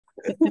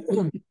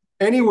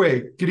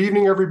Anyway, good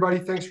evening, everybody.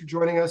 Thanks for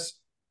joining us.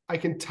 I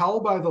can tell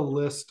by the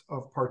list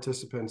of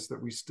participants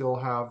that we still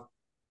have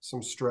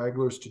some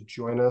stragglers to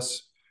join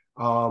us.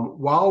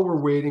 While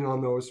we're waiting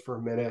on those for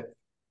a minute,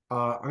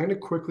 I'm going to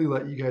quickly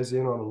let you guys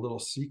in on a little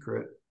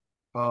secret.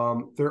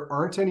 There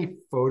aren't any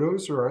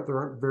photos, or there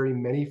aren't very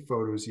many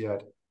photos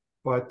yet,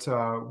 but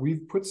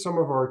we've put some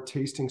of our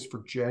tastings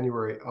for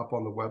January up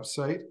on the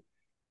website,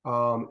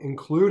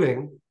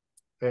 including,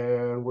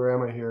 and where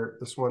am I here?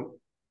 This one, I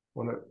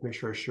want to make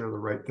sure I share the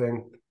right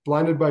thing.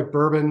 Blinded by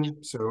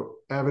Bourbon. So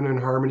Evan and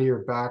Harmony are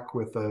back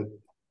with a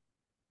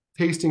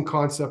tasting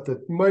concept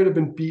that might have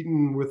been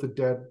beaten with a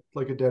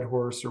dead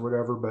horse or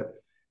whatever, but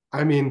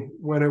I mean,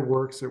 when it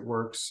works, it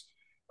works.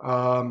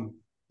 Yeah,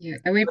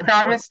 and we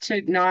promise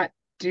to not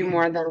do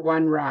more than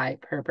one rye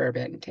per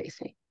bourbon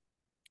tasting.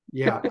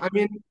 Yeah, I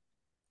mean,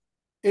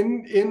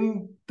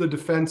 in the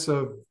defense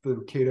of the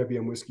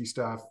KWM whiskey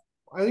staff,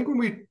 I think when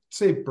we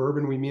say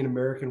bourbon, we mean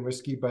American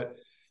whiskey, but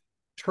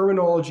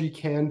terminology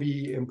can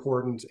be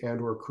important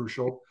and or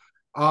crucial.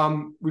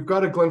 We've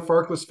got a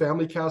Glenfarclas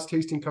family cask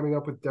tasting coming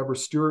up with Deborah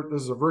Stewart.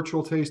 This is a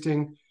virtual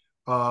tasting.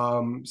 6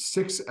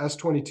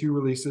 S22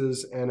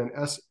 releases and an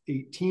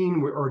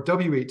S18 or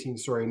W18,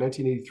 sorry,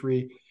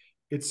 1983.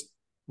 It's,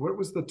 what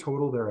was the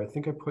total there? I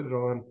think I put it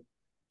on.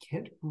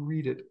 Can't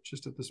read it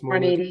just at this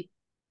moment. 180.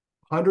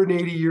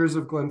 180 years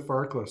of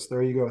Glenfarclas.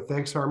 There you go.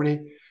 Thanks,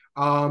 Harmony.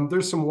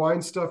 There's some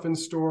wine stuff in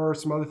store,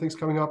 some other things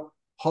coming up.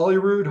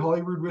 Holyrood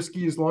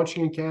whiskey is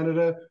launching in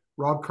Canada.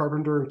 Rob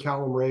Carpenter and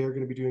Callum Ray are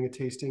going to be doing a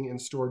tasting in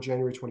store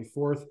January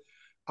 24th.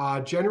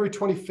 January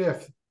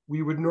 25th,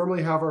 we would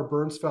normally have our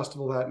Burns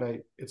Festival that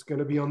night. It's going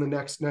to be on the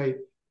next night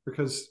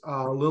because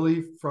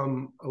Lily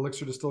from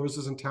Elixir Distillers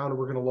is in town, and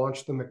we're going to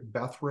launch the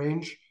Macbeth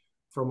range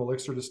from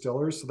Elixir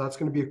Distillers. So that's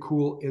going to be a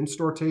cool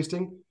in-store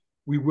tasting.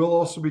 We will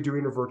also be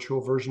doing a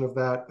virtual version of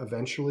that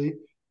eventually,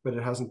 but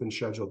it hasn't been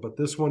scheduled. But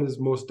this one is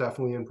most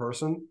definitely in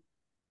person.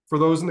 For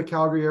those in the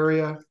Calgary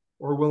area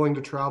or willing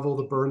to travel,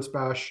 the Burns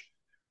Bash,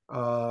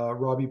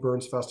 Robbie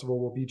Burns Festival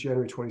will be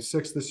January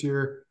 26th this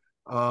year.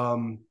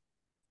 And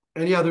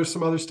yeah, there's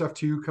some other stuff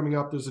too coming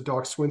up. There's a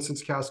Doc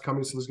Swinson's cask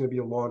coming, so there's going to be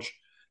a launch.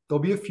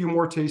 There'll be a few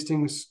more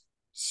tastings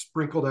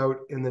sprinkled out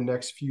in the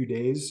next few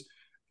days.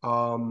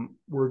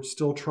 We're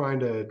still trying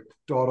to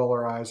dot all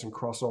our I's and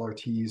cross all our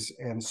T's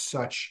and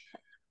such.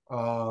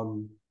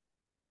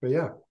 But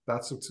yeah,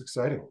 that's what's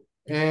exciting.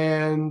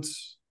 And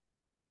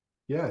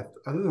yeah,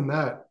 other than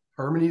that,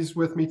 Harmony's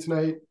with me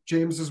tonight.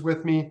 James is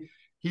with me.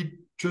 He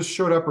just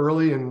showed up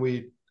early and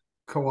we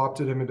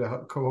co-opted him into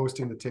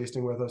co-hosting the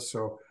tasting with us.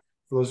 So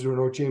for those who don't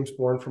know, James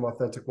Bourne from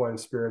Authentic Wine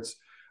Spirits.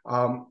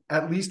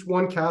 At least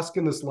one cask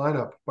in this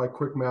lineup by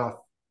quick math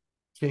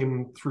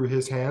came through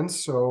his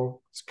hands.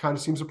 So it kind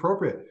of seems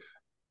appropriate.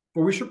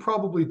 But we should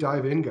probably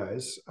dive in,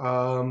 guys.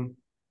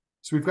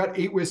 So we've got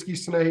 8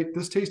 whiskeys tonight.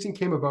 This tasting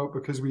came about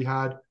because we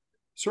had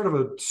sort of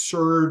a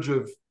surge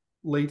of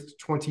late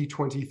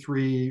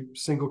 2023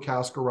 single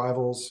cask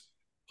arrivals,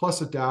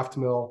 plus a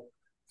Daftmill.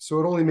 So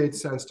it only made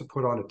sense to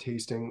put on a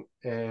tasting,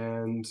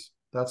 and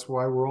that's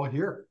why we're all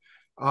here.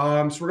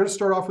 So we're going to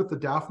start off with the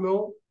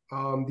Daftmill.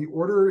 The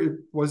order,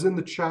 it was in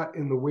the chat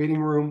in the waiting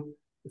room.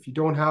 If you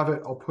don't have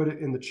it, I'll put it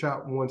in the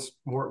chat once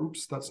more.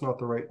 Oops, that's not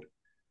the right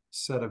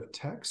set of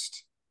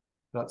text.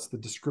 That's the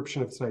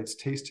description of tonight's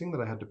tasting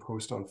that I had to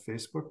post on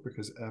Facebook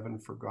because Evan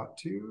forgot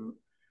to.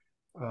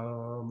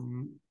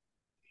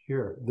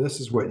 Here,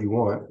 this is what you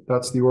want.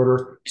 That's the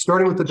order.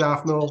 Starting with the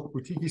Daftmill,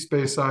 Boutique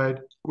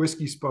Speyside,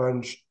 Whisky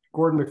Sponge,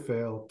 Gordon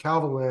MacPhail,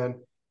 Kavalan,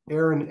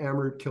 Arran,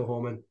 Amrut,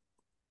 Kilchoman.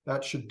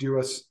 That should do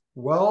us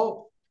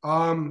well.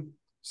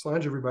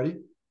 Slange, everybody.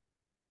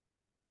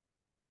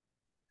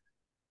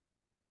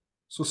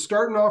 So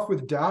starting off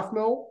with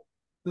Daftmill,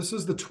 this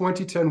is the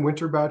 2010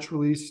 winter batch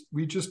release.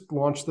 We just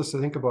launched this, I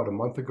think, about a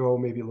month ago,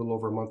 maybe a little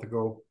over a month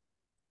ago.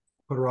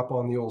 Put her up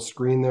on the old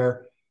screen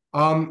there.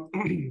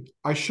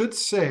 I should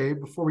say,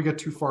 before we get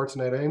too far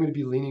tonight, I am going to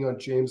be leaning on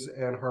James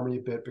and Harmony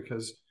a bit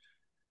because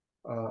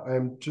I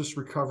am just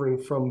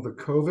recovering from the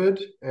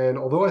COVID. And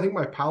although I think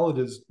my palate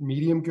is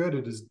medium good,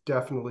 it is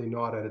definitely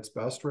not at its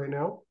best right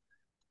now.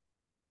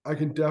 I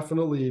can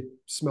definitely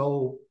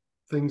smell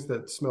things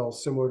that smell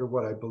similar to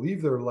what I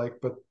believe they're like,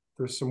 but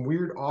there's some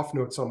weird off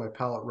notes on my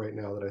palate right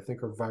now that I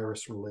think are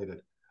virus related.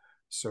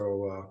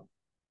 So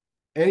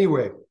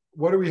anyway,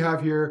 what do we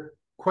have here?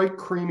 Quite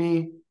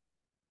creamy,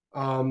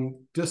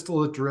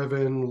 distillate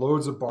driven,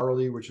 loads of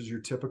barley, which is your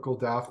typical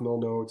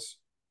Daftmill notes.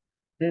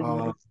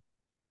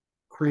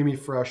 Creamy,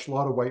 fresh, a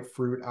lot of white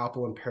fruit,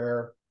 apple and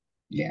pear.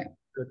 Yeah.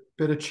 A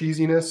bit of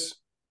cheesiness.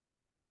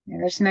 Yeah,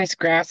 there's nice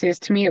grasses.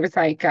 To me, it was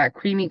like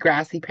creamy,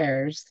 grassy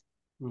pears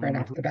right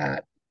off the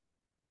bat.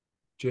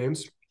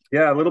 James?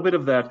 Yeah, a little bit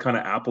of that kind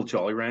of apple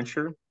Jolly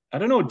Rancher. I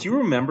don't know. Do you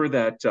remember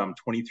that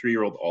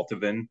 23-year-old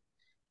Altavin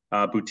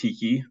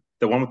boutique,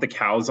 the one with the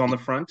cows on the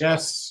front?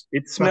 Yes.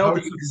 It smelled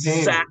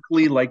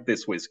exactly like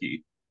this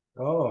whiskey.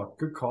 Oh,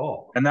 good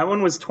call. And that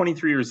one was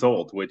 23 years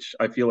old, which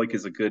I feel like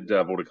is a good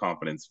vote of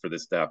confidence for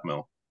this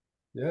Daftmill.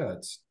 Yeah,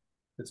 it's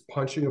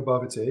punching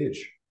above its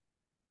age.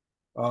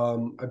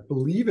 I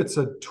believe it's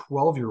a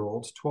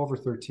 12-year-old, 12 or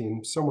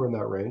 13, somewhere in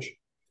that range.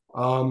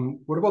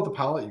 What about the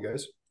palate, you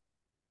guys?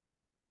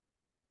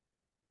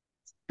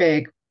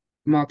 Big,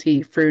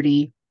 malty,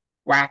 fruity,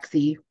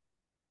 waxy.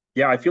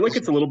 Yeah, I feel like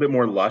it's a little bit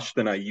more lush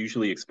than I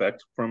usually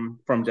expect from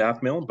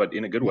Daftmill, but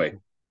in a good way.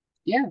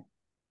 Yeah.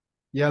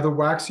 Yeah, the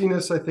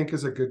waxiness I think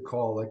is a good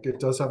call. Like it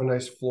does have a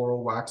nice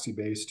floral waxy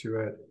base to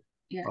it.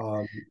 Yeah.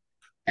 Um,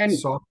 And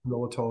soft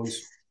millitones.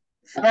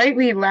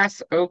 slightly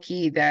less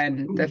oaky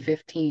than the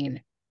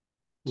 15.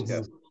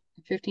 Yeah.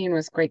 15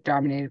 was quite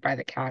dominated by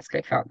the cask.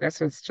 I felt this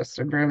was just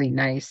a really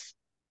nice,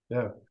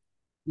 Yeah.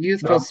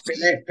 youthful No,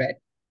 spirit, but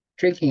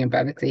drinking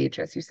above its age,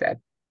 as you said.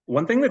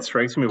 One thing that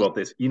strikes me about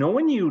this,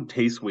 when you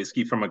taste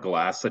whiskey from a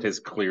glass that has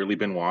clearly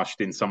been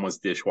washed in someone's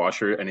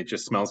dishwasher and it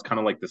just smells kind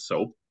of like the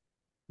soap.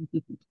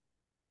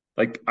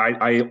 Like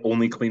I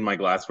only clean my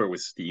glassware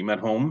with steam at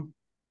home.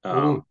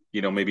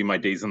 Maybe my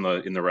days in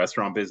the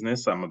restaurant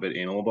business, I'm a bit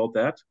anal about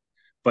that.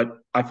 But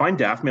I find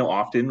Daftmill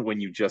often, when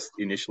you just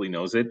initially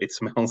nose it, it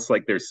smells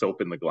like there's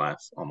soap in the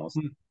glass almost.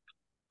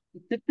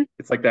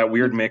 It's like that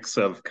weird mix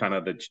of kind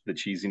of the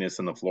cheesiness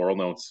and the floral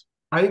notes.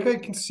 I think I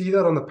can see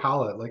that on the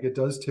palate. Like it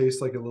does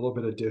taste like a little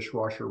bit of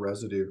dishwasher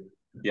residue.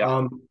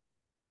 Yeah.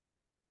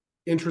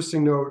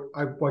 Interesting note.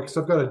 I've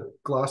got a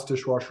glass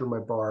dishwasher in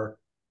my bar.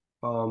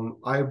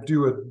 I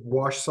do a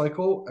wash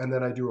cycle and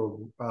then I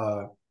do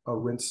a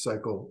rinse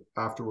cycle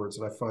afterwards,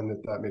 and I find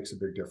that makes a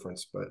big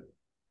difference. But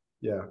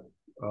yeah,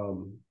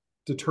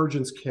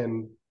 detergents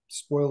can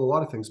spoil a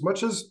lot of things,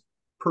 much as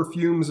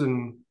perfumes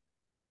and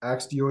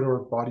Axe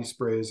deodorant, body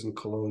sprays, and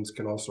colognes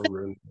can also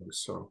ruin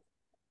things. So,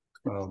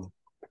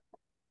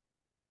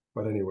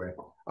 but anyway,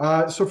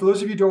 so for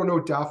those of you who don't know,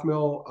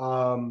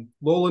 Daftmill,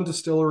 Lowland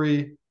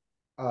Distillery,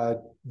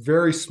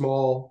 very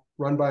small,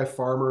 run by a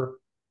farmer.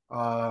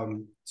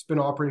 It's been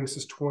operating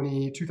since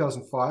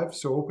 2005,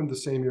 so opened the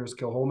same year as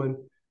Kilchoman,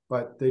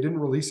 but they didn't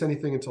release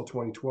anything until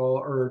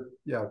 2012,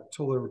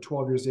 until they were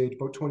 12 years of age,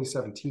 about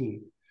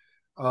 2017.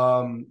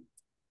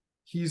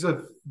 He's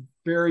a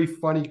very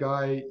funny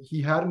guy.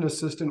 He had an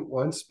assistant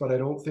once, but I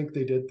don't think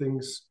they did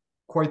things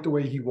quite the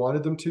way he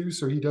wanted them to.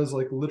 So he does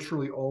like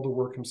literally all the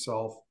work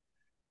himself.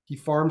 He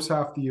farms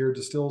half the year,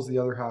 distills the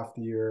other half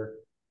the year.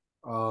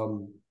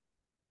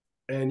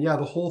 And yeah,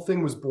 the whole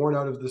thing was born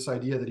out of this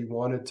idea that he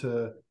wanted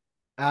to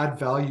add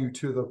value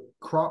to the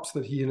crops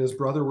that he and his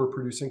brother were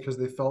producing, because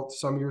they felt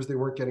some years they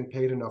weren't getting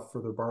paid enough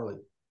for their barley.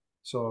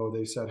 So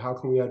they said, how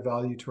can we add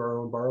value to our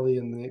own barley?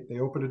 And they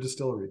opened a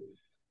distillery.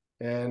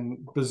 And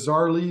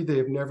bizarrely,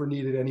 they've never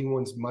needed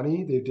anyone's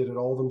money. They did it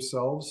all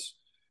themselves.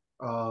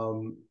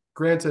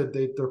 Granted,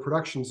 their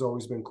production's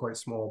always been quite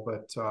small,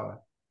 but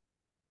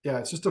yeah,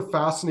 it's just a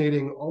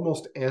fascinating,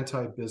 almost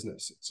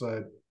anti-business. It's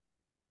a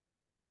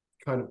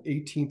kind of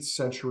 18th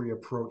century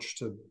approach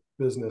to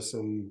business.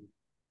 And,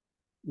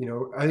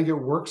 I think it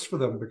works for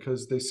them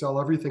because they sell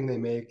everything they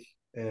make,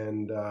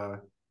 and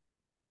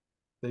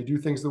they do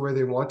things the way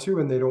they want to,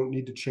 and they don't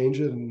need to change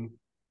it. And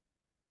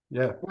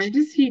yeah. Where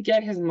does he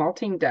get his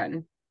malting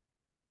done?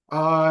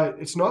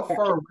 It's not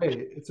far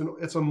away. It's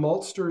a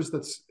maltsters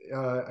that's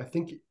I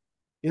think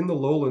in the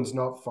lowlands,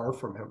 not far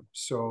from him.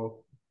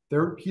 So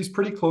he's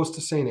pretty close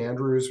to St.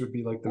 Andrews, would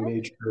be like the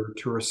major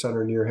tourist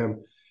center near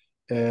him.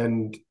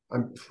 And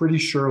I'm pretty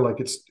sure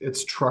like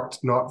it's trucked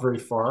not very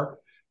far.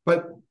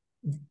 But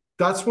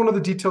that's one of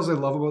the details I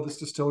love about this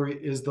distillery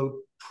is the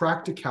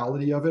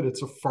practicality of it.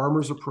 It's a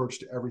farmer's approach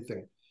to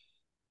everything.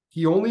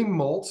 He only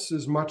malts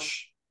as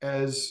much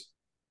as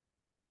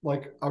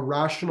like a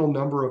rational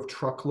number of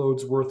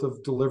truckloads worth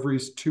of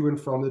deliveries to and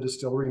from the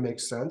distillery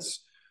makes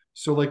sense.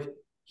 So like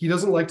he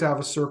doesn't like to have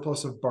a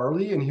surplus of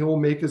barley, and he'll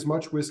make as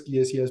much whiskey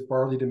as he has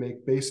barley to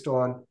make based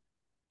on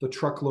the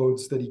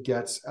truckloads that he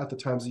gets at the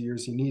times of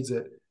years he needs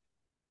it.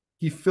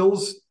 He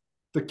fills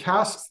the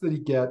casks that he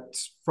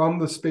gets from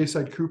the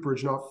Speyside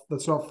cooperage,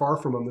 that's not far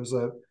from him. There's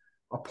a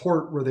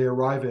port where they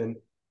arrive in.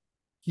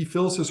 He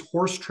fills his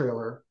horse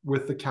trailer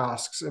with the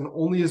casks, and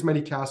only as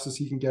many casks as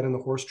he can get in the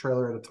horse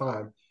trailer at a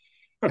time.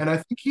 And I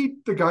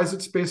think the guys at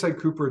Speyside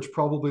cooperage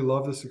probably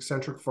love this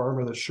eccentric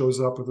farmer that shows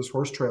up with his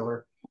horse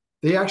trailer.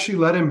 They actually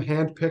let him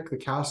hand pick the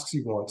casks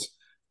he wants.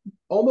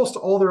 Almost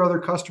all their other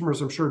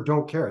customers, I'm sure,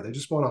 don't care. They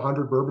just want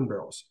 100 bourbon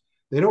barrels.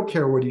 They don't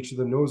care what each of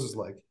the nose is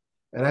like.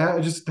 And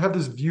I just have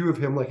this view of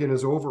him like in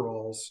his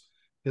overalls,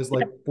 his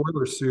like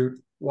boiler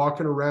suit,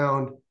 walking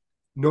around,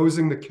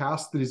 nosing the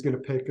cask that he's going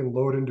to pick and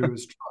load into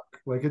his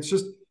truck. Like it's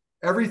just,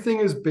 everything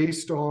is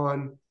based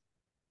on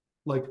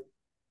like,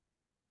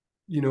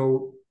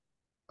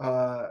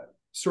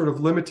 sort of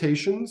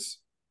limitations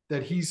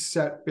that he's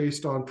set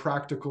based on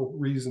practical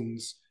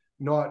reasons,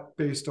 not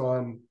based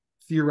on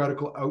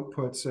theoretical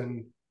outputs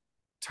and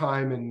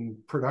time and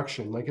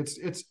production. Like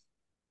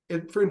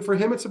for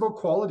him, it's about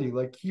quality.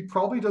 Like he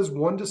probably does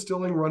one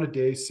distilling run a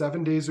day,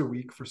 7 days a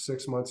week for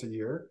 6 months a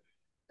year.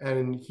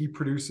 And he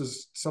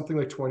produces something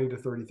like 20 to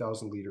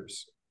 30,000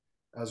 liters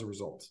as a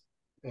result.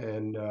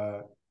 And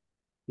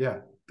yeah,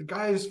 the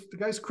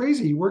guy's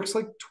crazy. He works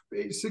like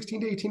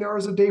 16 to 18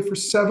 hours a day for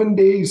 7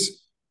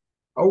 days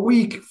a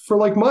week for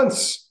like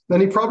months.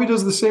 And he probably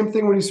does the same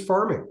thing when he's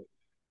farming.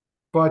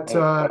 But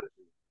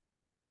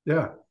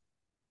yeah.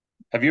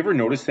 Have you ever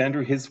noticed,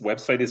 Andrew, his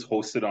website is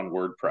hosted on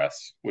WordPress,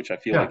 which I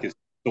feel like is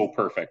so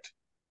perfect.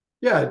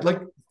 Yeah,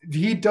 like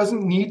he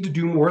doesn't need to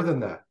do more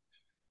than that.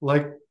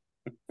 Like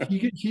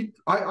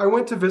I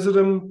went to visit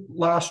him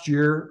last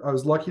year. I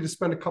was lucky to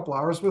spend a couple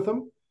hours with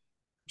him,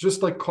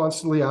 just like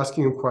constantly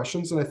asking him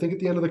questions. And I think at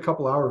the end of the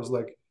couple hours,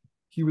 like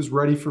he was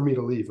ready for me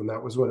to leave. And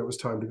that was when it was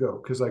time to go.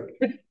 Because like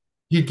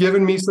he'd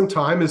given me some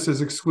time as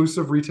his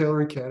exclusive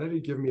retailer in Canada.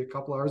 He'd given me a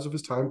couple hours of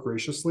his time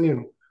graciously.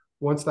 And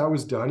once that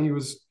was done,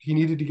 he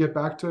needed to get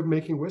back to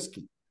making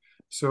whiskey.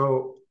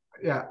 So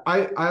yeah,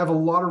 I have a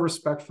lot of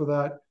respect for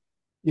that.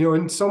 You know,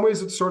 in some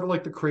ways it's sort of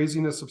like the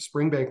craziness of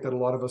Springbank that a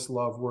lot of us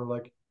love, where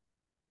like,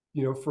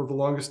 you know, for the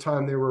longest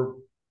time they were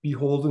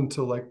beholden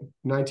to like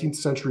 19th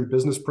century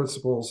business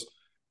principles,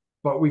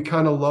 but we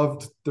kind of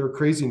loved their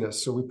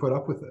craziness, so we put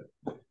up with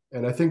it.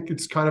 And I think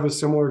it's kind of a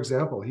similar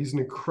example. He's an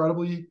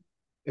incredibly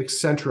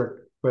eccentric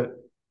but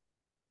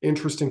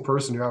interesting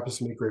person who happens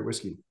to make great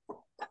whiskey.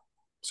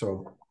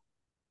 So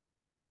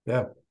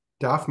yeah,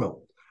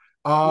 Daftmill.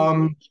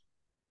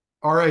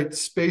 All right,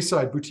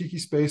 Speyside, Boutique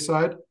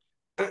Speyside.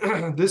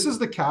 This is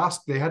the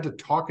cask they had to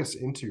talk us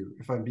into,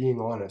 if I'm being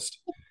honest.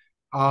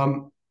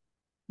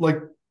 Like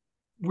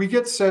we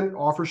get sent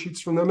offer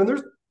sheets from them,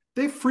 and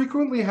they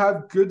frequently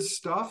have good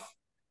stuff.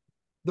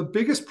 The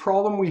biggest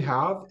problem we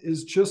have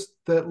is just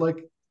that, like,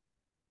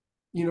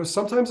 you know,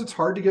 sometimes it's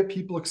hard to get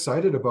people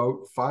excited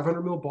about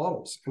 500 ml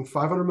bottles and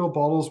 500 ml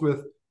bottles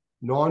with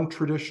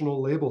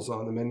non-traditional labels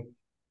on them. And,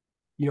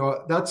 you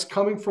know, that's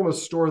coming from a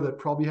store that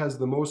probably has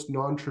the most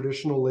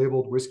non-traditional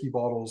labeled whiskey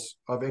bottles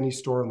of any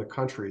store in the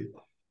country.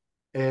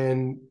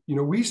 And, you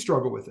know, we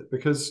struggle with it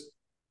because,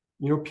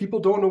 you know, people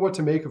don't know what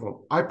to make of them.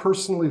 I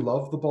personally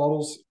love the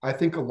bottles. I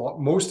think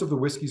most of the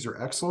whiskeys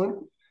are excellent,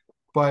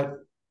 but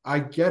I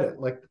get it.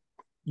 Like,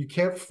 you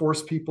can't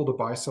force people to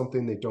buy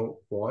something they don't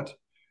want.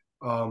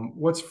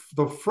 What's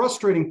the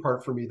frustrating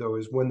part for me, though,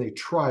 is when they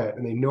try it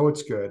and they know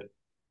it's good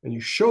and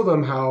you show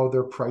them how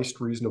they're priced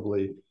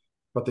reasonably,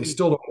 but they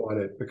still don't want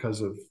it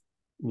because of,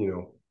 you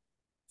know,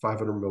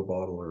 500 ml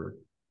bottle or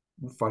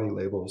funny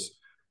labels.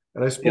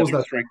 And I suppose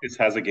the strength this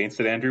has against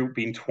it, Andrew,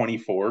 being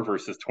 24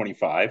 versus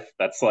 25,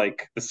 that's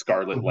like the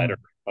scarlet letter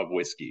of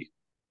whiskey.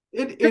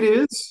 It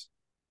is,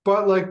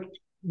 but like,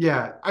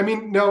 yeah, I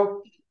mean,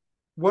 no,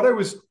 what I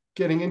was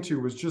getting into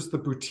was just the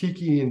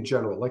boutique in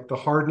general, like the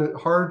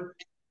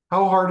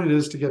how hard it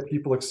is to get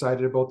people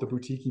excited about the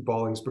boutique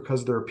ballings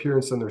because of their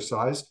appearance and their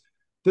size.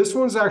 This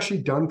one's actually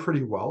done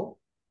pretty well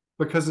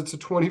because it's a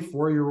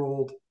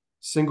 24-year-old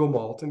single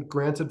malt and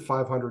granted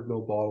 500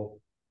 ml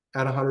bottle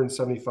at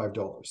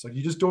 $175. Like,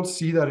 you just don't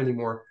see that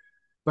anymore.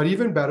 But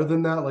even better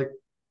than that, like,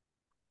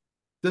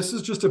 this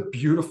is just a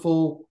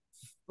beautiful,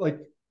 like,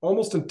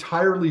 almost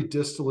entirely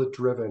distillate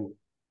driven,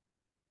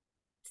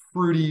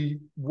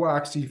 fruity,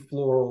 waxy,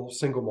 floral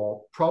single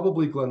malt,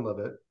 probably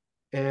Glenlivet.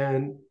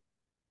 And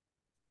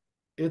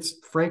it's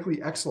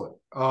frankly excellent.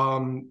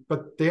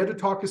 But they had to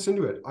talk us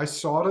into it. I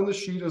saw it on the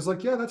sheet. I was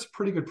like, yeah, that's a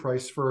pretty good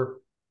price for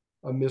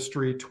a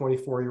mystery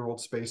 24-year-old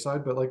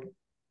Speyside. But like,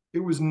 it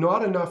was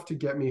not enough to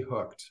get me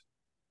hooked.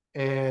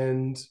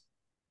 And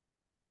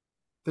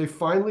they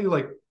finally,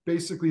 like,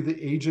 basically the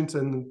agent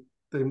and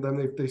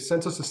then they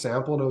sent us a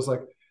sample, and I was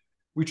like,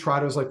 we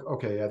tried. I was like,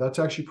 okay, yeah, that's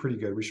actually pretty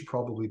good. We should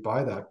probably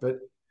buy that. But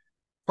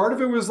part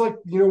of it was like,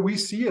 you know, we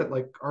see it,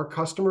 like our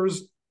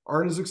customers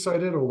aren't as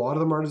excited. A lot of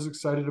them aren't as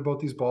excited about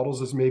these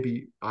bottles as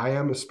maybe I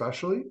am,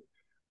 especially.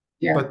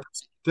 Yeah. But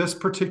this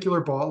particular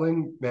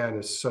bottling, man,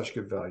 is such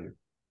good value.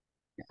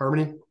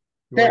 Harmony?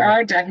 There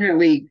are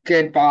definitely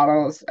good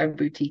bottles of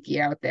boutique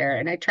out there.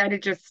 And I try to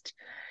just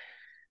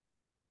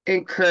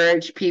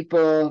encourage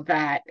people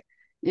that,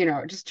 you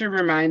know, just to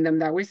remind them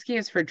that whiskey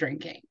is for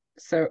drinking.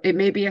 So it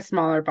may be a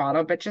smaller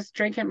bottle, but just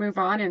drink it, move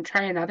on, and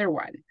try another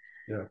one.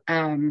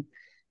 Yeah.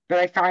 But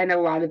I find a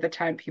lot of the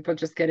time people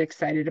just get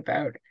excited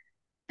about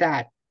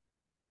that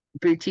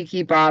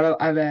boutique bottle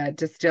of a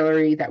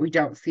distillery that we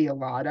don't see a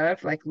lot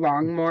of, like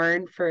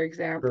Longmorn, for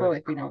example. Sure.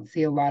 Like, we don't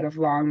see a lot of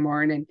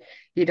Longmorn, and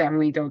you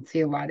definitely don't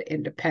see a lot of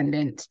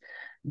independent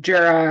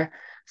Jura.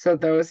 So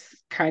those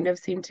kind of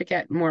seem to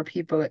get more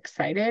people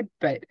excited.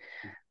 But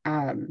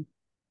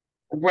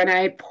when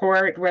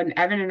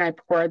Evan and I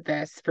poured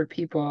this for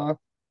people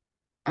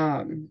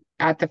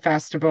at the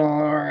festival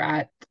or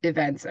at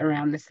events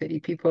around the city,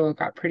 people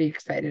got pretty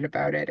excited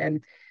about it.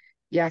 And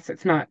yes,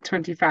 it's not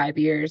 25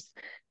 years,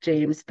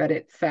 James, but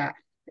it's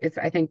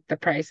I think the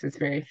price is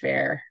very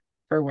fair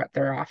for what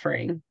they're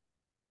offering.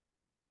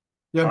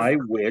 Yeah. I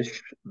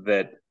wish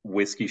that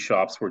whiskey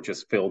shops were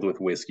just filled with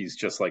whiskeys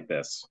just like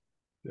this.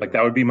 Yeah. Like,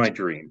 that would be my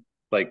dream.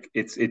 Like,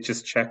 it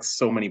just checks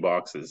so many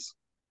boxes.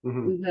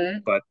 Mm-hmm.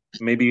 But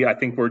maybe I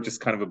think we're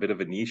just kind of a bit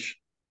of a niche.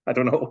 I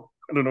don't know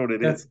what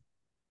it is.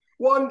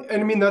 Well,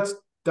 and I mean,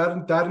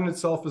 that in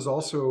itself is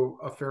also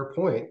a fair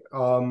point.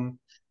 You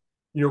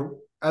know,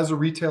 as a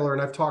retailer,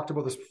 and I've talked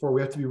about this before,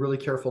 we have to be really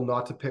careful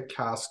not to pick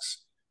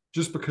casks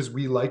just because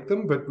we like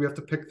them, but we have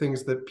to pick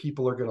things that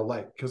people are going to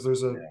like, because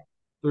there's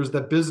there's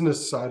the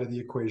business side of the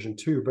equation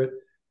too. But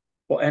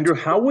well, Andrew,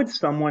 how would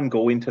someone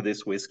go into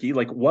this whiskey?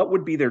 Like, what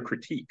would be their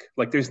critique?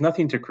 Like, there's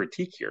nothing to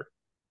critique here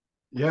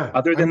yeah,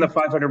 other I than the mean,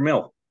 500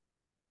 mil.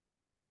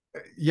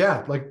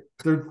 yeah, like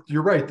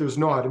you're right. There's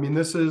not. I mean,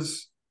 this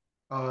is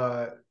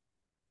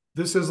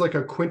like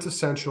a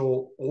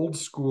quintessential old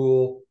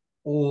school,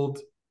 old,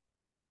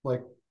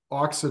 like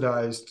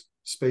oxidized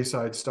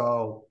Speyside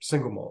style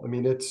single malt. I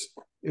mean, it is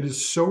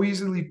it's so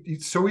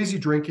easy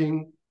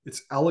drinking.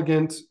 It's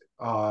elegant,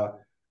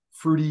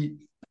 fruity.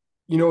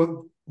 You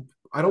know,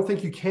 I don't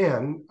think you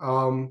can.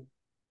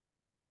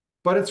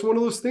 But it's one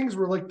of those things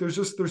where like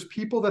there's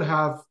people that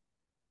have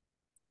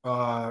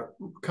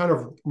kind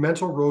of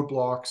mental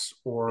roadblocks,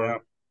 Yeah.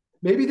 or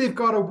maybe they've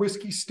got a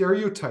whiskey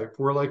stereotype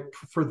where like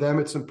for them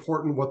it's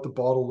important what the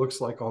bottle looks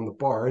like on the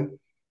bar. And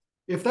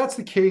if that's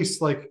the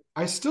case, like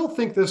I still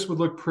think this would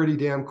look pretty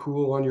damn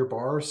cool on your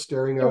bar,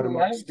 staring I out love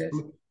amongst. this.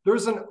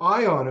 There's an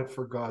eye on it,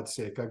 for God's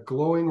sake, a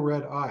glowing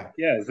red eye.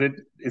 Yeah. Is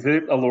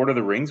it a Lord of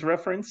the Rings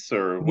reference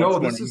or what's No,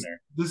 going on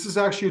there? this is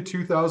actually a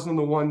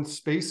 2001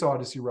 Space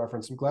Odyssey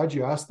reference. I'm glad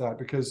you asked that,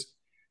 because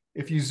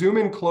if you zoom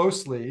in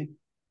closely,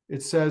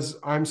 it says,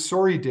 "I'm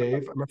sorry,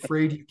 Dave. I'm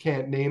afraid you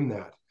can't name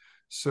that."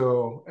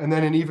 So, and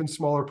then in even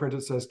smaller print,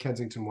 it says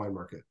Kensington Wine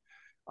Market.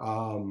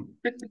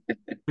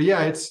 But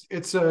yeah,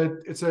 it's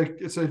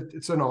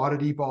an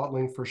oddity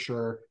bottling for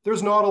sure.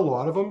 There's not a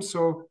lot of them,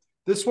 so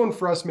this one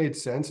for us made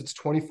sense. It's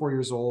 24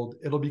 years old.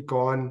 It'll be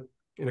gone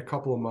in a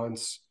couple of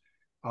months,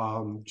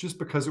 just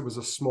because it was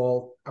a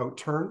small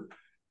outturn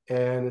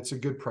and it's a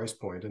good price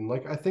point. And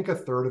like I think a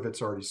third of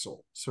it's already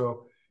sold.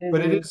 So,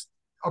 but it is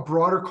a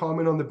broader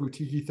comment on the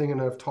boutique thing, and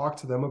I've talked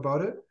to them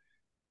about it.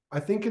 I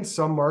think in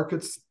some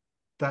markets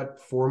that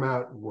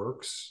format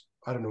works.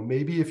 I don't know,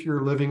 maybe if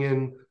you're living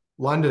in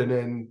London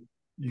and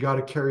you got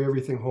to carry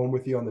everything home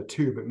with you on the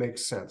tube, it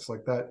makes sense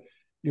like that.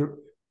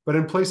 But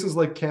in places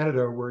like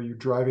Canada where you're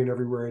driving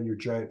everywhere in your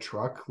giant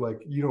truck,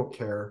 like you don't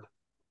care.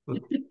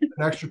 An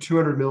extra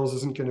 200 mils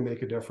isn't going to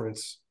make a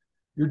difference.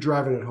 You're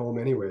driving it home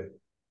anyway.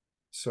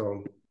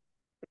 So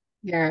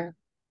Yeah.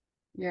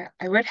 Yeah.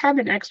 I would have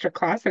an extra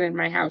closet in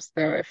my house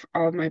though if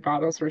all of my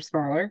bottles were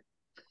smaller.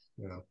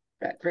 yeah.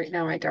 But right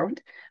now I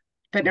don't.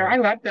 But no, Yeah. I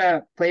love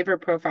the flavor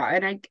profile.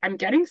 And I'm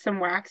getting some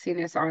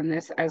waxiness on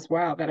this as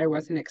well that I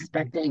wasn't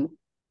expecting.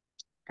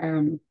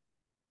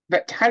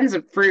 But tons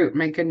of fruit,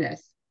 my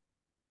goodness.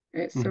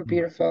 It's so Mhm.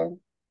 beautiful.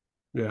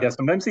 Yeah. Yeah,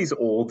 sometimes these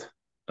old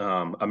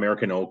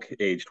American oak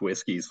aged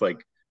whiskeys,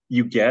 like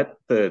you get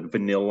the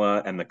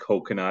vanilla and the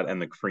coconut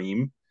and the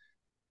cream,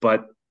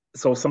 but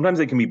so sometimes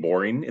they can be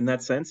boring in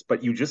that sense,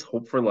 but you just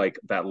hope for like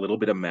that little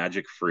bit of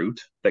magic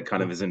fruit that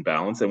kind of is in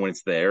balance. And when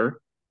it's there,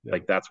 Yeah.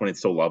 like that's when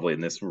it's so lovely.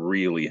 And this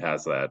really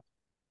has that.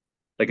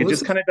 Like Well, it this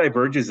just is kind of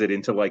diverges it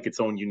into like its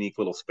own unique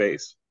little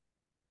space.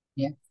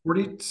 Yeah.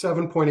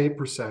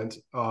 47.8%.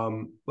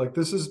 Like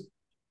this is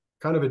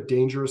kind of a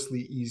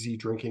dangerously easy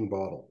drinking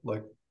bottle.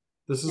 Like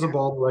this is a Yeah.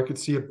 bottle where I could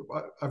see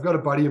I've got a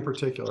buddy in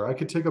particular. I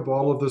could take a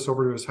bottle of this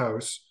over to his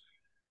house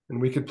and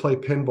we could play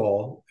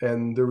pinball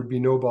and there would be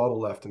no bottle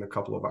left in a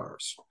couple of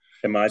hours.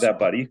 Am I that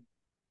buddy?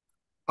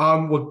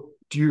 Well,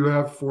 do you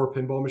have 4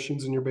 pinball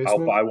machines in your I'll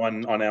basement? buy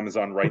one on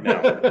Amazon right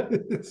now.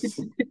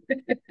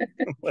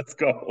 Let's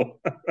go.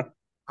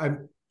 I've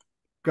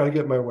got to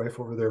get my wife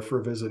over there for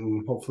a visit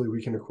and hopefully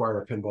we can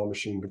acquire a pinball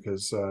machine,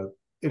 because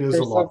it is a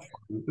There's lot so of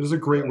fun. It is a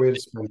great way to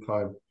spend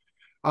time.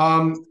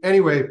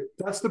 Anyway,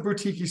 that's the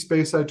boutique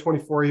Speyside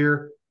 24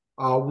 here.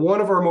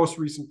 One of our most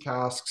recent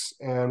casks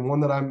and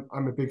one that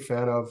I'm a big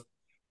fan of.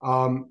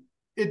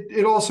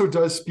 It also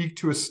does speak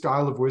to a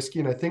style of whiskey,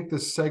 and I think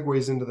this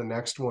segues into the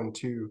next one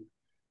too,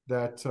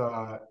 that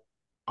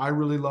I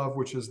really love,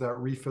 which is that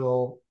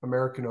refill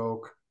American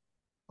oak,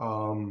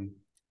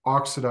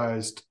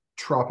 oxidized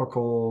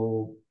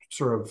tropical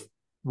sort of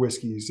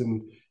whiskeys.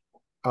 And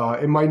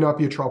it might not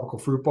be a tropical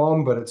fruit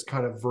bomb, but it's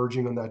kind of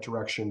verging in that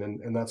direction,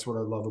 and that's what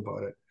I love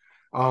about it.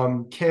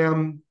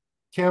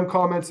 Cam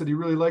comments that he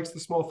really likes the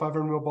small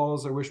 500 ml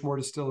bottles. I wish more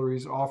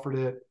distilleries offered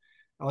it.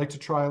 I like to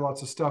try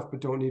lots of stuff, but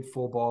don't need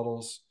full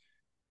bottles.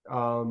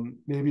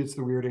 Maybe it's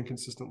the weird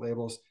inconsistent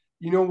labels.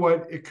 You know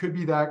what? It could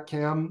be that,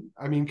 Cam.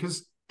 I mean,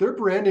 because their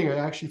branding, I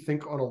actually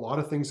think on a lot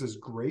of things is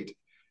great.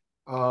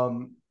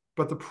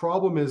 But the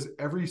problem is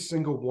every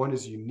single one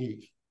is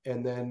unique.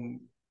 And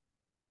then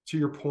to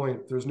your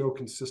point, there's no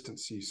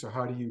consistency. So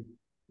how do you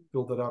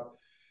build it up?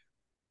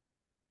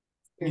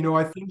 You know,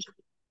 I think,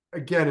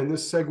 again, and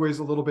this segues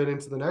a little bit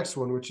into the next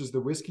one, which is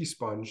the Whisky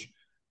Sponge.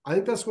 I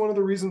think that's one of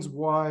the reasons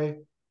why,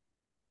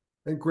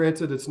 and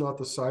granted, it's not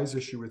the size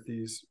issue with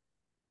these.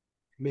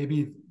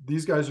 Maybe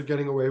these guys are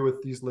getting away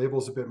with these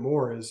labels a bit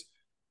more, is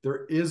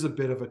there is a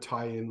bit of a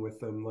tie-in with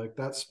them. Like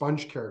that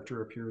sponge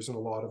character appears in a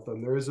lot of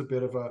them. There is a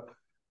bit of a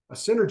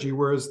synergy,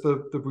 whereas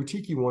the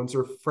boutique ones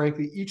are,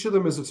 frankly, each of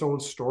them is its own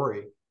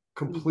story,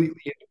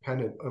 completely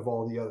independent of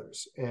all the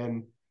others.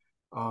 And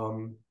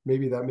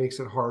maybe that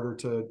makes it harder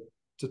to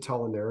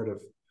tell a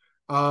narrative.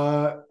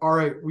 All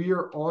right, we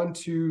are on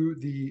to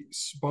the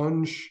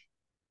Sponge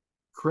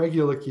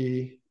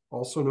Craigellachie,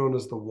 also known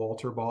as the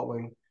Walter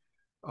bottling.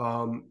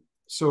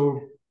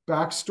 So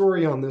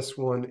backstory on this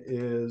one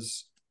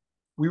is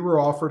we were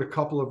offered a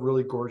couple of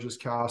really gorgeous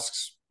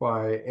casks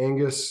by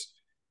Angus,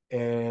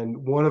 and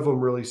one of them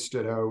really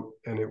stood out,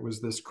 and it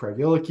was this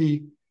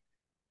Craigellachie.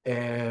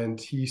 And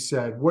he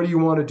said, what do you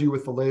want to do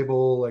with the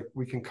label? Like,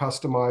 we can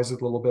customize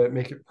it a little bit,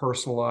 make it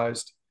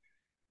personalized.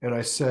 And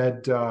I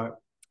said,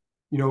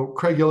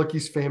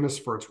 Craigellachie's famous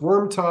for its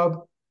worm tub.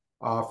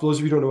 For those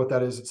of you who don't know what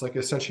that is, it's like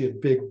essentially a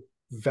big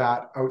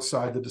vat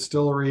outside the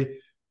distillery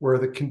where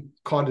the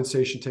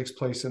condensation takes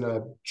place in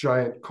a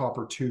giant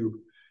copper tube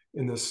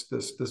in this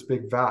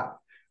big vat,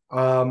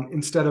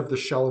 instead of the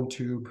shell and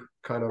tube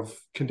kind of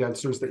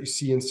condensers that you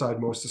see inside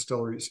most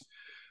distilleries.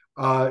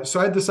 So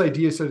I had this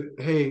idea. I said,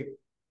 hey,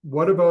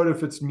 what about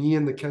if it's me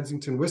and the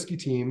Kensington whiskey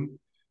team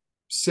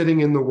sitting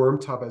in the worm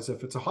tub as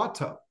if it's a hot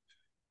tub?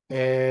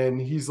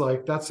 And he's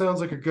like, that sounds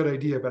like a good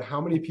idea, but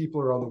how many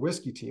people are on the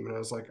whiskey team? And I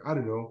was like, I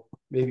don't know,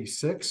 maybe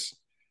 6.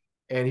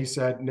 And he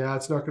said, nah,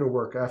 it's not going to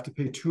work. I have to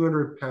pay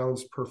 200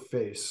 pounds per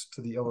face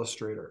to the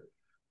illustrator.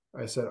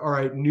 I said, all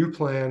right, new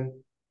plan.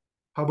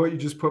 How about you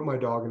just put my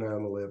dog and I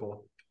on the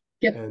label?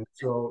 Yeah. And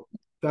so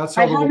that's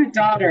how I have a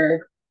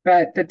daughter,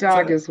 but the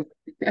dog is,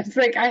 it's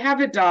like, I have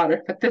a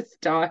daughter, but this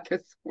dog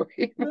is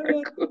way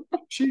more cool.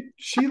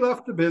 She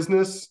left the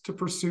business to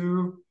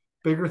pursue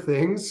bigger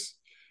things.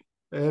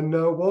 And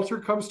Walter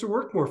comes to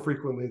work more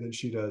frequently than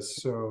she does.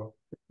 So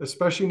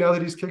especially now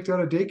that he's kicked out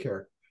of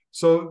daycare.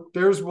 So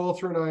there's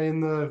Walter and I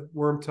in the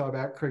worm tub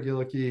at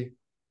Craigellachie,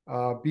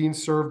 being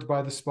served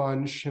by the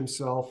sponge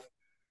himself.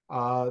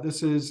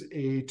 This is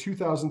a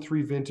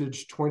 2003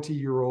 vintage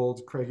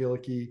 20-year-old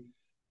Craigellachie,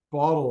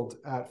 bottled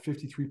at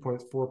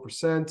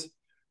 53.4%.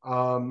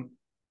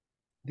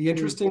 The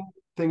interesting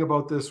thing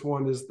about this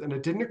one is, and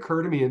it didn't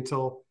occur to me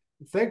until,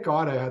 thank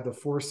God I had the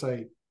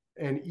foresight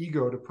and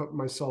ego to put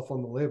myself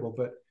on the label,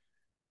 but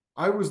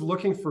I was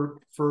looking for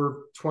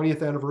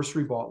 20th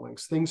anniversary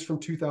bottlings, things from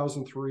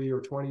 2003 or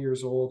 20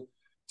 years old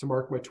to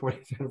mark my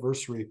 20th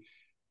anniversary.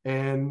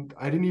 And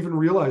I didn't even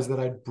realize that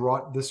I'd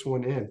brought this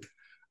one in.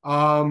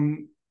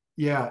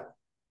 Yeah.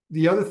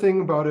 The other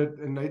thing about it,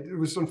 and it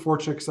was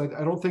unfortunate because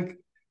I don't think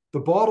the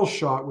bottle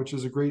shot, which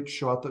is a great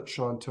shot that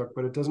Sean took,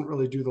 but it doesn't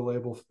really do the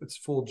label its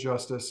full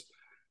justice.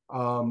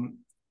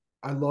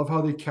 I love how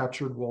they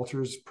captured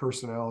Walter's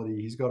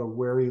personality. He's got a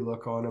wary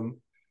look on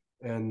him,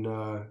 and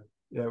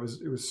yeah, it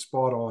was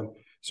spot on.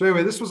 So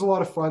anyway, this was a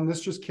lot of fun. This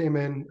just came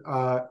in,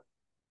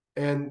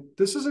 and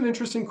this is an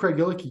interesting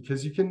Craigellachie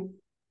because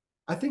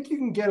I think you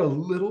can get a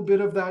little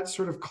bit of that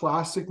sort of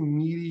classic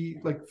meaty,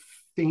 like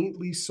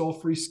faintly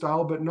sulfury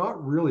style, but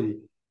not really.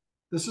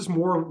 This is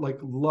more like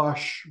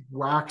lush,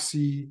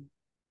 waxy,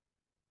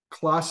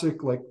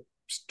 classic, like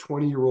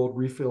 20-year-old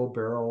refill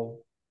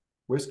barrel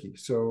whiskey.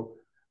 So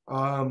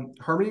Harmony,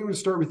 I'm going to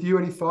start with you.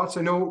 Any thoughts?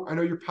 I know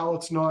your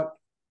palate's not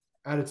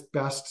at its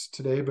best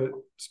today, but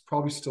it's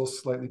probably still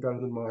slightly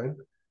better than mine.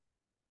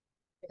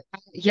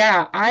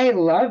 Yeah, I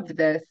love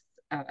this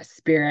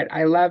spirit.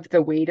 I love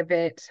the weight of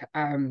it.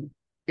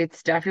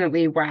 It's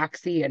definitely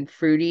waxy and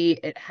fruity.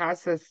 It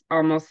has this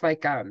almost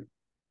like a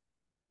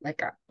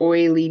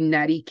oily,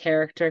 nutty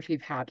character. If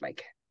you've had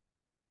like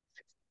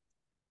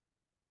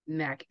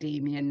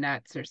macadamia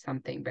nuts or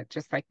something, but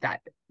just like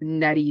that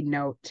nutty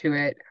note to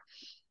it.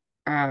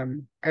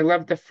 I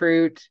love the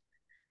fruit.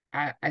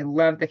 I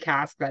love the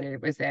cask that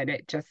it was in.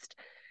 It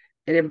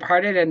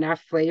imparted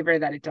enough flavor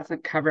that it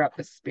doesn't cover up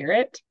the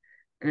spirit.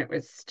 And it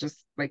was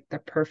just like the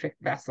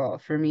perfect vessel.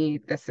 For me,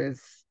 this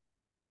is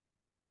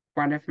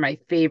one of my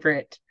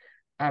favorite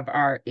of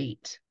our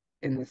 8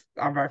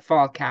 of our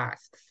fall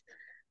casks,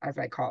 as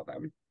I call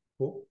them.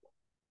 Cool.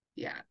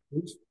 Yeah.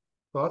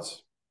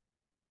 Thoughts?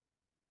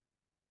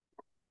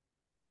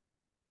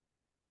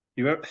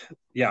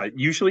 Yeah,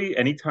 usually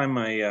anytime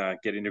I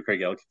get into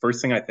Craigellachie,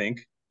 first thing I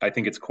think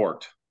it's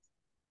corked.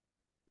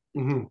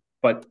 Mm-hmm.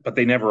 But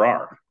they never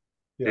are.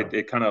 Yeah.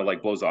 It kind of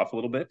like blows off a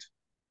little bit.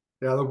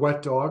 Yeah, the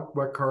wet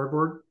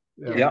cardboard.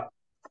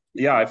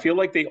 Yeah, I feel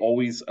like they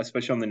always,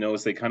 especially on the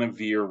nose, they kind of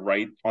veer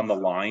right on the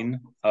line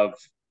of,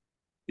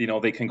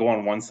 they can go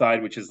on one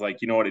side, which is like,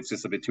 what, it's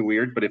just a bit too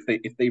weird. But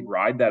if they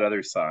ride that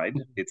other side,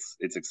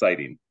 it's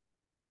exciting.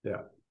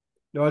 Yeah.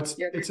 No, it's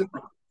an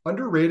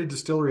underrated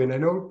distillery.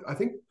 And I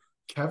think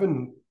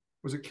Kevin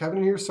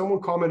in here?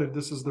 Someone commented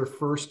this is their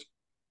first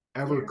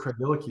ever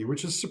Craigellachie,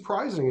 which is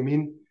surprising. I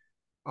mean,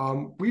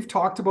 we've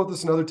talked about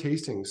this in other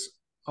tastings.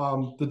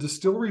 The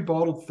distillery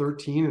bottled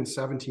 13 and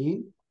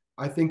 17,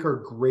 I think, are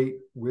great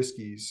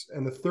whiskeys,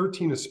 and the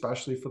 13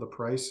 especially for the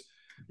price.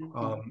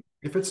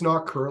 If it's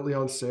not currently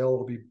on sale,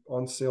 it'll be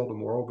on sale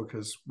tomorrow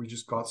because we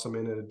just got some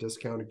in at a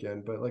discount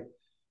again. But like,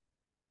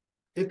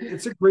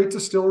 it's a great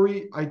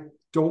distillery. I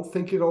don't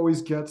think it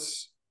always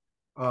gets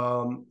a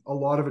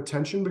lot of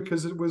attention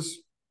because it was,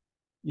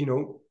 I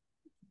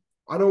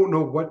don't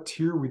know what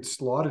tier we'd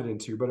slot it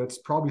into, but it's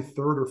probably 3rd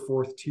or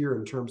 4th tier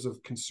in terms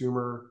of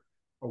consumer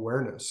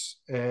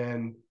awareness.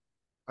 And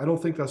I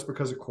don't think that's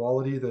because of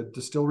quality. The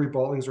distillery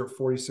bottlings are at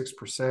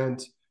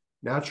 46%,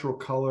 natural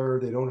color.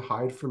 They don't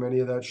hide from any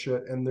of that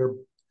shit. And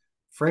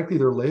frankly,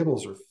 their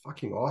labels are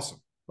fucking awesome.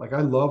 Like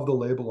I love the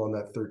label on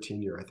that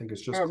 13-year. I think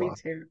it's just Oh, me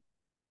classic. too.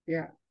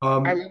 Yeah. I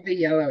Um, love the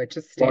yellow. It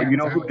just Well, you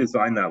stands know who out.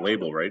 designed that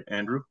label, right,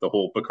 Andrew? The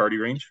whole Bacardi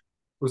range?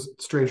 was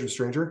Stranger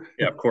Stranger?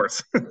 Yeah, of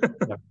course.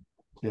 Yeah.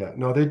 Yeah.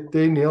 No,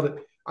 they nailed it.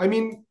 I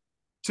mean,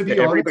 to be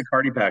Every honest,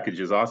 Bacardi package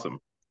is awesome.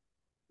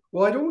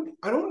 well, I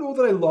don't know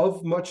that I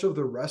love much of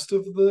the rest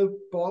of the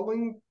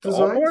bottling The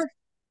designs. Altmore?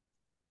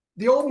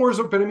 The Altmore's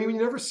open. I mean, you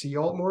never see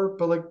Altmore,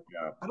 but like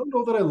Yeah. I don't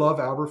know that I love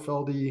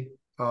Aberfeldy.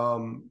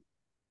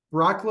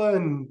 Brackla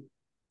and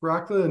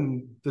Brackla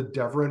and the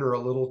Devon are a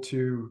little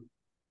too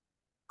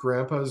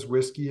grandpa's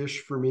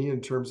whiskey-ish for me in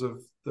terms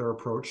of their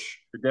approach.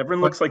 The Devon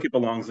But looks like it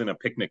belongs in a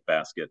picnic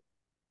basket.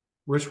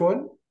 which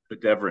one? The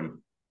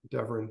Devon.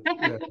 Devon.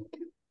 Yeah.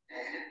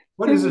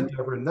 What is a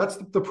Devon? That's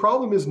the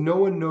problem is no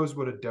one knows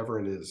what a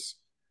Devon is,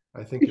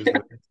 I think is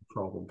the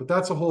problem. But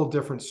that's a whole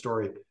different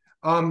story.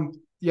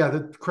 Yeah,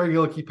 the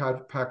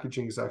Craigellachie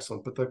packaging is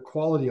excellent, but the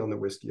quality on the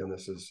whiskey on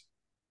this is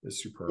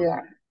superb. Yeah.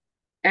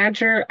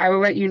 Andrew, I will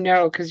let you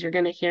know because you're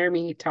going to hear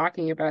me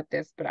talking about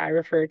this, but I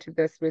refer to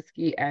this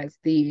whiskey as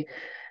the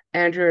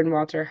Andrew and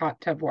Walter hot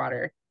tub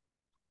water.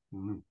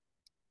 Mm. And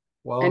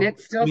Well,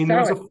 it's I still mean,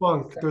 there's a selling.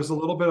 funk. So. There's a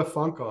little bit of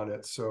funk on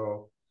it,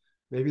 so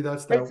maybe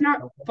that's But it's that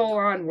not full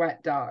on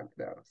wet dog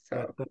though.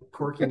 So that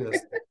quirkiness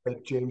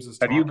that James is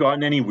Have you talking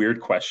gotten any weird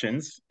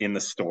questions in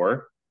the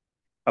store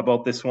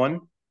about this one?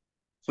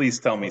 Please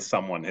tell me about.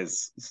 someone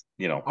has,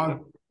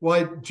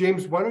 Well,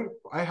 James, why don't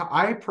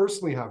I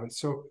personally haven't.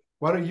 So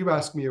why don't you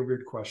ask me a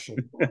weird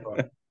question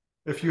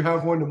if you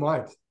have one to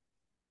mind?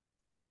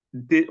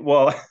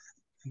 well,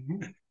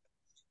 Mhm.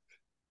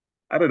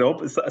 I don't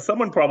know.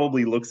 Someone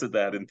probably looks at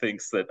that and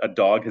thinks that a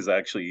dog has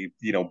actually,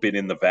 been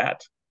in the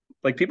vat.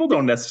 Like people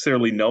don't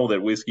necessarily know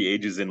that whiskey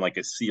ages in like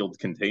a sealed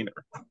container.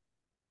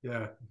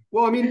 Yeah.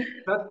 Well, I mean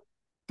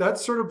that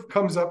sort of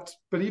comes up,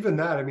 but even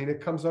that, I mean,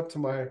 it comes up to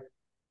my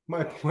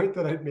point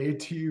that I'd made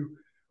to you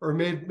or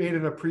made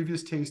in a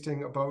previous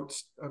tasting about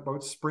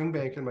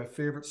Springbank and my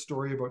favorite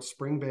story about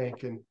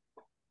Springbank. And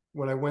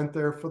when I went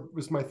there for it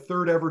was my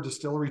third ever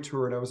distillery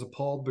tour, and I was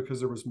appalled because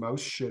there was mouse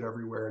shit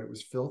everywhere and it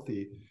was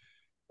filthy.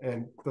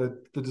 And the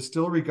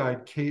distillery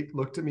guide, Kate,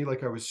 looked at me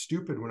like I was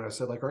stupid when I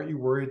said, like, aren't you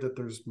worried that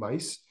there's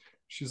mice?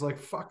 She's like,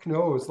 fuck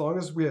no. As long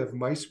as we have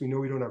mice, we know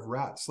we don't have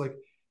rats. Like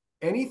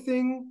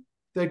anything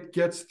that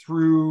gets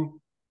through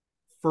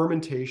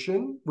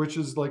fermentation, which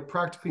is like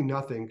practically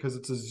nothing because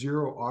it's a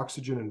zero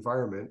oxygen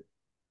environment,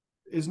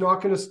 is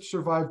not going to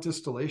survive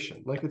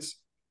distillation. Like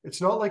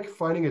it's not like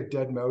finding a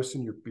dead mouse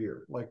in your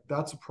beer. Like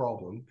that's a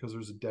problem because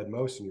there's a dead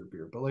mouse in your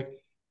beer. But like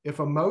if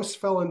a mouse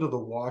fell into the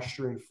wash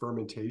during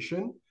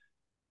fermentation,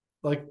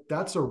 like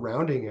that's a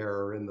rounding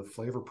error in the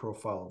flavor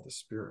profile of the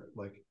spirit.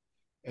 Like,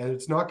 and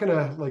it's not going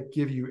to like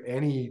give you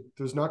any,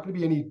 there's not going to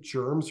be any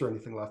germs or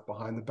anything left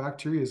behind. The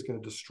bacteria is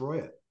going to destroy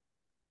it,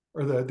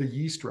 or the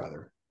yeast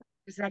rather.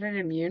 is that an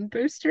immune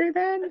booster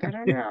then? I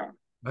don't know.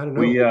 I don't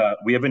We know.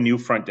 we have a new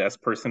front desk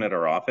person at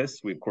our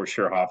office. We of course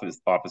share office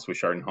with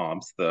Chardon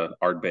Hobbs, the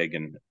Ardbeg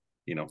and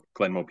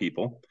Glenmo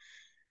people.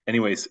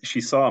 Anyways,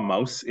 she saw a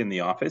mouse in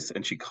the office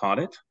and she caught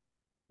it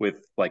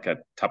with like a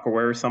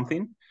Tupperware or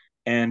something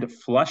and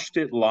flushed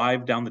it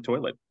live down the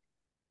toilet.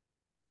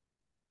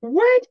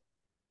 What?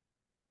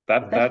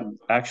 That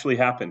actually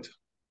happened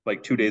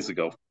like 2 days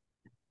ago.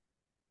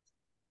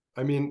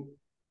 I mean,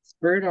 It's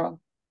brutal.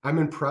 I'm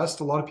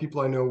impressed. A lot of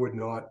people I know would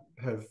not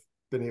have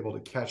been able to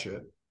catch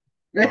it.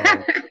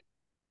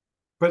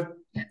 But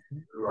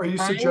are you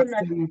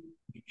suggesting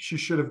she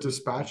should have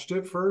dispatched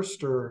it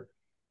first, or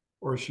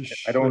she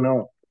I don't should?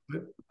 know.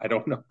 I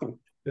don't know.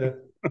 Yeah,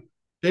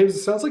 James, it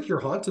sounds like you're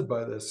haunted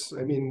by this.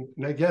 I mean,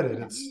 and I get it.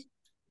 It's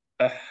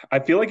I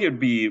feel like it would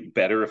be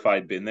better if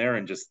I'd been there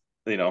and just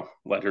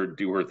let her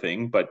do her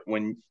thing. But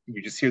when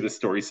you just hear the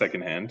story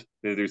secondhand,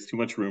 there's too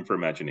much room for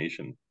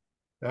imagination.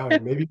 yeah,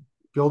 maybe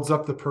builds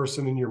up the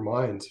person in your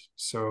mind.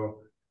 So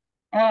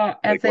Oh, Like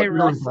as a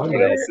what else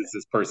wrestler, is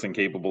this person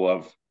capable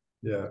of?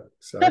 yeah,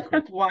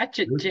 exactly. watch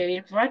it,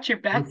 James. Watch your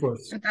back.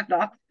 Ruthless.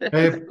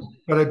 Hey,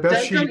 but I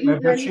bet Don't go I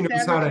eating bet any she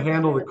knows how to sandwiches.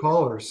 handle the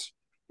callers.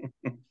 I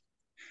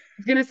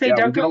was gonna say, Yeah,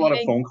 we don't get go a lot of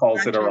eating phone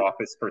calls at our lunches.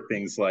 office for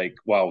things like,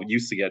 well, we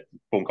used to get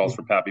phone calls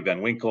for Pappy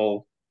Van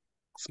Winkle,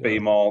 Yeah.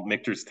 Spaymal,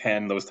 Michter's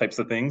 10, those types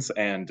of things.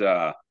 And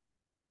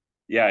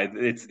yeah,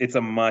 it's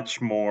a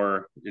much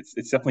more it's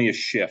definitely a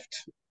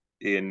shift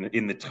in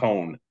the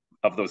tone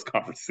of those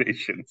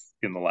conversations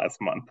in the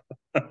last month.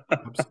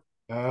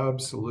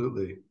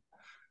 Absolutely.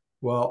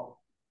 Well,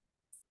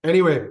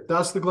 anyway,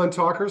 that's the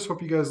Glentauchers.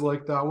 Hope you guys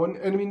like that one.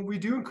 And I mean, we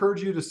do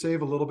encourage you to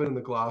save a little bit in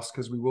the glass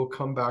because we will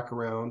come back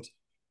around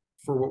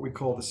for what we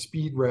call the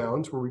speed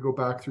round, where we go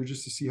back through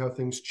just to see how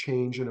things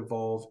change and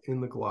evolve in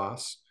the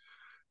glass.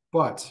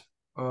 But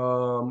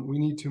we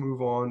need to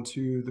move on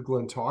to the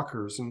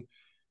Glentauchers. And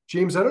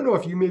James, I don't know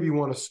if you maybe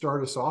want to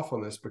start us off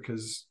on this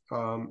because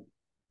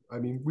I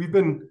mean,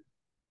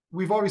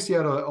 we've obviously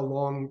had a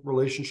long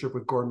relationship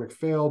with Gordon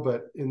MacPhail,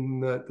 but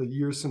in the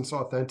years since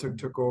Authentic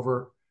took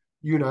over,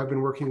 you and I have been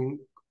working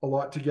a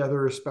lot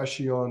together,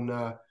 especially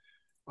on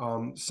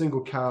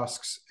single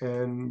casks.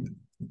 And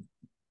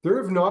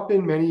There have not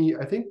been many.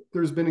 I think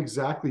there's been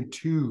exactly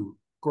 2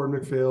 Gordon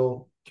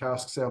MacPhail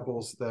cask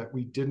samples that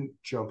we didn't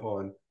jump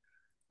on,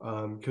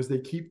 because they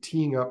keep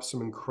teeing up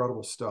some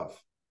incredible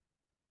stuff.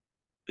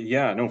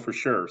 Yeah, no, for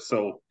sure.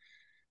 So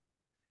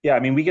yeah, I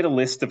mean, we get a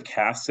list of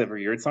casks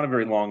every year. It's not a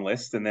very long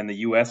list, and then the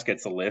US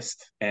gets a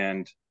list,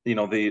 and the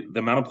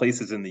amount of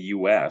places in the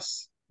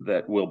US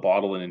that will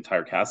bottle an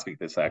entire cask like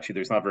this, actually,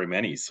 there's not very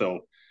many. So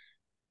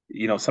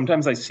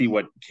sometimes I see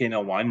what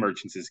K&L Wine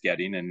Merchants is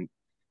getting, and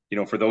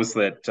for those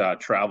that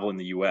travel in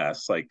the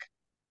US, like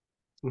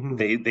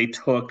they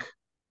took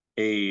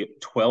a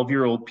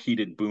 12-year-old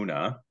peated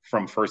Buna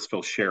from First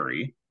Fill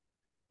Sherry,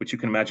 which you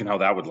can imagine how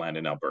that would land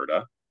in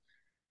Alberta,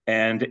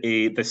 and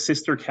the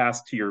sister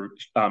cask to your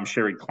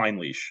Sherry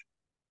Kleinleash.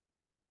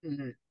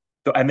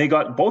 So, and they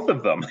got both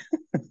of them.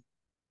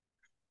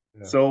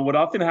 Yeah. So what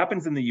often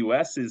happens in the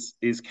US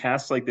is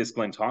casks like this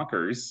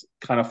Glentauchers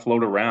kind of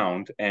float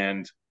around,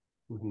 and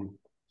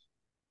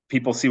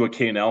people see what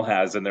K&L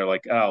has and they're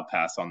like, oh, I'll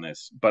pass on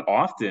this. But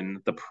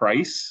often the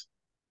price,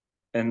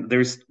 and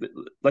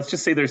let's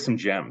just say there's some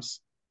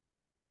gems.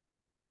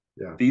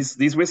 Yeah.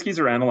 These whiskeys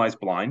are analyzed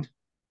blind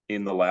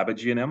in the lab at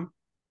G&M.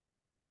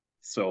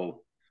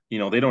 So, they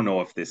don't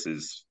know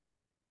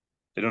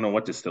they don't know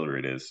what distiller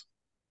it is,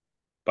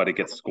 but it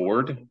gets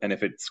scored. And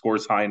if it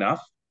scores high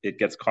enough, it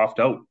gets coughed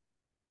out.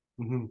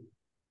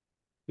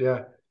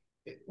 Yeah.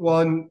 Well,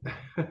 and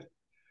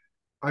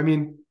I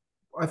mean,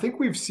 I think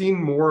we've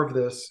seen more of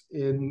this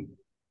in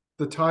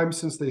the time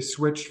since they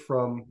switched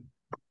from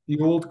the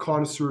old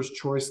Connoisseur's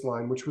Choice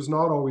line, which was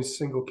not always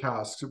single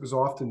casks. It was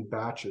often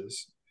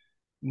batches.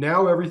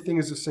 Now everything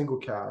is a single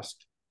cask.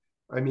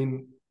 I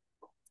mean,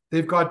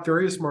 they've got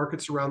various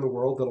markets around the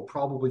world that'll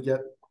probably get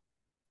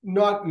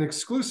not an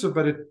exclusive,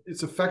 but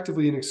it's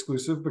effectively an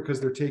exclusive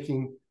because they're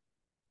taking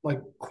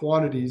like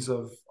quantities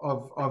of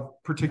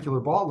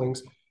particular bottlings.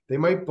 They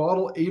might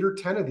bottle 8 or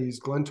 10 of these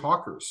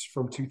Glentauchers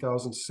from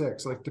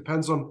 2006. Like,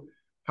 depends on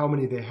how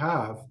many they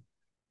have.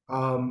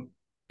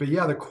 But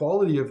yeah, the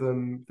quality of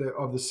them,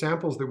 of the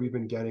samples that we've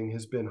been getting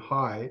has been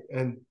high.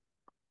 And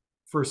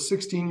for a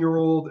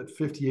 16-year-old at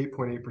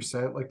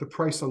 58.8%, like the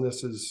price on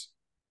this is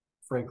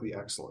frankly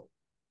excellent.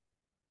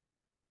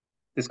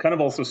 This kind of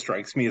also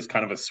strikes me as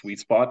kind of a sweet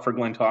spot for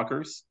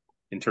Glentauchers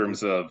in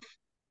terms of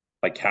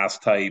like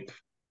cask type,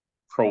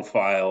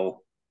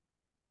 profile.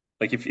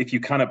 Like if you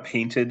kind of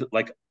painted,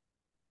 like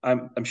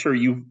I'm sure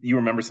you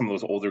remember some of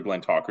those older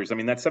Glentauchers. I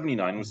mean, that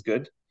 79 was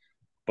good,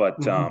 but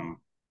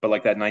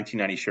like that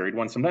 1990 sherried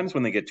one, sometimes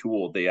when they get too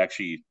old, they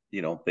actually,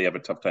 they have a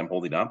tough time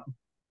holding up.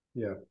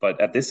 Yeah.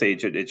 But at this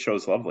age, it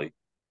shows lovely.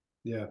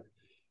 Yeah.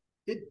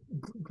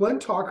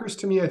 Glentauchers,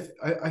 to me,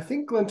 I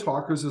think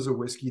Glentauchers is a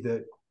whiskey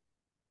that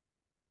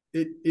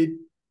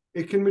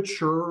it can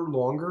mature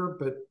longer,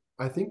 but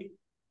I think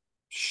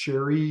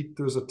sherry,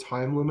 there's a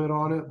time limit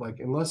on it. Like,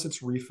 unless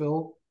it's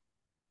refill,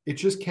 it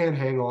just can't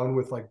hang on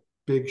with like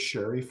big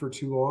sherry for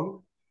too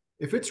long.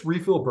 If it's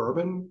refill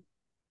bourbon,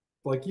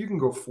 like you can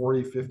go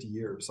 40, 50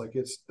 years. Like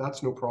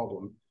that's no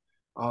problem.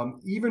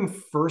 Even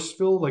first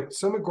fill, like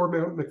some of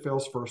Gordon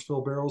MacPhail's first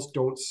fill barrels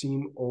don't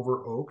seem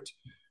over oaked,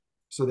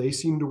 so they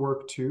seem to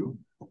work too.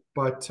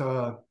 But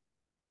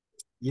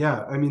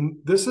yeah, I mean,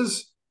 this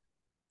is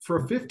for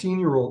a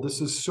 15-year-old,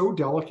 this is so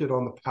delicate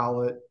on the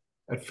palate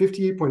at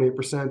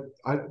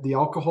 58.8%. The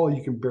alcohol,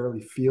 you can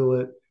barely feel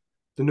it.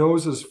 The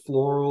nose is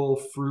floral,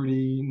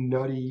 fruity,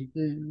 nutty,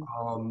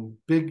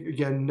 big,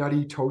 again,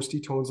 nutty,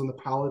 toasty tones on the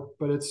palate,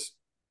 but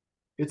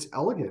it's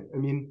elegant. I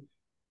mean,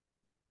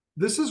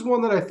 this is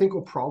one that I think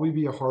will probably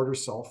be a harder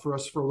sell for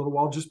us for a little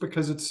while, just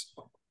because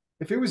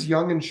if it was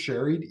young and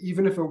sherried,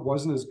 even if it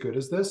wasn't as good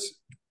as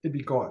this, it'd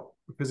be gone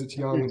because it's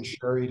young and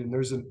sherried, and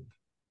there's an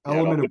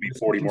element of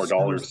 $40 more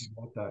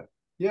about that.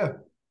 Yeah.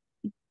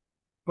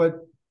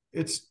 But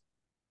it's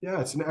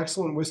an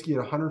excellent whiskey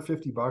at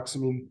 $150. I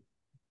mean,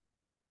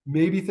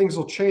 maybe things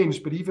will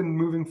change, but even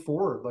moving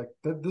forward, like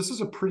this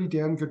is a pretty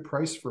damn good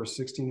price for a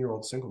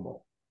 16-year-old single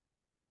malt.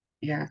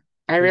 Yeah.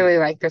 I really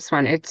like this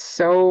one. It's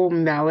so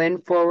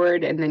melon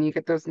forward, and then you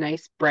get those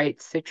nice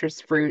bright citrus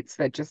fruits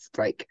that just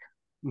like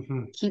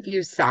keep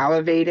you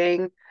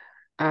salivating.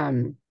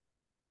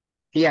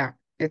 Yeah,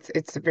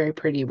 it's a very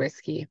pretty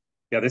whiskey.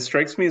 Yeah, this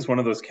strikes me as one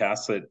of those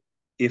casks that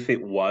if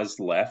it was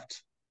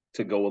left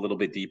to go a little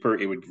bit deeper,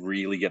 it would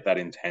really get that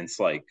intense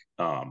like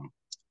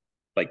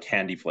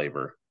candy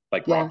flavor,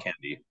 like rock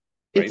candy.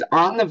 Right? It's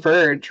on the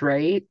verge,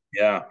 right?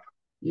 Yeah.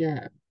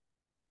 Yeah.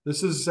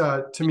 This is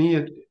to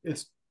me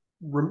it's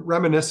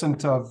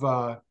reminiscent of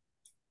I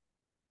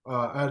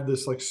had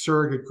this like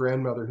surrogate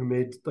grandmother who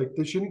made, like,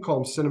 they shouldn't call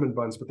them cinnamon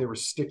buns, but they were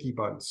sticky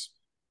buns.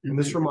 And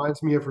this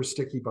reminds me of her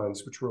sticky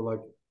buns, which were like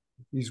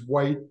these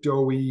white,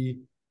 doughy,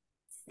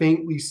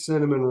 faintly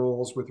cinnamon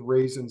rolls with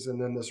raisins,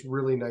 and then this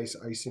really nice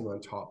icing on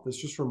top. This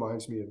just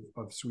reminds me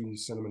of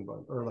Sweetie's cinnamon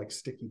bun, or like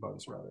sticky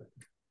buns rather.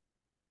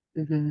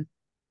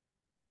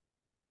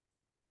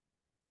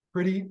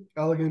 Pretty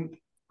elegant.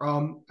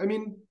 I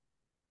mean,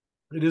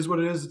 it is what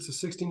it is. It's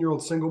a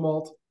 16-year-old single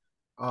malt.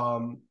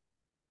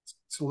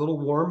 It's a little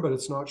warm, but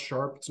it's not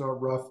sharp. It's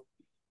not rough.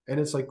 and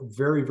it's like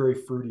very, very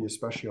fruity,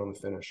 especially on the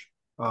finish.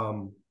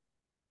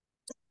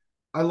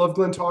 I love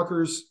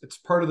Glentauchers. It's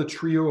part of the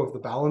trio of the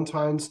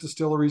Ballantyne's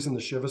distilleries in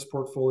the Chivas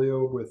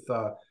portfolio with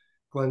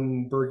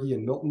Glenbergie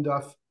and Milton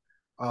Duff.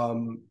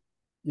 And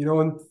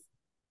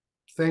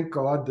thank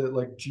God that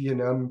like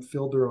G&M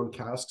filled their own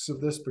casks of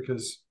this,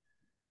 because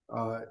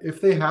if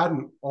they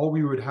hadn't, all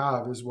we would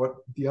have is what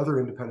the other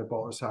independent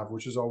bottlers have,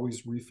 which is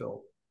always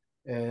refill.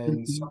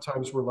 And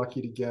sometimes we're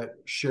lucky to get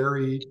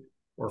sherry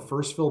or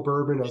first fill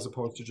bourbon as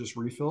opposed to just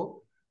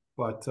refill.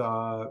 But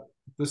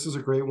this is a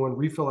great one.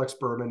 Refill X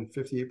bourbon,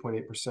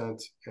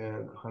 58.8%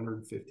 and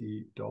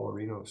 $150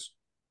 Rinos.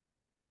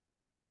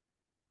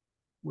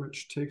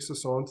 Which takes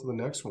us on to the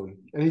next one.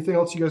 Anything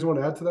else you guys want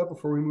to add to that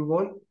before we move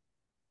on?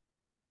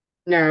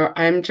 No,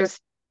 I'm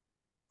just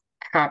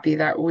happy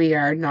that we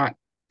are not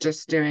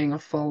just doing a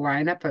full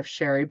lineup of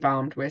sherry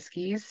bombed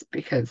whiskeys,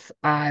 because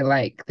I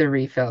like the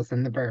refills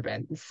and the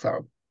bourbon.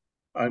 So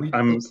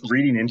I'm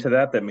reading into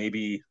that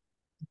maybe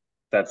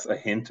that's a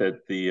hint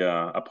at the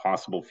a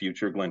possible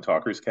future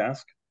Glentauchers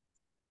cask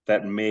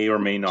that may or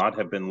may not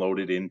have been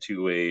loaded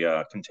into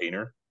a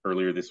container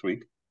earlier this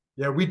week.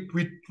 Yeah, we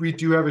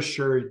do have a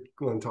sherry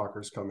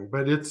Glentauchers coming,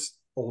 but it's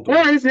older.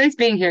 Well, it's nice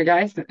being here,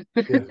 guys.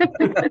 Yeah.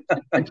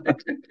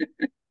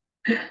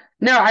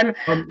 No, I'm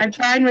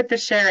fine with the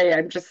sherry.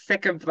 I'm just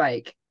sick of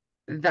like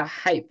the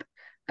hype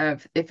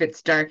of if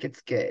it's dark,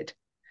 it's good.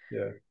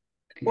 Yeah.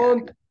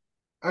 Well,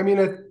 I mean,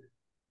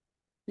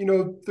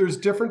 there's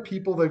different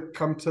people that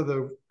come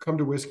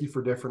to whiskey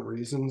for different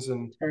reasons,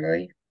 and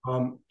Totally.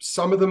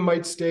 some of them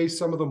might stay,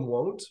 some of them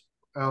won't.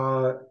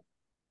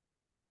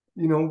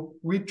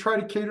 We try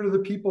to cater to the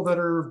people that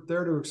are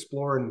there to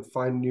explore and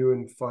find new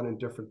and fun and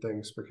different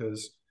things,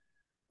 because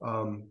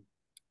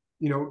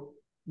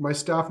my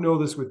staff know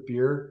this with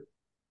beer.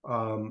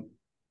 I'm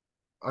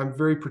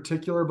very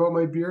particular about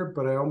my beer,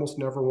 but I almost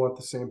never want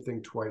the same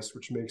thing twice,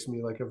 which makes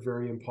me like a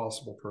very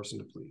impossible person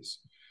to please.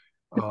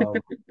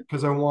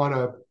 Because I want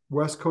a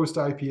West Coast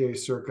IPA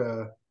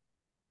circa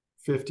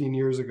 15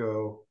 years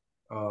ago,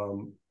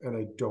 and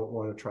I don't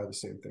want to try the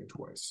same thing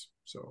twice.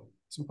 So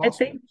it's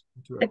impossible.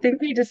 I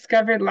think we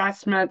discovered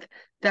last month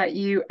that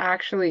you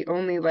actually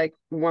only like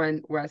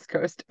one West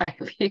Coast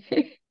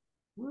IPA.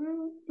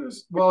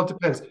 Well, it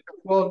depends.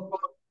 Well,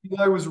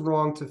 I was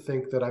wrong to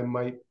think that I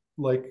might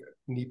like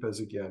Nipas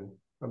again.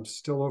 I'm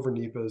still over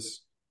Nipas.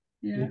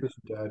 Yeah. Nipas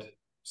are dead.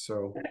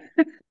 So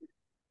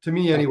to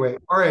me anyway.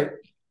 All right.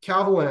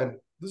 Kavalan.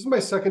 This is my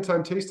second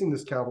time tasting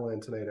this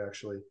Kavalan tonight,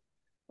 actually.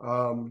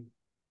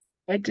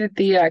 I did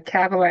the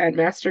Kavalan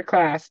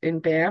masterclass in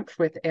Banff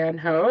with Ann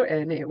Ho,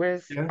 and it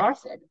was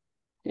awesome.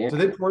 Yeah. Do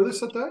they pour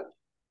this at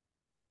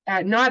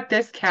that? Not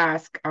this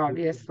cask,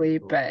 obviously,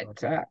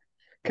 but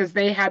because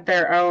they had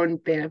their own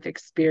Banff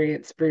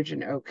Experience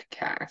Virgin Oak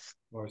cask.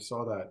 Oh, I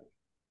saw that.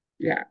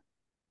 Yeah.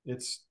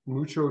 It's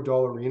mucho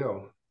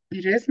dollarino.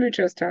 It is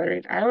mucho's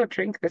tolerate. I will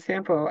drink the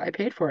sample I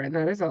paid for, and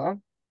that is all.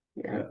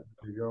 Yeah.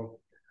 There you go.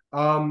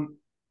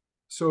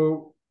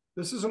 So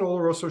this is an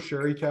Oloroso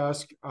sherry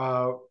cask.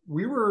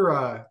 We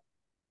were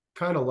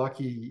kind of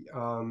lucky.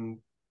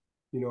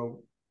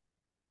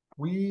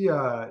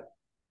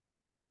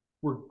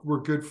 We're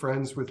good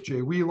friends with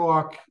Jay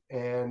Wheelock,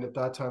 and at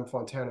that time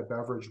Fontana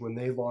Beverage, when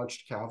they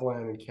launched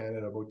Kavalan in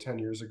Canada about 10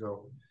 years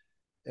ago.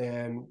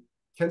 And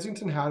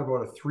Kensington had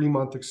about a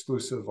 3-month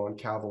exclusive on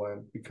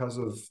Kavalan because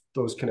of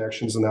those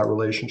connections and that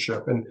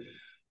relationship. And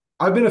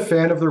I've been a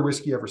fan of their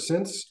whiskey ever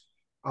since.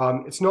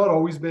 It's not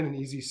always been an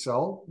easy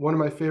sell. One of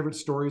my favorite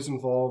stories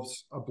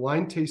involves a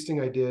blind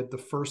tasting I did the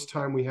first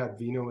time we had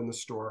vino in the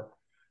store.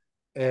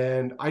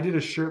 And I did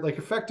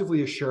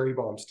effectively a sherry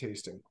bombs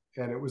tasting,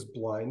 and it was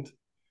blind.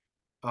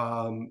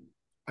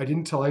 I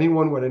didn't tell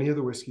anyone what any of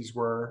the whiskeys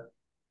were,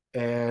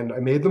 and I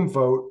made them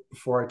vote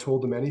before I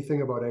told them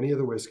anything about any of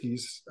the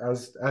whiskeys,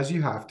 as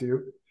you have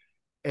to.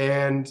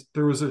 And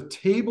there was a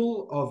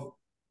table of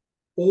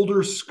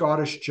older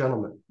Scottish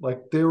gentlemen, like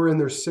they were in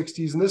their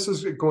 60s, and this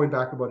is going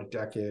back about a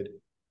decade.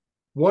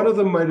 One of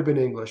them might have been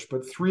English,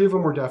 but 3 of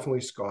them were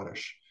definitely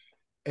Scottish.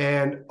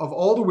 And of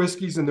all the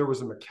whiskeys, and there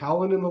was a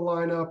Macallan in the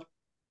lineup,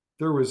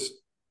 there was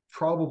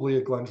probably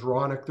a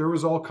Glendronach. There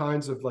was all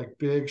kinds of like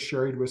big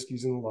sherried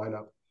whiskeys in the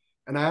lineup.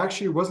 And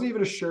it wasn't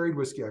even a sherried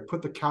whiskey. I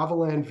put the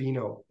Kavalan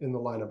Vino in the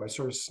lineup. I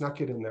sort of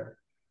snuck it in there.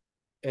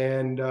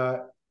 And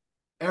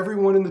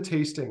everyone in the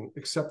tasting,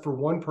 except for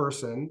one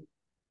person,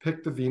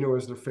 picked the Vino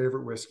as their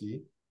favorite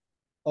whiskey.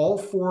 All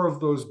 4 of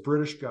those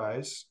British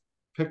guys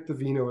picked the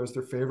Vino as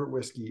their favorite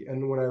whiskey.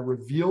 And when I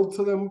revealed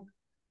to them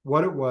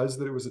what it was,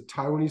 that it was a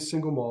Taiwanese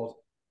single malt,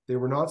 they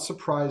were not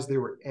surprised. They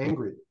were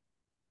angry.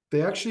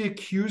 They actually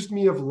accused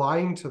me of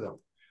lying to them.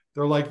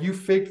 They're like, you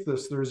faked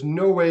this. There's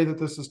no way that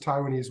this is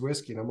Taiwanese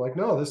whiskey. And I'm like,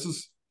 no,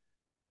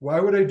 why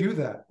would I do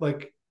that?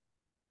 Like,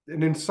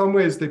 and in some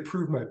ways they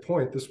proved my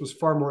point. This was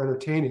far more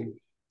entertaining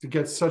to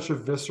get such a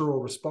visceral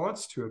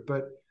response to it.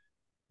 But,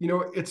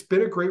 it's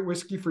been a great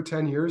whiskey for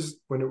 10 years.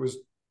 When it was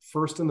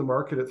first in the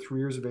market at 3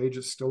 years of age,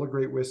 it's still a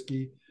great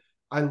whiskey.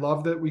 I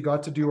love that we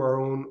got to do our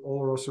own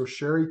Oloroso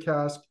sherry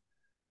cask.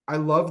 I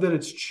love that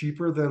it's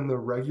cheaper than the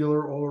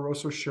regular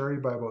Oloroso sherry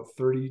by about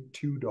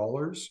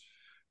 $32.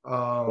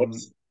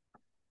 Whoops.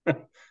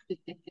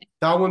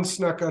 That one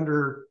snuck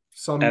under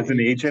some As an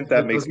agent,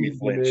 that makes doesn't me need to be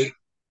flinch.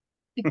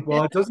 made.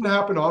 Well, it doesn't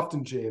happen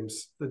often,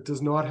 James. That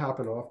does not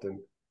happen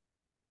often.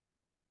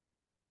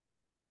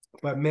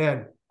 But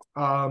man,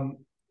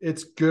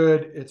 it's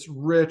good. It's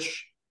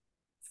rich,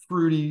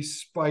 fruity,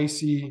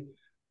 spicy.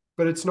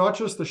 But it's not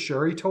just the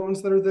sherry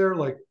tones that are there.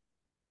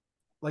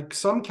 Like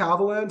some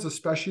Kavalans,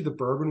 especially the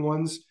bourbon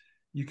ones,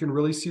 you can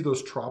really see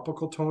those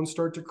tropical tones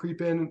start to creep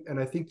in, and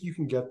I think you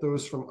can get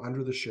those from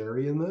under the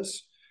sherry in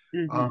this.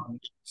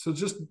 So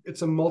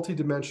it's a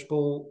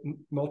multi-dimensional,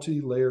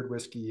 multi-layered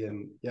whiskey,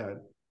 and yeah,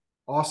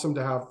 awesome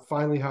to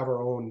finally have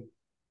our own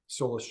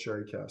Solist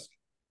sherry cask.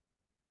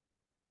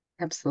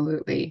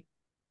 Absolutely.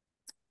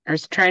 I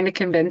was trying to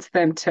convince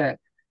them to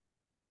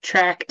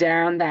track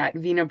down that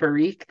Vino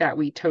Barrique that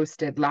we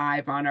toasted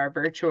live on our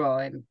virtual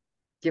and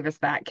give us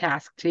that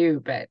cask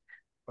too, but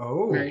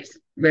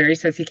Larry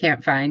says he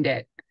can't find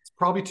it. It's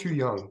probably too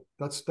young.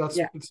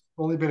 It's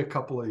only been a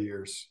couple of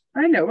years.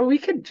 I know, but we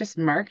could just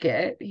mark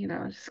it,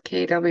 just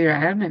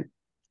KWM and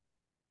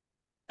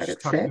let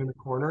it tuck it sit in the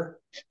corner.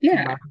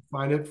 Yeah.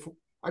 Find it.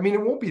 I mean,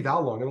 it won't be that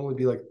long. It'll only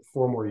be like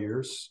 4 more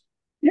years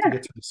to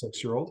get to the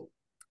 6-year-old.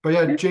 But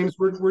yeah, James,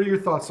 what are your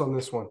thoughts on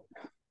this one?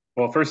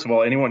 Well, first of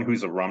all, anyone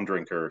who's a rum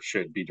drinker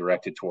should be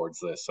directed towards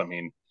this. I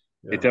mean,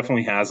 it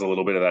definitely has a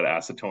little bit of that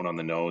acetone on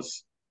the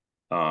nose.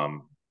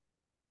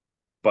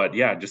 But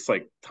yeah, just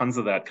like tons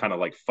of that kind of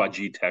like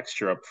fudgy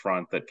texture up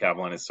front that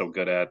Kavalan is so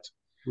good at.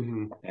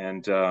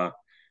 And I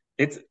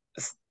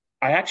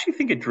actually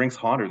think it drinks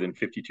hotter than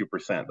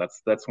 52%.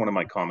 That's one of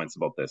my comments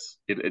about this.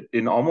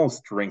 It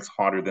almost drinks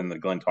hotter than the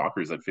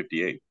Glentauchers at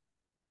 58.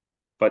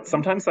 But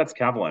sometimes that's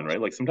Kavalan, right?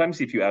 Like sometimes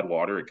if you add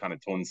water, it kind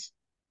of tones.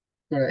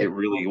 It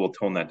really will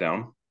tone that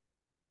down.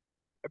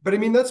 But I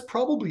mean, that's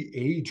probably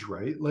age,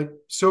 right? Like,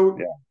 so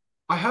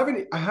I have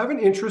an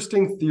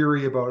interesting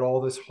theory about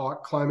all this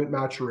hot climate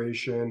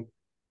maturation.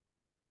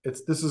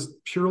 This is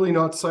purely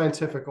not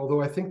scientific,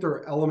 although I think there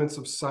are elements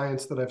of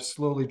science that I've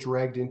slowly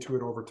dragged into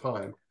it over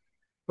time.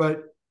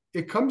 But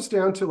it comes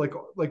down to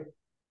like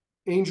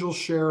angels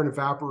share in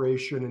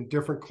evaporation in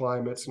different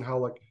climates, and how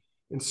like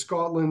in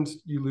Scotland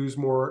you lose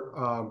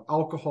more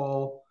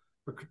alcohol,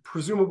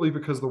 presumably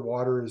because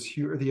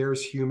the air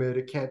is humid.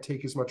 It can't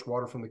take as much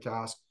water from the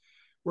cask.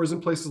 Whereas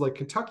in places like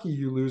Kentucky,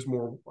 you lose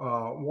more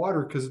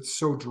water because it's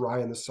so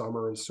dry in the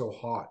summer and so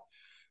hot.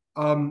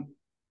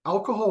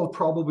 Alcohol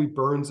probably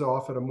burns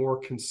off at a more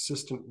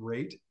consistent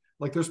rate.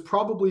 Like there's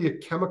probably a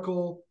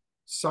chemical,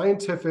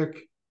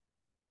 scientific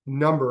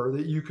number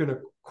that you can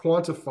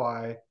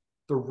quantify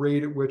the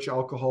rate at which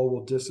alcohol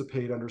will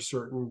dissipate under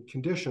certain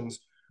conditions.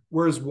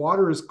 Whereas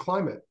water is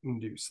climate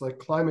induced, like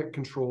climate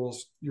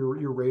controls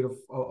your rate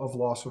of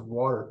loss of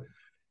water.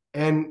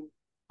 And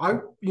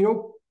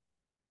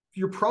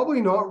you're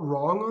probably not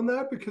wrong on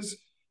that, because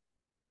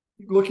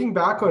looking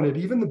back on it,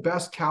 even the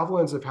best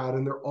Kavalans I've had,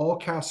 and they're all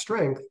cask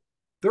strength,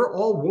 they're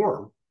all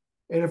warm.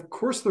 And of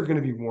course they're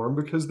going to be warm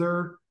because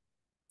they're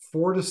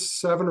 4 to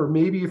 7, or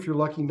maybe if you're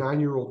lucky,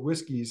 9-year-old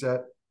whiskeys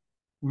at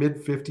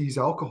mid-50s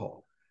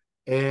alcohol.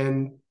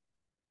 And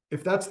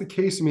if that's the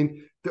case, I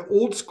mean, the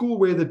old school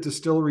way that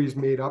distilleries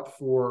made up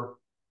for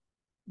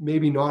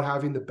maybe not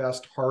having the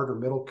best hard or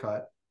middle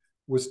cut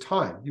was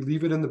time. You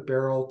leave it in the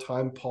barrel,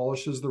 time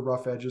polishes the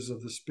rough edges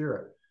of the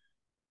spirit.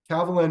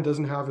 Kavalan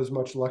doesn't have as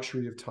much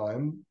luxury of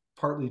time,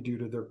 partly due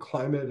to their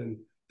climate and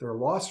their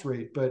loss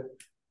rate, but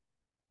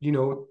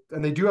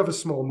and they do have a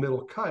small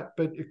middle cut,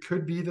 but it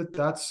could be that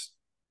that's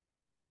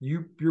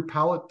your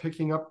palate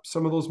picking up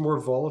some of those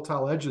more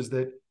volatile edges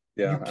that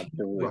you can't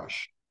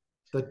rush,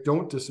 that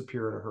don't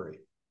disappear in a hurry.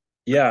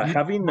 Yeah,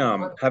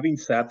 having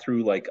sat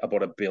through like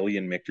about 1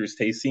 billion Michter's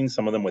tastings,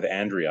 some of them with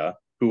Andrea,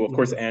 who of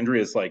course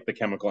Andrea is like the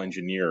chemical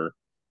engineer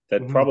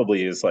that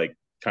probably is like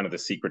kind of the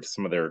secret to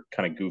some of their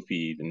kind of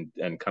goofy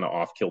and kind of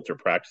off kilter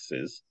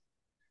practices.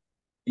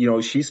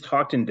 She's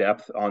talked in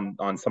depth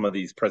on some of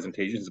these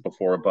presentations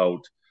before about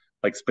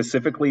like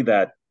specifically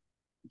that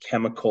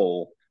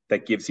chemical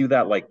that gives you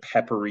that like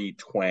peppery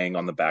twang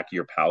on the back of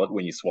your palate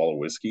when you swallow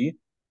whiskey.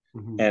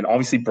 And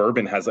obviously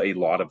bourbon has a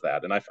lot of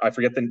that. And I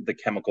forget the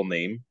chemical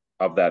name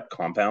of that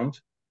compound.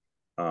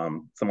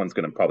 Someone's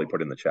going to probably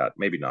put in the chat.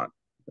 Maybe not.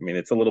 I mean,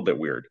 it's a little bit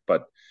weird,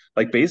 but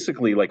like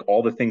basically like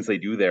all the things they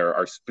do there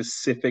are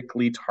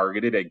specifically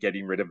targeted at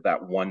getting rid of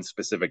that one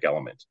specific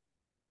element.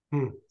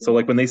 So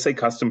like when they say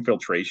custom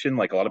filtration,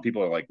 like a lot of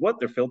people are like, what,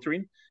 they're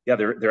filtering? Yeah,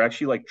 they're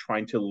actually like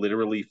trying to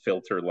literally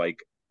filter like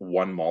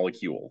one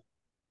molecule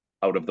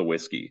out of the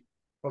whiskey.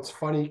 That's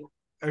funny.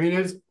 I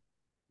mean,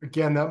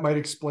 again, that might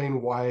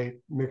explain why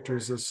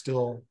Michter's is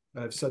still,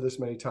 I've said this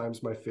many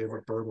times, my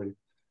favorite bourbon.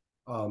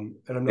 And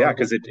I'm not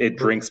because it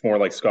drinks more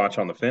like Scotch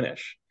on the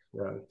finish.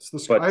 Yeah,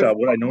 but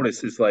what I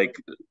noticed is like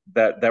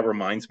that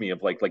reminds me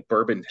of like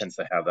bourbon tends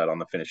to have that on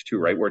the finish too,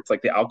 right? Where it's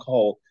like the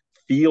alcohol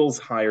feels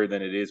higher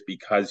than it is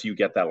because you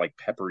get that like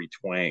peppery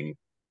twang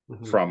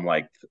from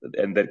like,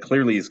 and that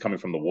clearly is coming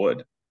from the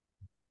wood.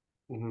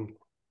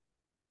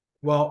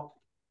 Well,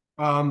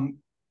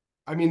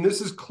 I mean,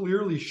 this is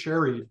clearly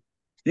sherry.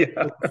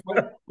 Yeah.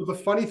 But the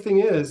funny thing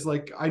is,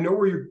 like, I know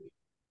where you're.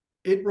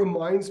 It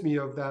reminds me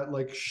of that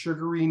like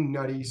sugary,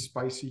 nutty,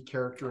 spicy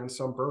character in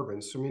some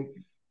bourbons. So I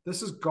mean,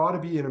 this has got to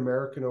be an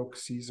American oak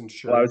seasoned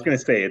Well, I sherry. was going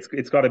to say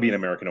it's got to be an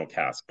American oak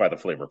cask by the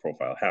flavor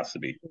profile. It has to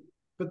be,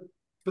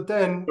 But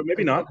then but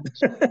maybe again, not.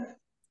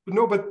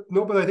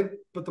 but I think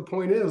the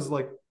point is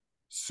like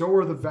so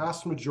are the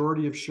vast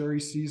majority of sherry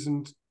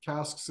seasoned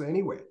casks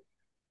anyway.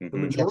 The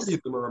majority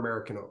of them are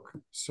American oak.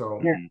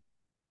 So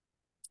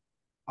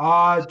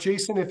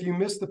Jason, if you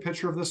missed the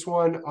picture of this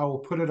one, I will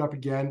put it up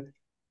again.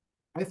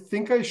 I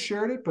think I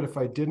shared it, but if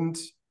I didn't,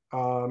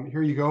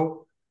 here you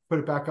go. Put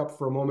it back up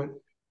for a moment.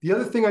 The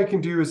other thing I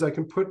can do is I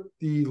can put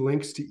the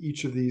links to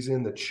each of these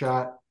in the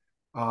chat.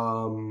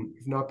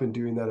 I've not been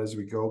doing that as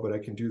we go, but I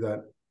can do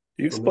that.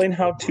 Do you explain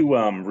how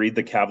to read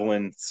the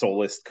Kavalan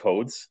Solist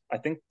codes? I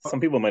think some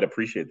people might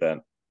appreciate that.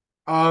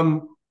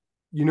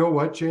 You know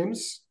what,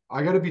 James?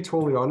 I got to be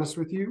totally honest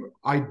with you.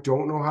 I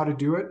don't know how to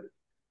do it.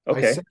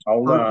 Okay, I sent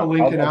Kurt the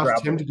link and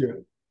asked him to do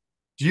it.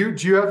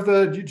 Do you have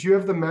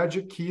the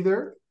magic key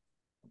there?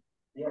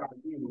 Yeah, I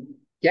do.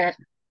 Yeah,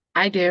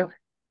 I do.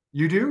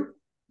 You do?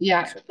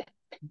 Yeah.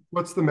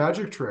 What's the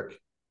magic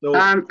trick? So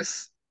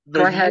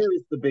go ahead. Year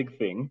is the big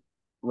thing,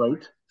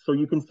 right? So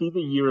you can see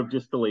the year of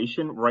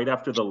distillation right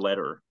after the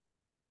letter.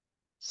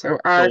 So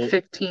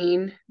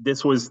R15.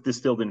 This was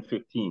distilled in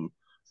 15.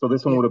 So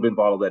this one would have been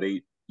bottled at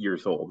 8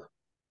 years old.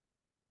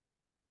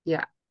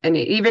 Yeah. And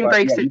it even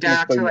breaks it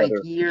down to like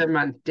year,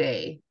 month,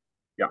 day.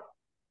 Yeah.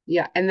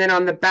 Yeah. And then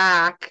on the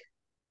back,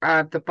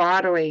 the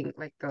bottling,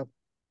 like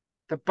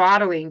the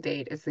bottling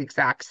date is the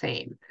exact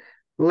same.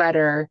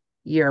 Letter,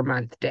 year,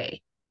 month,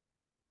 day.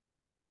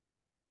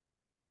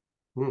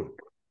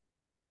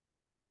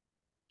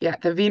 Yeah,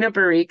 the Vino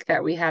Barrique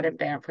that we had in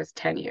Banff was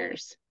 10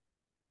 years.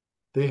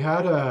 They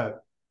have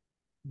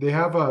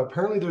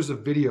apparently there's a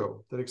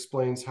video that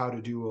explains how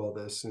to do all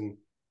this, and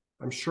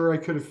I'm sure I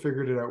could have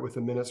figured it out with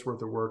a minute's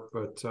worth of work,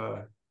 but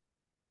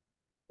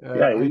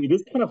it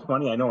is kind of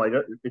funny. I know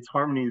it's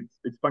harmony.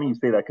 It's funny you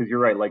say that because you're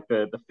right. Like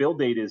the fill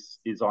date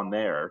is on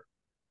there,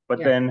 but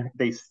then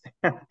they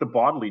stamp the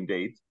bottling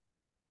date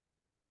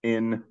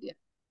in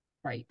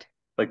right,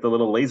 like the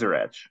little laser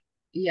etch.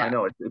 Yeah, I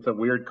know it's a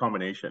weird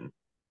combination,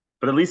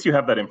 but at least you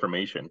have that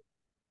information.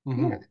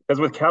 Because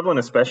with Kavalan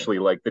especially,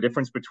 like the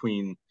difference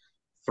between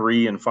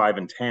 3 and 5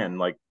 and 10,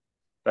 like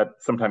that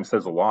sometimes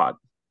says a lot.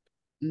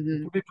 It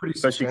can be pretty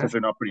especially because they're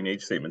not putting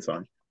age statements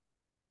on.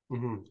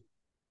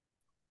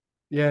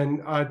 Yeah,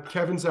 and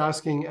Kevin's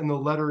asking, and the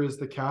letter is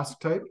the cask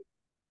type?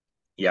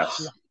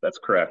 Yes, that's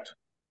correct.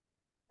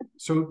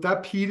 So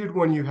that peated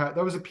one you had,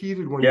 that was a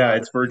peated one. Yeah,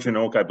 it's virgin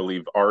oak, I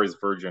believe. R is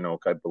virgin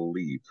oak, I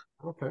believe.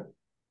 Okay.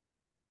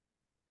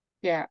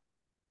 Yeah.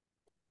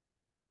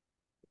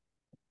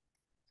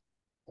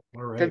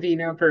 All right. The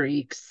Vino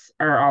Barriques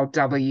are all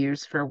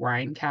W's for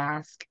wine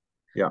cask.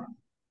 Yeah.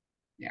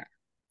 Yeah.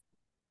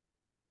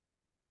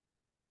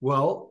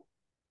 Well,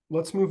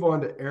 let's move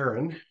on to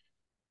Arran.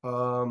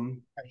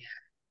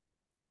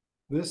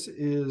 This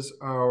is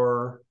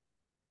our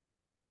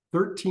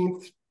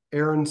 13th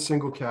Arran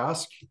single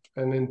cask,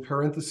 and in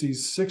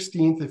parentheses,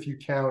 16th if you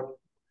count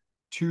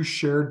 2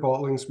 shared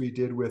bottlings we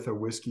did with a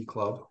whiskey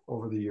club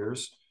over the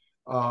years.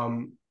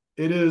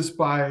 It is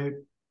by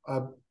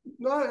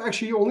not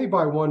actually only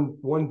by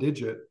one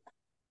digit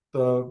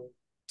the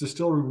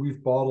distillery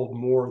we've bottled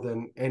more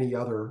than any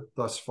other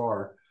thus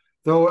far.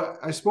 Though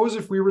I suppose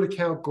if we were to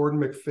count Gordon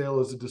MacPhail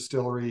as a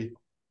distillery,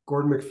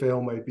 Gordon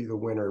MacPhail might be the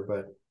winner,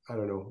 but I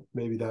don't know.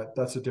 Maybe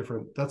that's a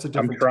different.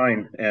 I'm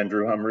trying,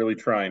 Andrew. I'm really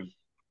trying.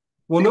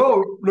 Well,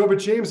 no, but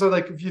James,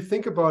 if you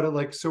think about it,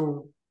 like,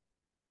 so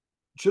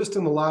just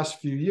in the last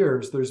few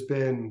years, there's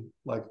been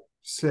like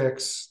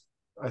 6,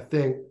 I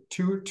think,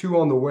 two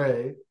on the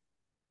way.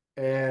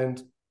 And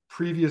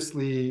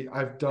previously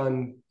I've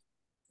done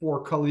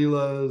 4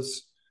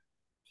 Kalilas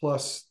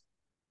plus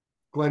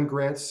Glen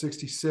Grant's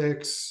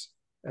 66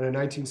 and a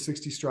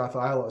 1960 Strath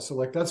Isla. So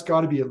like, that's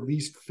got to be at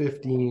least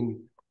 15.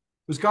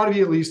 There's got to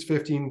be at least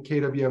 15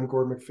 KWM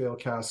Gordon MacPhail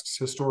casks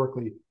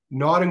historically,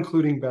 not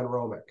including Ben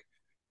Romick.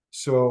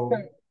 So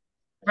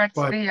what's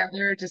the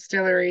other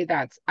distillery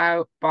that's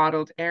out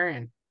bottled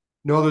Arran?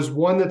 No, there's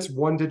one that's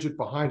 1 digit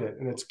behind it,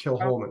 and it's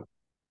Kilchoman.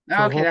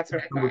 Okay, that's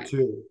what I number thought.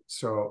 2.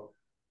 So,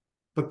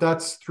 but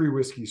that's 3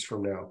 whiskeys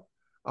from now.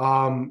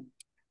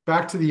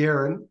 Back to the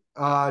Arran,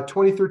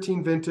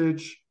 2013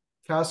 vintage,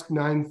 cask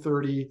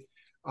 930.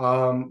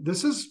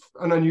 This is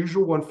an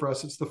unusual one for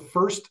us. It's the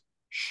first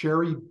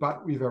sherry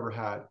butt we've ever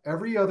had.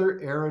 Every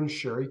other Arran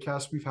sherry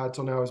cask we've had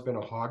till now has been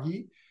a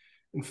hoggy.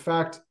 In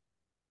fact,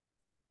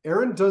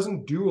 Arran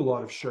doesn't do a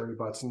lot of sherry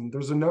butts, and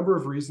there's a number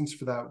of reasons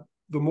for that.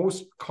 The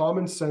most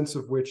common sense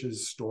of which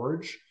is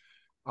storage.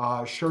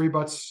 Sherry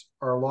butts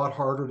are a lot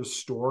harder to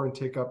store and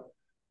take up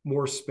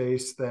more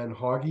space than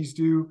hoggies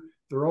do.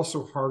 They're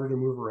also harder to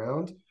move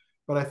around.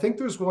 But I think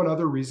there's one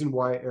other reason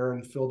why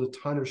Arran filled a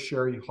ton of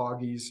sherry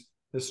hoggies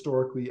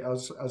historically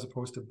as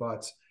opposed to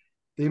butts.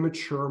 They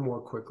mature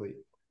more quickly.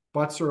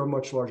 Butts are a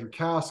much larger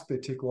cask. They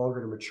take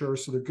longer to mature,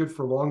 so they're good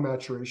for long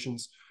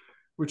maturations,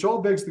 which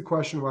all begs the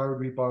question, why would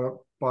we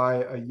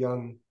buy a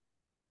young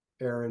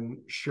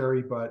Arran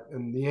sherry butt?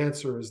 And the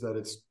answer is that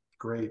it's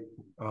great.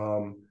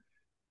 The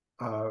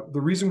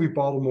reason we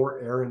bottle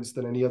more Arrans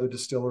than any other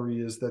distillery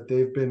is that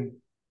they've been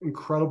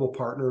incredible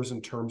partners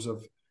in terms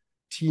of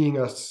teeing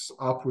us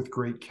up with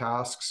great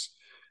casks.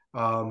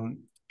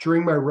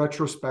 During my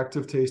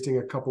retrospective tasting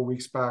a couple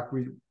weeks back,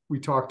 we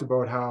talked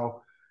about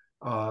how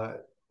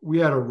we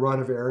had a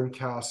run of Arran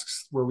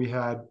casks where we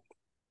had,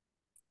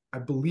 I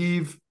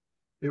believe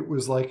it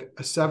was like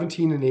a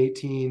 17 and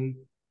 18,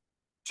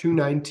 two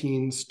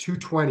 19s, two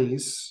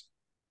 20s,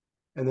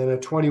 and then a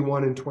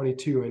 21 and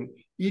 22. And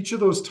each of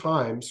those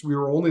times we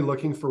were only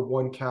looking for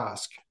one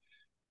cask,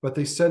 but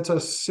they sent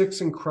us 6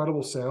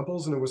 incredible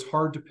samples, and it was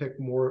hard to pick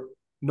more,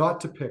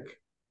 not to pick,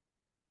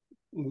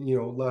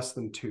 less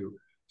than 2.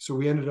 So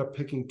we ended up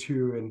picking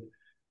 2, and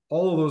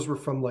all of those were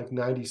from like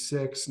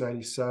 96,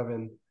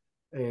 97,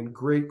 and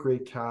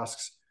great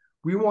casks.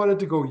 We wanted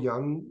to go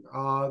young.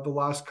 The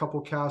last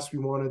couple casks, we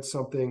wanted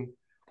something,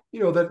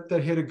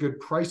 that hit a good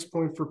price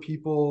point for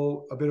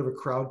people, a bit of a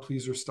crowd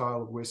pleaser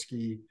style of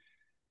whiskey.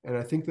 And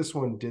I think this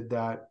one did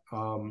that.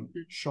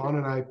 Sean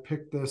and I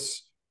picked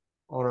this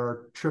on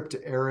our trip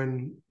to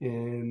Arran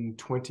in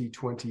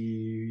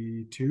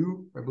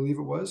 2022, I believe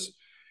it was.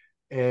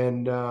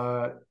 And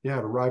it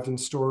arrived in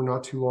store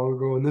not too long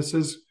ago. And this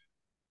is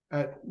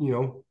at,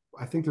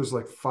 I think there's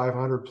like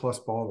 500 plus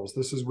bottles.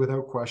 This is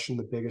without question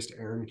the biggest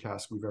Arran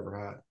cask we've ever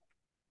had.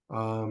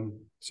 What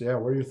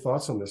are your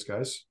thoughts on this,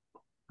 guys?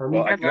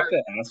 Well, I got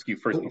to ask you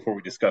first before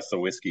we discuss the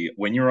whiskey.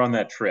 When you were on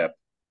that trip,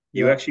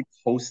 you actually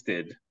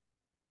posted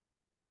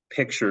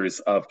pictures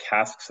of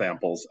cask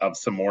samples of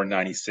some more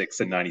 96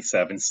 and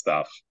 97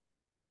 stuff.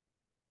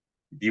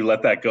 You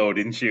let that go,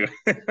 didn't you?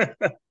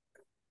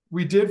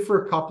 We did,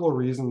 for a couple of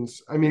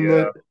reasons. I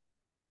mean,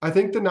 I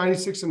think the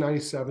 96 and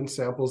 97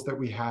 samples that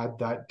we had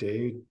that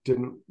day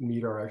didn't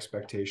meet our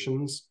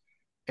expectations,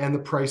 and the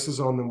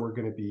prices on them were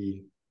going to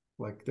be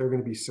like, they're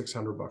going to be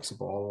 $600 a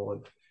bottle,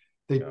 and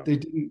they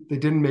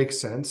didn't make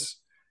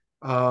sense.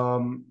 But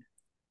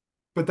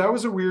that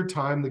was a weird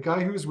time. The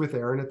guy who was with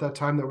Arran at that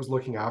time that was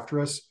looking after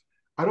us,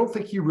 I don't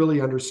think he really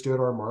understood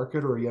our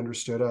market, or he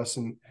understood us.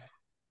 And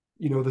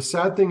the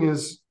sad thing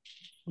is,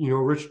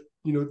 Rich,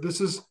 this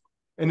is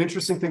an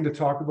interesting thing to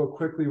talk about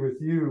quickly with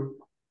you,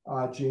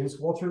 James.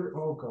 Walter,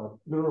 oh God,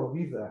 no,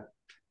 leave that.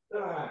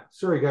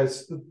 Sorry,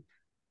 guys. The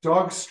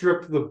dog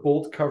stripped the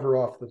bolt cover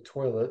off the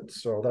toilet,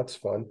 so that's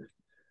fun.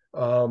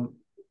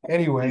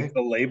 Anyway,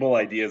 the label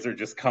ideas are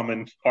just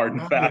coming hard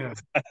and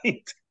fast.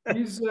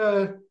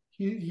 Yeah.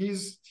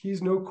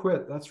 He's no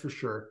quit, that's for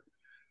sure.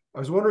 I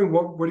was wondering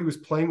what he was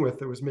playing with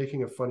that was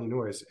making a funny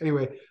noise.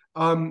 Anyway,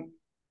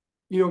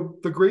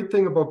 the great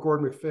thing about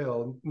Gordon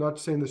MacPhail, not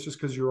saying this just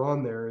because you're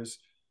on there, is,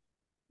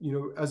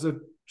 as a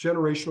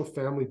generational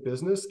family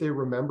business, they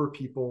remember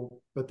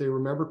people, but they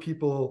remember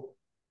people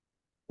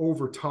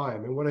over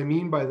time. And what I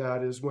mean by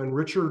that is, when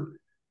Richard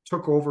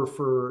took over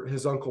for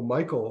his uncle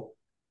Michael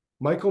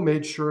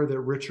made sure that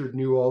Richard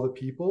knew all the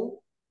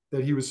people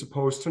that he was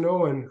supposed to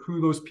know, and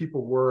who those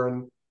people were,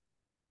 and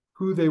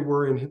who they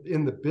were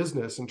in the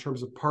business in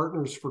terms of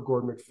partners for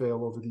Gordon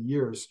MacPhail over the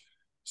years,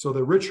 so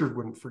that Richard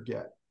wouldn't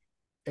forget.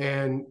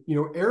 And,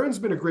 Arran's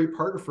been a great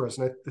partner for us,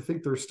 and I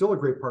think they're still a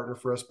great partner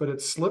for us, but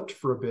it slipped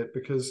for a bit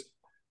because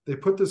they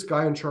put this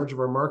guy in charge of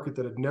our market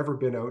that had never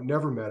been out,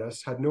 never met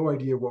us, had no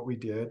idea what we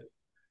did,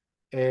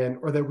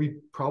 or that we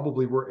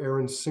probably were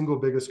Arran's single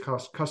biggest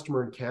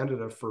customer in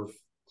Canada for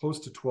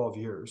close to 12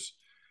 years.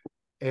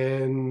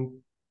 And,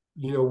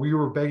 we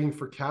were begging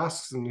for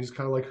casks, and he's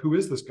kind of like, who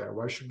is this guy?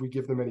 Why should we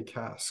give them any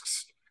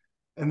casks?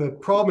 And the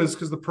problem is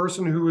because the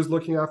person who was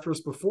looking after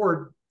us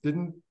before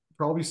didn't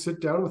probably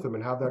sit down with him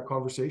and have that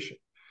conversation.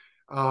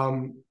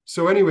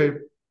 So anyway,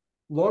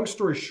 long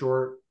story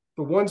short,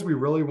 the ones we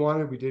really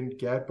wanted, we didn't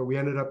get, but we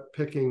ended up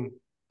picking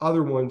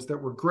other ones that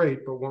were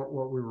great, but weren't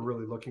what we were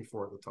really looking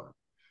for at the time.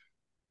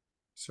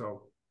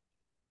 So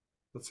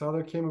that's how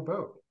that came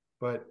about.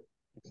 But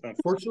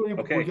fortunately,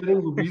 we're getting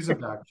Louisa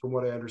back, from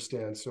what I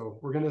understand. So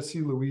we're going to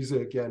see Louisa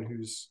again,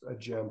 who's a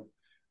gem.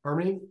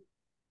 Harmony?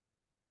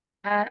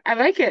 I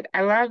like it.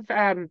 I love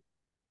the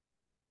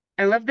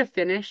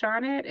finish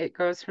on it. It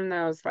goes from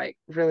those like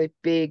really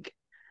big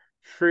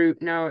fruit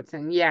notes,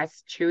 and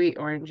yes, chewy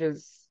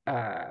oranges,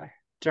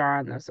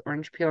 John, those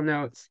orange peel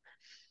notes,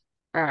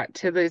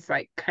 to this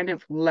like kind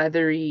of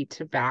leathery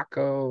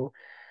tobacco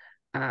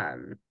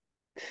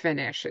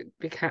finish. It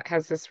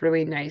has this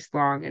really nice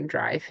long and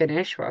dry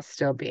finish while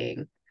still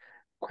being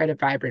quite a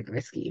vibrant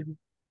whiskey.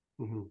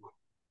 Mm-hmm.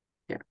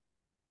 Yeah.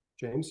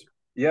 James?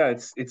 Yeah,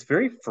 it's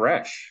very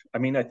fresh. I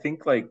mean, I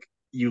think like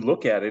you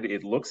look at it,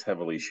 it looks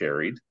heavily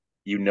sherried.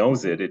 It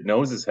knows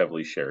it's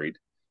heavily sherried.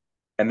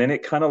 And then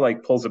it kind of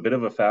like pulls a bit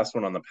of a fast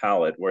one on the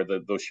palate, where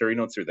those sherry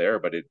notes are there,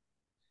 but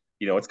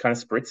it's kind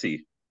of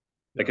spritzy.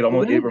 Like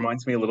it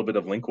reminds me a little bit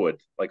of Linkwood,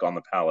 like on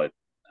the palate,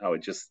 how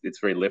it's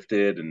very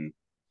lifted, and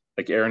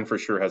like Arran for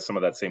sure has some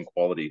of that same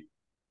quality.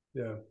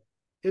 Yeah.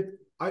 It's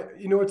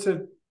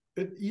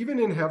even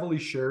in heavily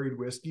sherried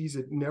whiskeys,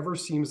 it never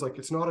seems like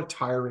it's not a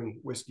tiring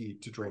whiskey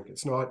to drink.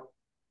 It's not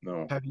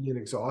heavy and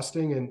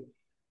exhausting. And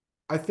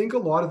I think a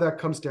lot of that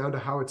comes down to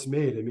how it's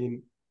made. I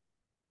mean,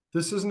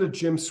 this isn't a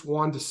Jim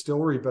Swan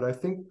distillery, but I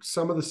think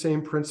some of the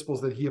same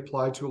principles that he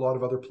applied to a lot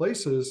of other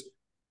places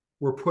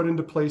were put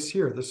into place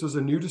here. This was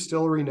a new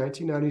distillery in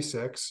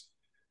 1996.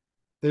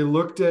 They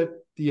looked at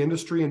the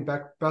industry and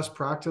best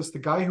practice. The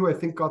guy who I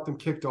think got them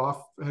kicked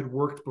off had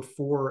worked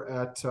before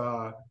at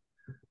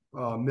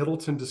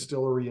Middleton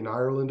Distillery in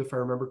Ireland, if I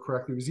remember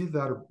correctly. It was either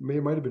that or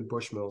it might have been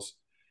Bushmills.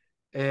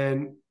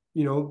 And,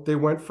 you know, they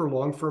went for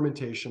long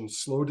fermentation,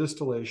 slow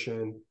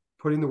distillation,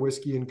 putting the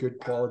whiskey in good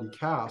quality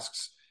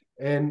casks.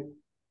 And,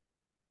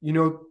 you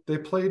know, they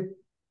played,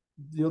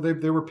 you know,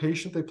 they were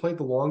patient. They played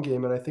the long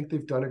game. And I think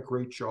they've done a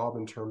great job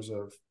in terms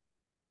of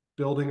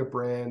building a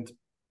brand,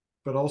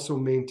 but also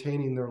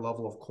maintaining their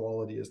level of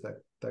quality as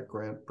that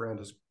brand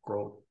has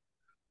grown.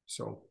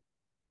 So.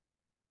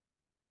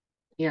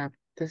 Yeah,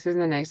 this is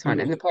a nice one.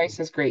 And the price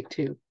is great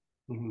too.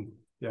 Mm-hmm.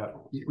 Yeah.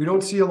 We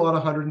don't see a lot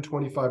of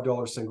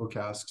 $125 single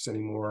casks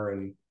anymore.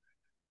 And,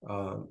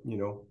 you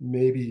know,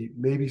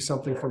 maybe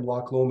something from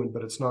Loch Lomond,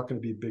 but it's not going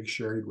to be big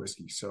sherried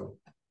whiskey. So,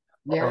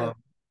 yeah.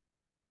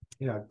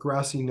 Yeah,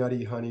 grassy,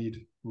 nutty,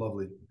 honeyed,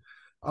 lovely.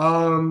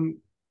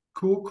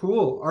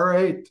 Cool. All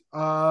right.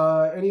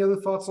 Any other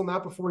thoughts on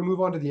that before we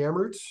move on to the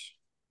Amruts?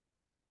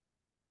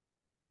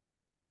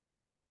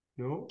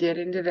 No. Get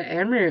into the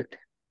Amrut.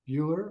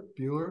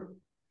 Bueller.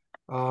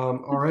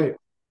 All right.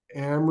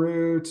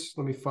 Amrut.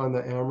 Let me find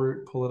the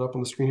Amrut. Pull it up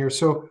on the screen here.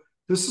 So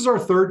this is our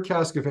third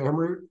cask of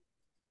Amrut.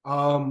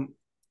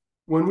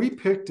 When we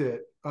picked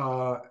it,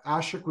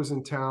 Ashik was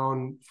in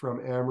town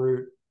from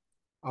Amrut.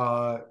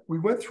 We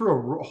went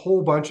through a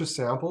whole bunch of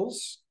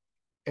samples,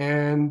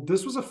 and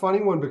this was a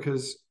funny one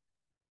because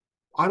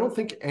I don't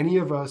think any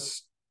of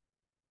us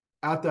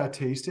at that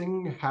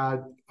tasting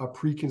had a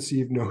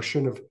preconceived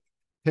notion of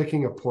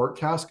picking a port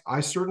cask. I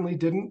certainly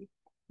didn't.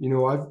 You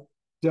know, I've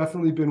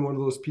definitely been one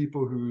of those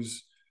people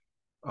who's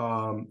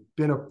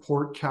been a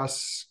port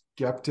cask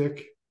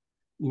skeptic.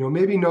 You know,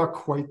 maybe not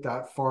quite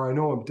that far. I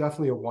know I'm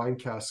definitely a wine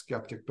cask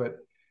skeptic, but,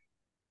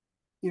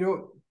 you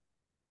know,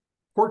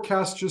 port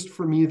casks, just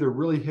for me, they're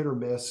really hit or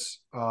miss.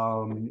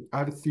 I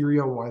have a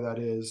theory on why that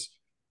is,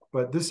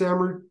 but this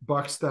Amrut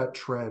bucks that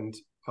trend.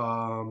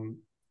 And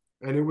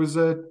it was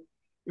a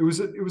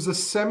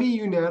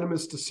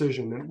semi-unanimous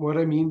decision. And what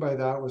I mean by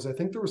that was, I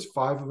think there was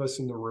 5 of us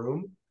in the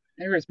room.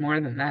 There was more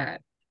than that.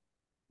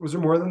 Was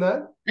there more than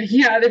that?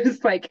 Yeah, there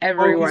was like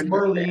everyone.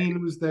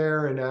 Marlene was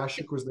there and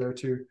Ashik was there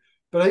too.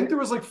 But I think there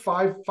was like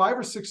five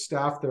or six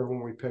staff there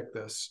when we picked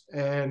this.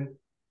 And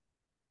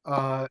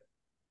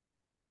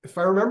if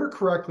I remember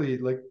correctly,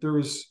 like there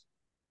was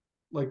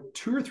like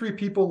 2 or 3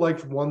 people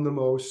liked one the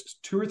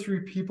most, 2 or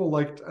 3 people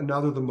liked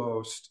another the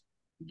most.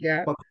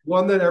 Yeah. But the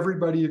one that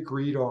everybody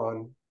agreed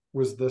on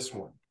was this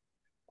one.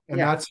 And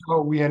that's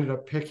how we ended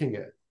up picking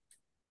it.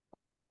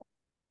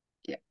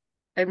 Yeah.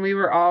 And we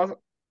were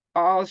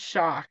all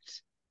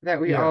shocked that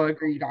we all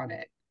agreed on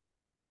it.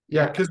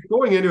 Yeah, because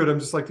going into it,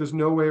 I'm just like, there's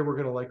no way we're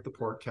going to like the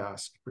port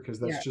cask because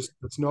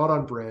that's not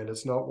on brand.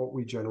 It's not what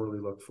we generally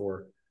look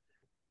for.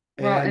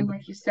 Well, and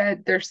like you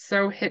said, they're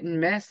so hit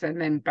and miss. And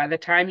then by the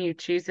time you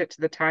choose it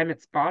to the time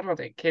it's bottled,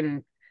 it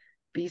can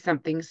be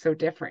something so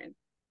different.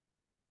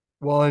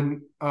 Well,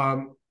 and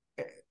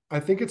I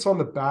think it's on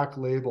the back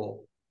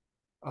label.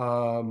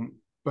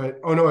 But,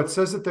 oh no, it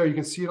says it there. You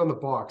can see it on the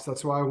box.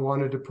 That's why I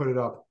wanted to put it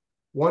up.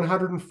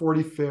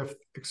 145th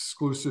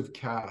exclusive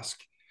cask.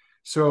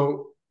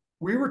 So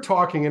we were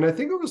talking, and I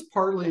think it was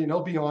partly, and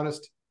I'll be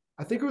honest,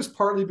 I think it was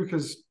partly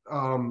because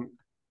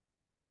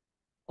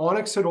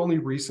Onyx had only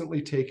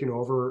recently taken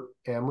over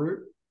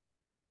Amrut.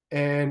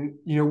 And,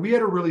 you know, we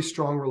had a really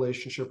strong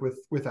relationship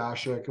with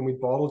Ashik, and we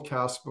bottled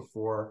casks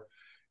before.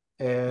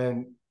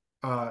 And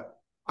I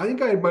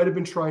think I might have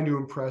been trying to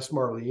impress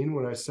Marlene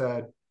when I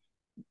said,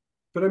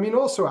 but I mean,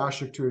 also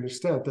Ashik to an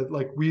extent, that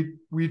like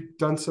we'd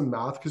done some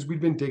math because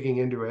we'd been digging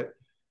into it,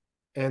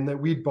 and that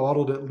we'd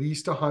bottled at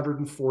least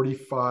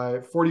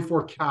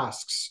 44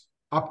 casks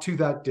up to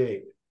that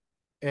date.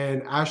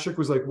 And Ashik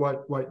was like,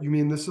 what, you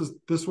mean this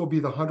will be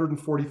the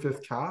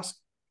 145th cask?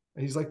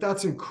 And he's like,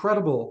 that's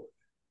incredible.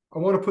 I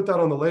want to put that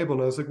on the label.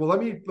 And I was like, well,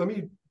 let me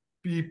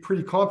be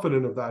pretty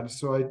confident of that. And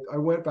so I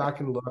went back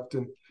and looked,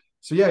 and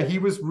so yeah, he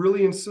was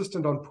really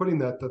insistent on putting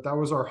that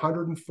was our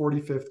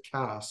 145th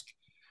cask.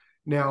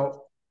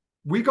 Now,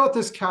 we got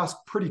this cask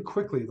pretty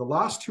quickly. The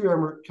last 2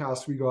 Amrut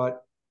casks we got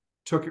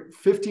took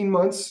 15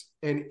 months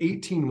and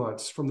 18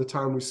 months from the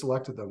time we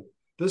selected them.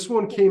 This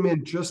one came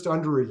in just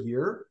under a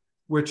year,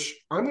 which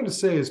I'm going to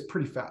say is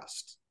pretty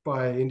fast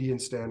by Indian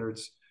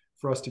standards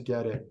for us to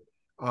get it.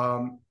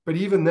 But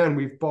even then,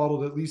 we've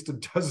bottled at least a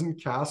dozen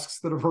casks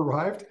that have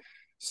arrived.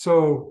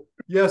 So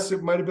yes,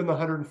 it might have been the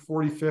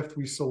 145th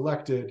we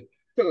selected.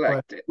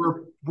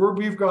 But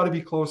we've got to be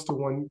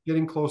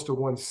getting close to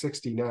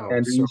 160 now.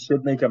 And so, you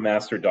should make a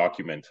master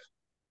document.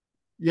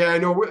 Yeah, I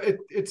know.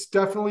 It's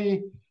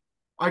definitely,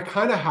 I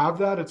kind of have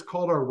that. It's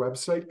called our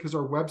website, because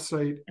our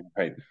website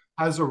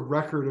has a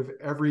record of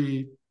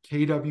every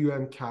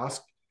KWM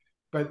cask,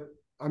 but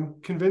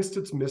I'm convinced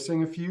it's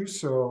missing a few.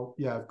 So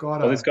yeah, I've got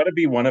Well, there's got to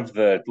be one of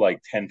the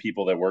like 10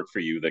 people that work for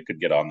you that could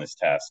get on this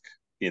task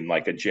in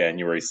like a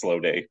January slow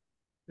day.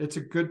 It's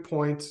a good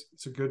point.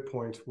 It's a good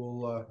point.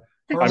 We'll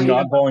I'm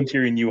not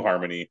volunteering you,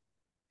 Harmony.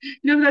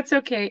 No, that's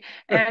okay.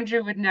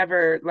 Andrew would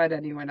never let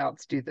anyone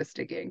else do the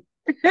digging.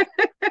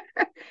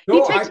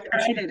 He takes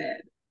pride in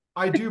it.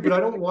 I do, but I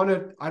don't want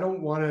to.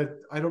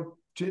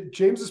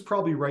 James is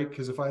probably right,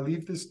 because if I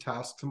leave this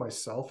task to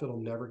myself, it'll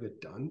never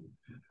get done.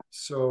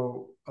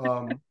 So,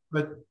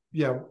 but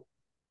yeah,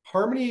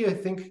 Harmony, I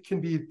think, can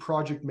be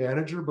project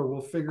manager, but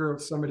we'll figure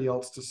out somebody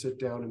else to sit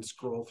down and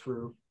scroll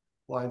through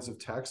lines of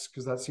text,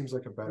 because that seems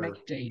like a better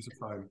use of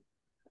time.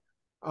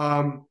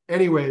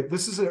 Anyway,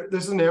 this is an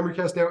Amrut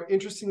cask. Now,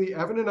 interestingly,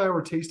 Evan and I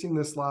were tasting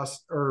this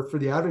for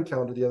the advent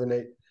calendar the other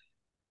night,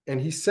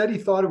 and he said he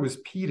thought it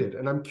was peated,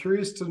 and I'm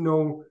curious to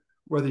know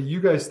whether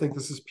you guys think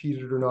this is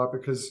peated or not,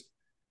 because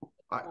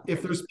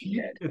if there's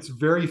peat, it's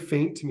very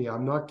faint to me.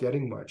 I'm not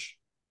getting much.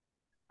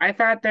 I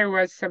thought there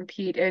was some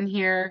peat in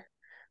here.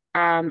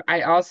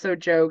 I also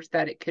joked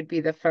that it could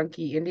be the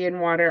funky Indian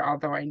water,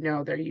 although I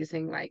know they're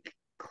using like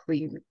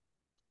clean,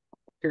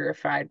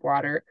 purified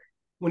water.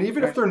 When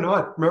even if they're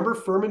not, remember,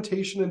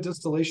 fermentation and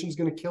distillation is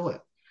going to kill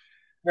it.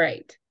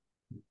 Right.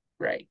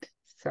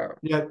 So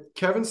yeah,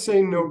 Kevin's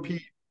saying no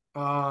peat.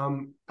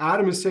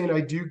 Adam is saying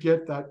I do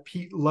get that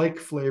peat-like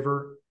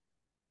flavor.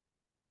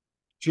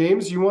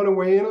 James, you want to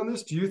weigh in on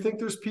this? Do you think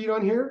there's peat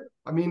on here?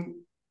 I mean,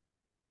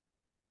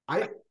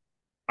 I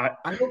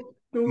don't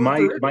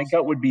know. My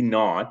gut would be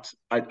not.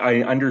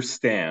 I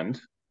understand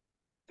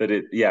that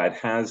it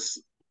has,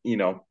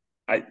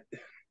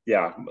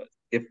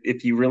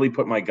 if you really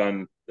put my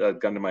gun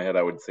to my head,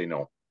 I would say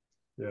no.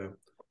 Yeah.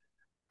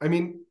 I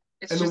mean,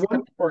 it's just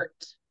the port.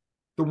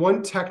 The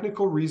one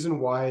technical reason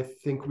why I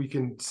think we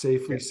can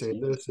safely say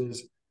this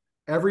is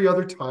every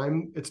other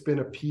time it's been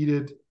a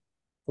peated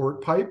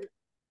port pipe,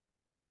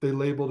 they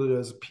labeled it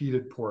as a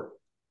peated port.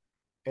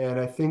 And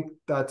I think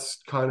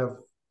that's kind of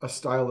a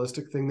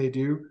stylistic thing they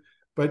do.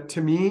 But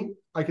to me,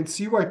 I can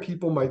see why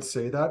people might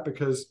say that,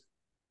 because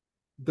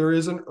there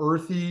is an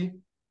earthy,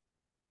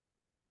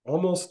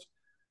 almost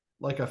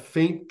like a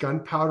faint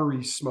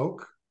gunpowdery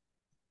smoke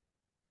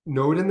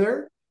note in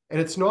there. And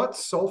it's not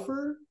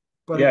sulfur,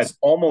 but it's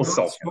almost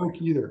sulfur.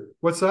 Smoke either.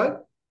 What's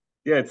that?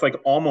 Yeah, it's like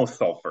almost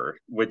sulfur,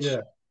 which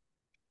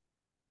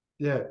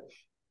yeah.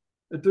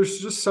 There's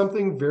just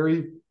something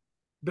very,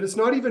 but it's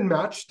not even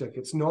matchstick.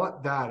 It's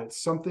not that.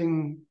 It's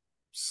something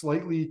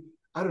slightly,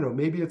 I don't know,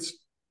 maybe it's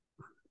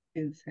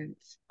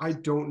incense. I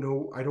don't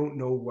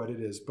know what it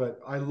is, but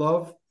I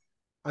love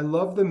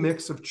the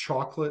mix of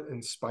chocolate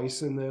and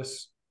spice in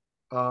this.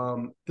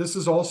 This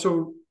is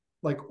also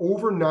like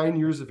over 9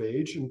 years of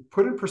age, and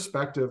put in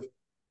perspective,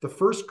 the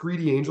first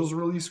Greedy Angels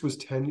release was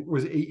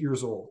 8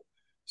 years old.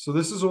 So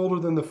this is older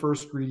than the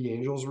first Greedy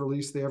Angels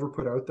release they ever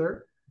put out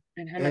there.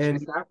 And how much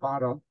was that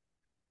bottle?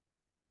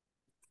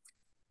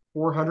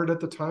 400 at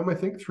the time, I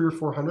think, 300 or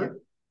 400.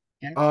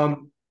 Yeah.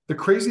 The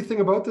crazy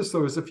thing about this,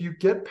 though, is if you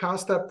get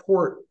past that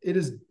port, it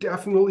is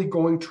definitely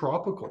going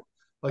tropical.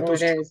 Like those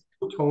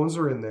tropical tones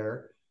are in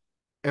there.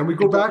 And we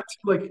go back to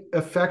like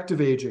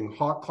effective aging,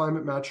 hot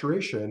climate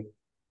maturation,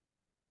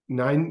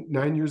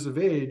 nine years of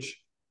age.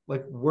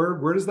 Like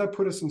where does that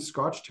put us in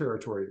Scotch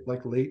territory?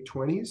 Like late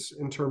 20s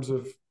in terms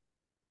of.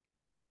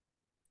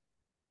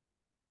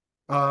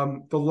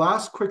 The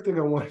last quick thing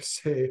I want to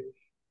say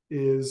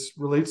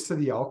relates to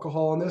the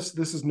alcohol on this.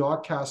 This is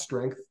not cask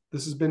strength.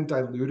 This has been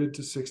diluted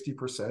to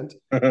 60%.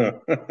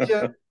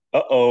 Yeah.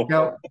 Uh-oh.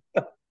 Now,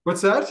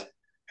 what's that?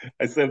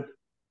 I said,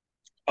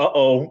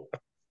 uh-oh.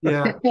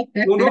 Yeah.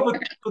 Well, no,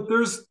 but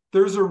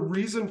there's a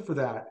reason for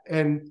that.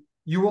 And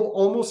you will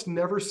almost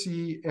never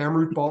see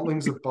Amrut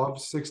bottlings above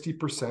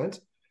 60%.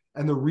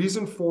 And the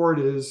reason for it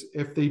is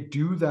if they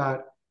do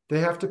that, they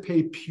have to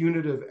pay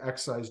punitive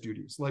excise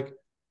duties, like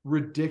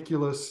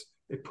ridiculous.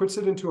 It puts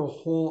it into a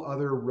whole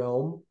other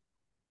realm,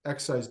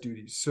 excise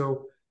duties.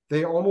 So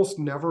they almost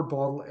never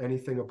bottle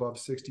anything above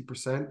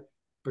 60%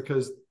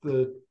 because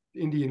the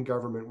Indian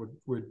government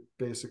would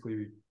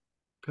basically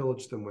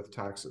pillage them with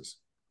taxes.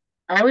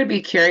 I would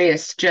be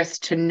curious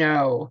just to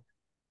know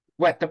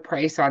what the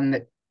price on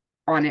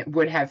it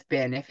would have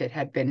been if it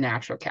had been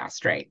natural cask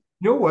strength.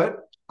 You know what?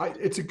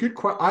 It's a good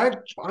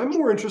question. I'm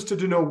more interested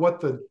to know what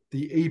the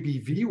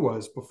ABV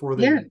was before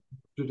they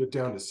put it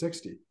down to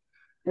 60.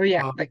 Oh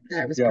yeah, like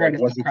that was part of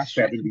the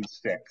question.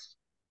 76.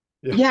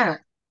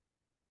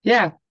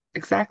 Yeah,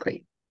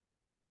 exactly.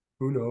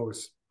 Who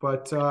knows?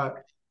 But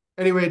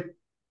anyway,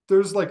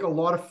 there's like a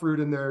lot of fruit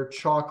in there: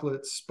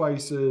 chocolate,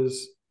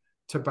 spices,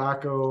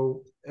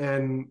 tobacco,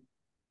 and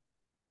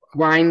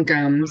wine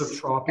gums,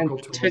 tropical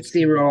and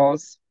Tootsie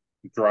Rolls,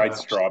 dried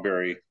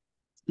strawberry.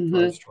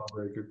 Dried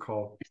strawberry, good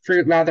call.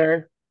 Fruit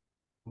leather.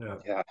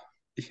 Yeah.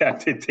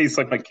 It tastes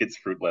like my kids'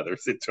 fruit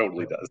leathers. It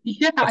totally does.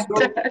 Yeah,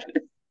 it does.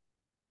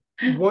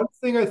 One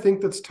thing I think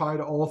that's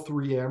tied all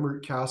three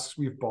Amrut casks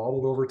we've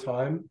bottled over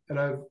time, and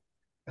I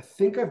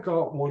think I've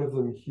got one of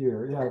them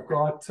here. Yeah, I've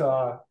got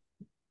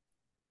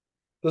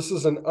This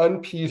is an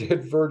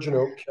unpeated virgin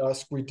oak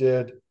cask we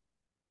did.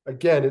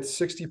 Again, it's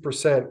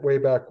 60% way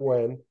back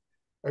when.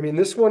 I mean,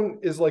 this one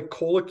is like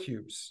cola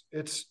cubes.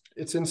 It's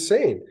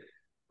insane.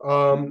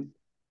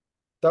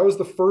 That was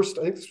the first,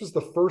 I think this was the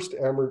first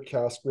Amrut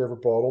cask we ever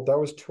bottled. That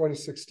was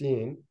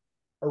 2016.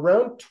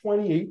 Around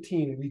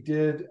 2018, we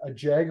did a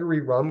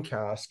Jaggery rum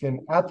cask. And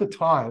at the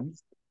time,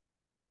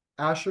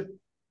 Asha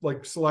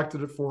like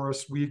selected it for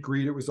us. We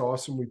agreed it was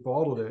awesome. We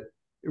bottled it.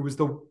 It was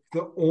the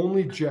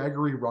only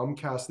Jaggery rum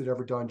cask they'd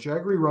ever done.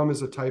 Jaggery rum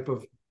is a type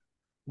of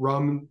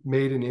rum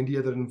made in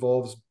India that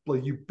involves,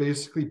 like, you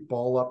basically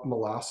ball up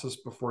molasses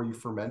before you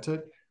ferment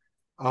it,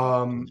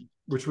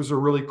 which was a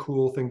really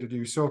cool thing to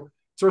do. So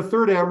it's our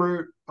third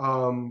Amrut.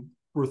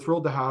 We're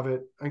thrilled to have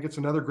it. I think it's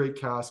another great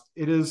cask.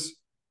 It is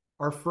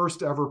our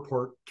first ever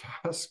port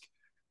cask.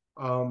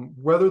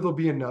 Whether there'll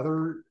be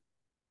another,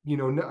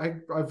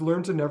 I've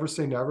learned to never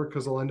say never,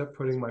 because I'll end up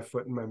putting my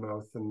foot in my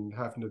mouth and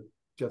having to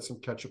get some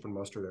ketchup and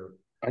mustard out.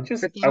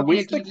 I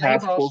wish the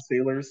cask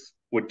wholesalers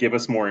would give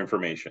us more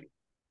information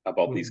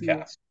about these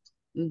casks.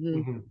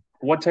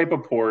 What type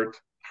of port?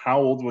 How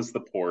old was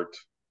the port?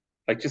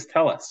 Like, just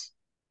tell us.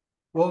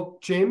 Well,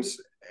 James,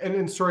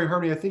 and sorry,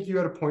 Harmony, I think you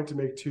had a point to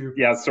make too.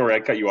 Yeah, sorry,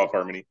 I cut you off,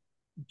 Harmony.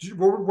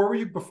 What were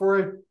you,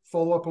 before I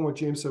follow up on what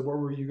James said, what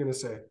were you going to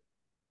say?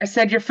 I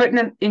said your foot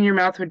in your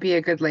mouth would be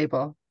a good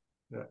label.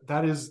 Yeah,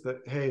 that is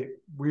that. Hey,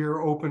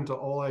 we're open to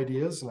all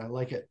ideas, and I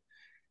like it.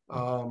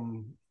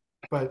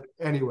 But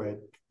anyway,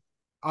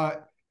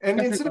 and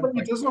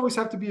incidentally, it doesn't always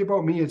have to be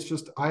about me. It's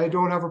just I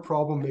don't have a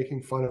problem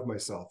making fun of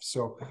myself,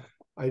 so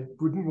I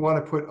wouldn't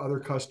want to put other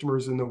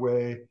customers in the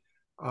way.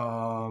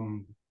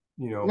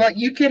 Well,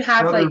 you could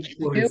have like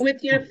you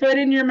with your foot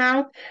in your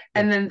mouth,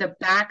 and then the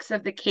backs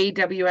of the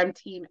KWM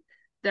team,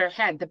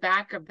 the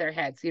back of their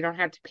head, so you don't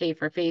have to pay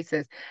for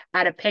faces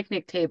at a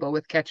picnic table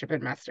with ketchup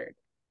and mustard.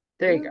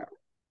 There you go.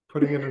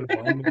 Putting it in a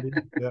wine, maybe.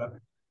 Yeah.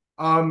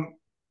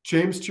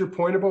 James, to your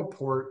point about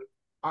port,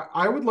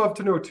 I would love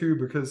to know too,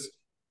 because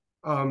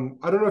I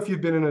don't know if you've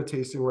been in a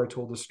tasting where I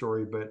told this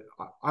story, but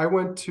I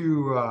went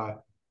to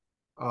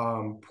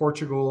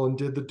Portugal and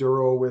did the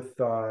Douro with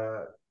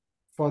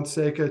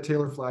Fonseca,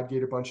 Taylor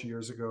Fladgate a bunch of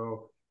years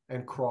ago,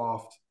 and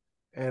Croft.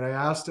 And I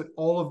asked at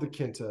all of the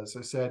Quintas,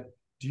 I said,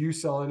 do you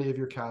sell any of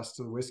your casks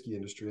to the whiskey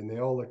industry? And they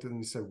all looked at me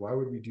and said, why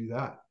would we do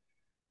that?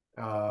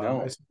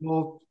 No. I said,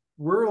 well,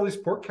 where are all these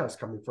port casks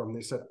coming from?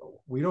 They said, oh,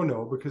 we don't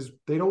know, because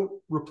they don't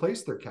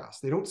replace their casks.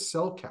 They don't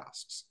sell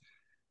casks.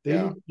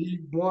 They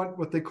want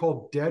what they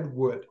call dead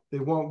wood. They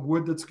want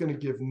wood that's going to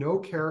give no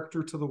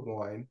character to the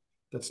wine,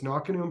 that's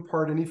not going to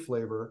impart any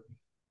flavor.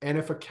 And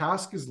if a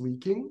cask is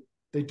leaking,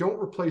 they don't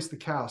replace the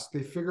cask.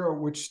 They figure out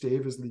which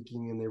stave is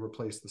leaking and they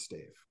replace the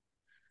stave.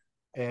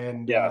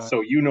 And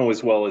so you know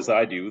as well as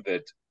I do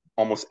that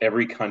almost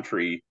every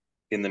country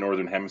in the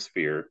Northern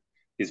Hemisphere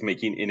is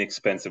making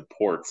inexpensive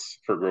ports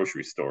for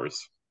grocery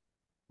stores.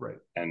 Right.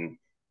 And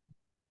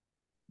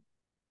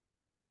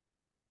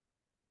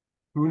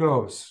who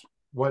knows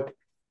what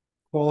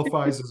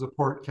qualifies as a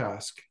port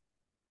cask?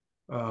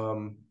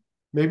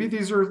 Maybe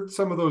these are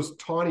some of those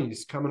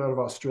tawnies coming out of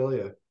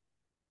Australia.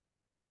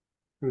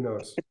 Who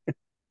knows?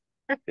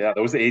 Yeah,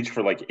 those age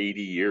for like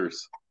 80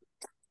 years.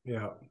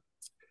 Yeah.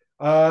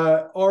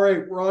 All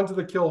right, we're on to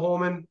the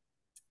Kilchoman.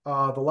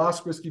 The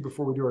last whiskey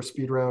before we do our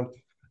speed round.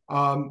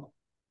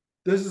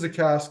 This is a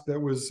cask that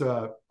was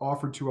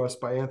offered to us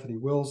by Anthony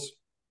Wills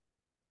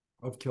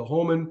of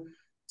Kilchoman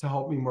to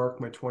help me mark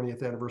my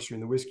 20th anniversary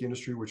in the whiskey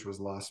industry, which was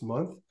last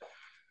month.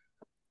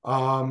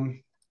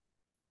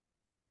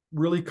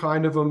 Really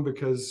kind of him,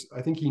 because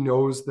I think he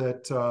knows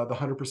that the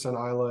 100%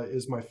 Islay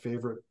is my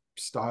favorite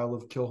style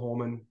of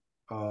Kilchoman.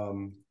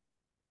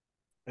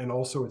 And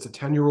also it's a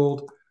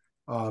 10-year-old.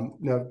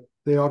 Now,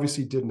 they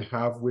obviously didn't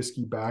have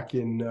whiskey back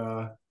in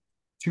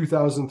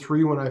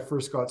 2003 when I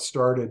first got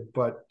started,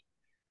 but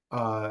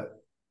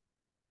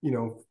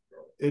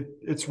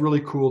it's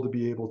really cool to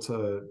be able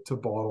to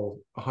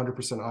bottle 100%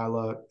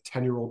 Islay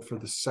 10-year-old for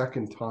the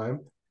second time.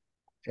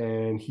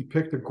 And he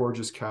picked a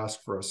gorgeous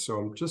cask for us. So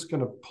I'm just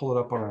going to pull it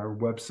up on our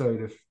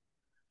website, if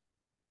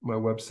my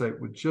website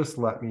would just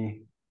let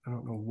me. I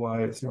don't know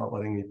why it's not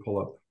letting me pull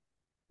up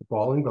the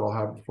bottling, but I'll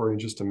have it for you in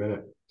just a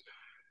minute.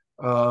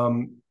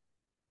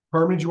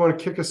 Harmony, do you want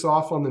to kick us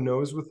off on the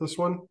nose with this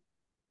one?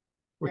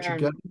 What you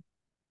get?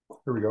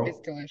 Here we go. It's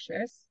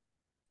delicious.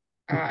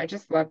 I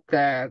just love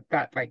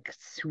that like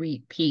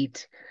sweet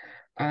peat.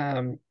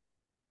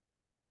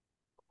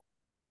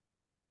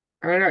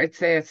 I don't know,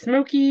 it's a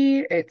smoky,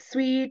 it's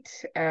sweet.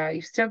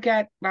 You still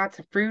get lots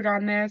of fruit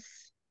on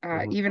this,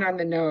 even on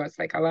the nose.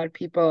 Like, a lot of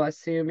people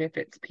assume if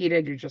it's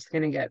peated, you're just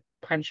gonna get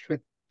punched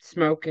with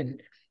smoke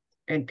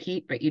and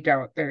peat, but you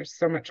don't. There's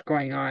so much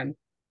going on.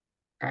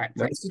 It's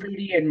like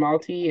fruity and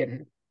malty,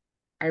 and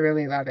I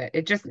really love it.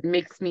 It just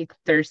makes me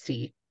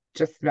thirsty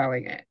just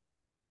smelling it.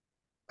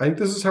 I think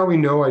this is how we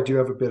know I do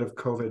have a bit of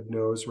COVID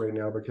nose right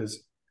now,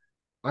 because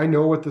I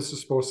know what this is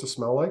supposed to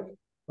smell like.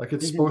 Like,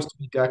 it's supposed to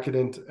be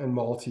decadent and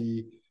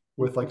malty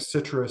with like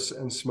citrus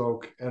and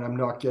smoke, and I'm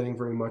not getting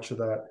very much of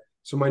that.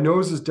 So my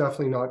nose is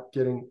definitely not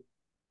getting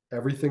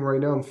everything right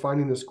now. I'm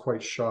finding this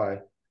quite shy,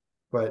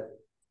 but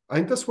I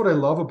think that's what I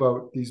love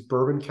about these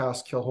bourbon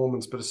cask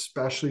Kilchomans, but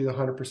especially the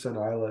 100%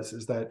 Islas,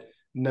 is that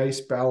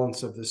nice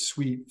balance of the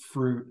sweet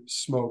fruit,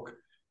 smoke,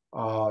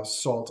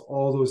 salt,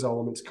 all those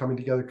elements coming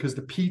together, because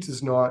the peat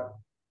is not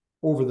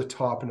over the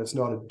top and it's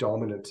not a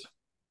dominant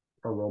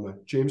aroma.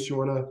 James, you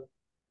want to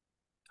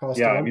toss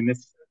Yeah, I down? mean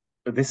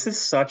this is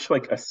such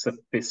like a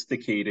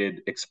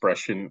sophisticated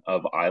expression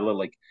of Isla.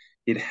 Like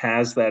it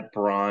has that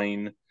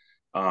brine,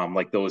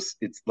 like those.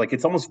 It's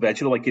almost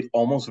vegetal. Like it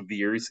almost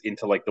veers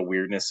into like the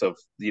weirdness of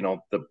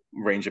the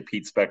range of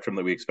peat spectrum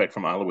that we expect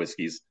from Isla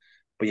whiskeys,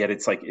 but yet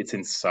it's like it's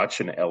in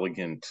such an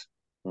elegant,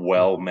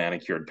 well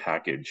manicured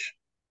package.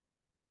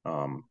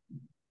 Um,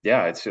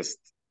 yeah, it's just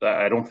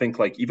I don't think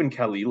like even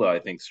Kalila I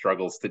think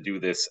struggles to do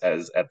this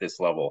as at this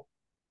level.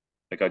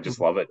 Like I just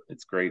love it.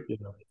 It's great. Yeah.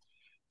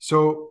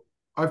 So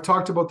I've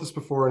talked about this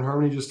before, and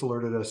Harmony just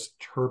alerted us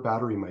her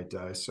battery might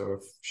die. So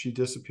if she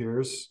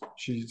disappears,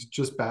 she's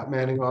just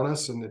Batmaning on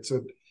us, and it's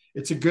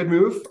a good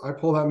move. I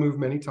pull that move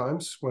many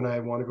times when I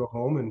want to go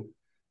home and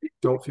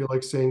don't feel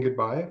like saying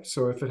goodbye.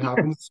 So if it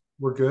happens,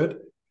 we're good.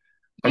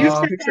 I You've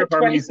just said picture that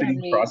Harmony twice on sitting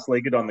me.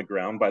 cross-legged on the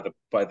ground by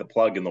the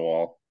plug in the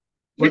wall.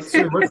 What's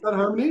that,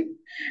 Harmony?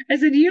 I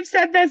said, you've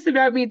said this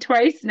about me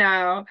twice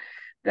now,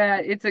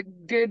 that it's a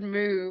good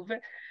move.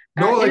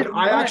 No, It like is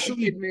not a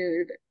good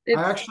move. I It's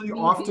actually me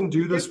often being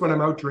do this when I'm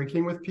stupid. out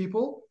drinking with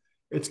people.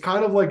 It's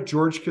kind of like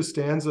George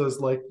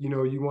Costanza's, like, you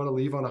want to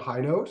leave on a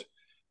high note.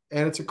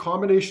 And it's a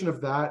combination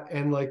of that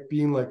and like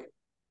being like,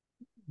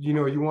 you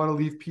want to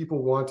leave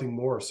people wanting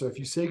more. So if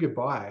you say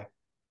goodbye,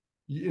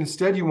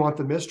 instead you want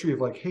the mystery of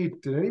like, hey,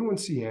 did anyone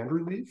see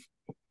Andrew leave?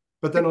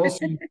 But then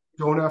also you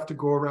don't have to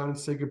go around and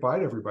say goodbye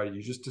to everybody.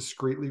 You just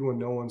discreetly, when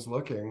no one's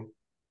looking,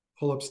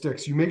 pull up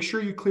sticks. You make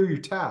sure you clear your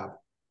tab,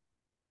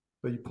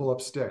 but you pull up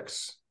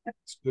sticks.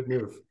 It's a good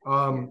move.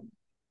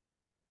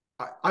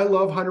 I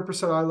love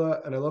 100%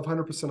 Isla, and I love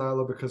 100%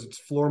 Isla because it's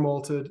floor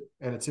malted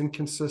and it's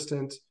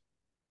inconsistent.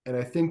 And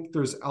I think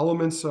there's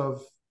elements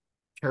of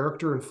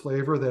character and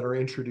flavor that are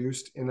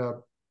introduced in a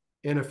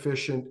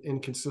inefficient,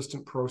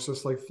 inconsistent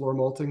process like floor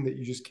malting that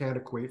you just can't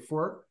equate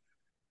for.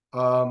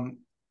 Um,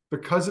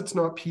 because it's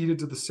not peated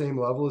to the same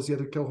level as the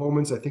other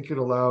Kilchomans, I think it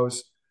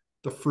allows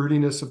the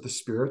fruitiness of the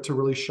spirit to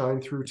really shine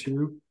through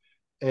too.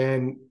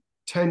 And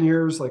 10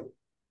 years, like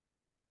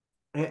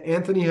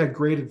Anthony had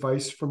great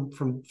advice from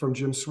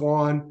Jim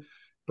Swan,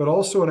 but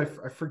also, and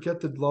I forget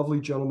the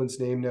lovely gentleman's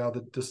name now,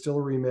 the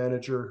distillery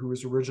manager who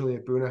was originally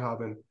at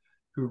Bunnahabhain,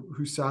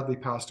 who sadly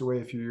passed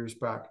away a few years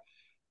back.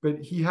 But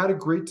he had a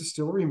great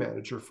distillery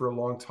manager for a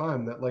long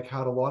time that like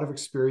had a lot of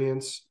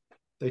experience.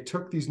 They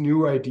took these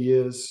new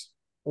ideas,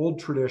 old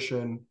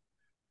tradition,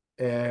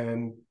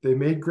 and they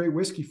made great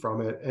whiskey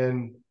from it.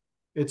 And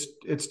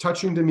it's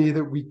touching to me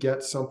that we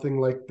get something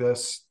like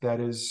this that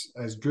is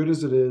as good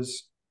as it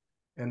is,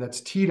 and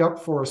that's teed up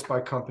for us by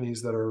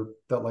companies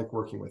that like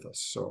working with us.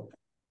 So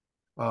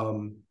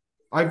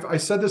I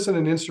said this in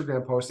an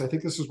Instagram post. I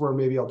think this is where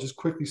maybe I'll just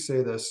quickly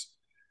say this,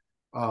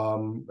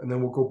 and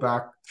then we'll go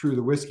back through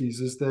the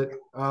whiskeys. Is that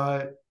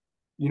I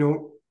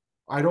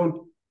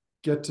don't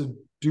get to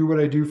do what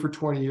I do for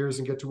 20 years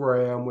and get to where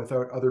I am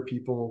without other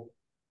people,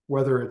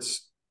 whether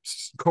it's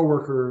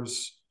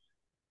coworkers,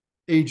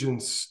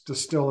 agents,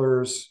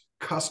 distillers,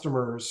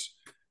 customers,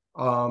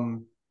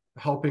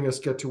 helping us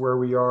get to where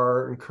we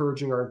are,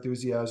 encouraging our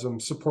enthusiasm,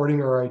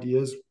 supporting our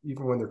ideas,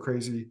 even when they're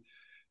crazy.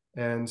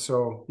 And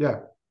so, yeah,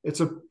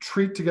 it's a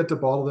treat to get to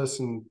bottle this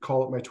and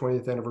call it my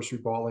 20th anniversary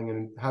bottling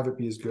and have it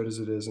be as good as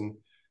it is. And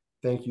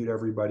thank you to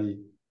everybody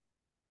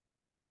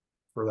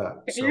for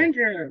that. So,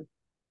 Andrew,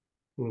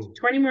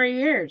 20 more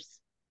years.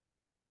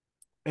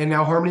 and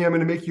now, Harmony, I'm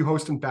going to make you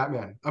host in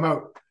Batman. I'm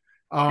out.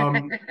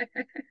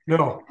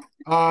 No.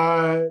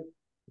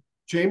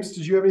 James,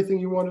 did you have anything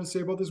you wanted to say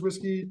about this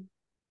whiskey?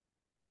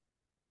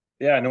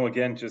 Yeah, no,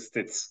 again, just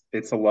it's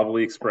a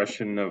lovely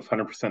expression of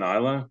 100%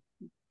 Isla,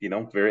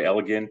 very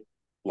elegant,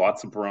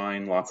 lots of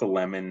brine, lots of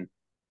lemon.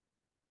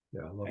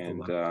 Yeah, I love the and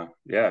lemon.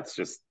 yeah, it's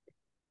just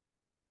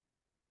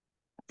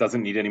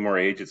doesn't need any more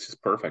age. It's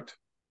just perfect.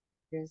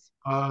 Yes.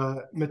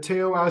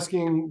 Mateo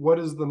asking, what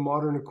is the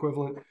modern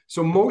equivalent?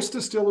 So most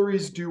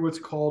distilleries do what's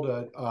called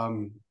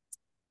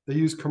they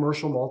use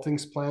commercial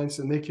maltings plants,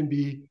 and they can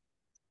be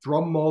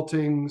drum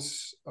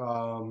maltings.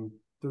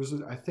 There's,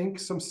 I think,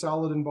 some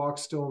salad in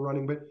box still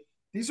running, but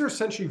these are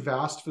essentially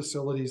vast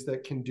facilities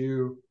that can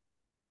do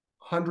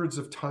hundreds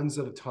of tons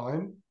at a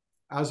time,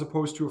 as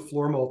opposed to a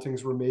floor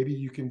maltings where maybe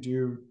you can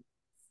do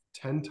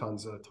 10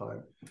 tons at a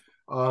time.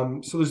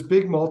 So there's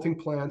big malting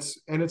plants,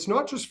 and it's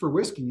not just for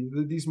whiskey.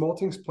 These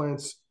maltings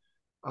plants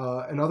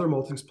and other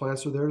maltings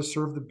plants are there to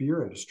serve the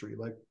beer industry.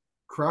 Like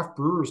craft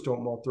brewers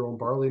don't malt their own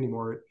barley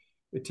anymore.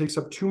 It takes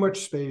up too much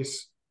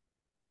space,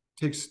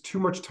 takes too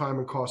much time,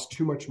 and costs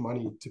too much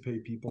money to pay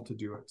people to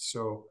do it.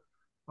 So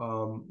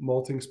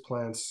maltings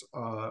plants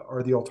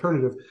are the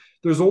alternative.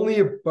 There's only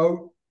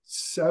about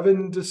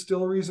 7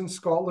 distilleries in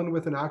Scotland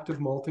with an active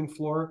malting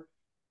floor.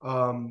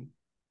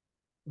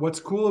 What's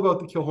cool about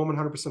the Kilchoman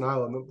 100%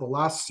 Island, the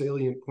last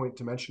salient point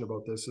to mention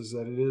about this is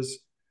that it is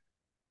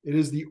It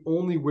is the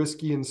only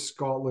whiskey in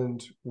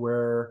Scotland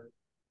where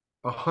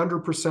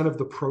 100% of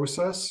the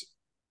process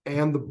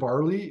and the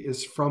barley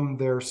is from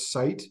their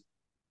site,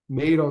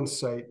 made on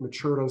site,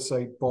 matured on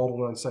site,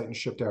 bottled on site, and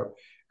shipped out.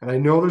 And I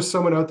know there's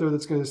someone out there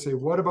that's going to say,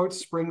 what about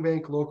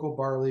Springbank local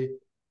barley?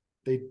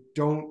 They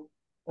don't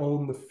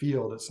own the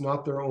field. It's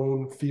not their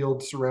own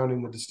field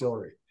surrounding the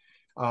distillery,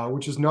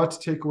 which is not to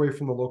take away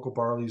from the local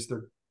barleys.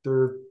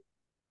 They're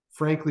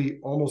frankly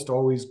almost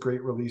always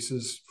great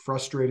releases,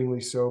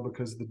 frustratingly so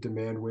because the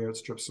demand way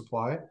outstrips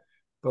supply.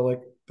 But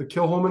like the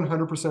Kilchoman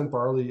 100%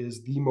 barley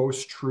is the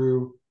most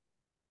true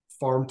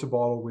farm to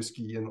bottle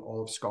whiskey in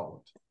all of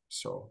Scotland.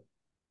 So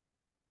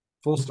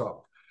full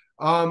stop.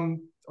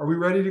 Are we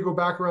ready to go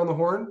back around the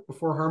horn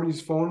before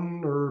Harmony's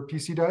phone or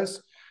PC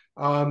dies?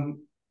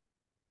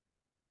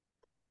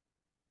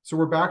 So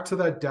we're back to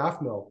that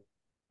Daftmill.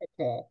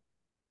 Okay.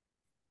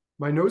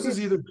 My nose is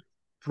either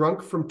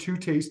drunk from 2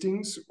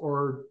 tastings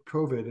or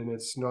COVID and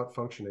it's not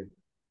functioning.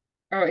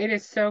 Oh, it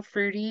is so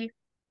fruity.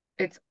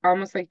 It's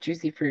almost like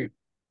juicy fruit.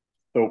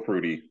 So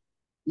fruity.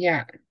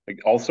 Yeah. Like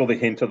also the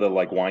hint of the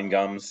like wine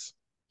gums.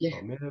 Yeah.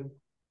 Oh man.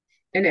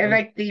 And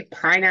like the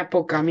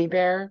pineapple gummy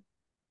bear.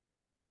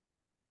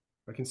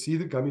 I can see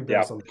the gummy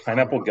bears on the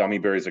pineapple palate. gummy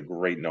bear is a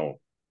great note.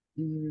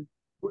 Mm.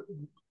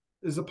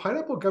 Is a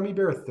pineapple gummy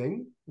bear a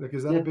thing? Like,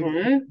 is that a big?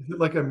 Is it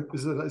like a?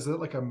 Is it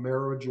like a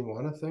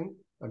marijuana thing?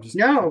 I'm just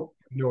No.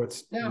 No,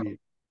 it's weed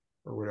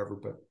or whatever.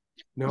 But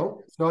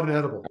no, it's not an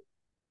edible.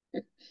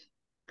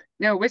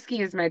 No,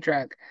 whiskey is my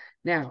drug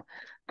now.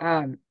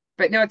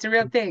 But no, it's a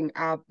real thing.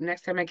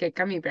 Next time I get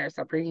gummy bears,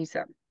 I'll bring you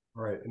some.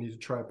 All right, I need to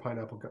try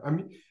pineapple. I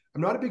mean,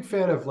 I'm not a big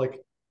fan of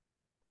like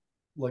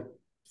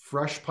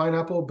fresh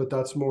pineapple, but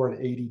that's more an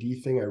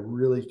ADD thing. I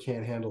really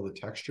can't handle the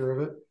texture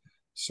of it.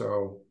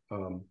 So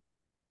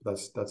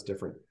that's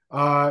different.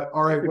 All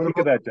right. What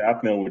about that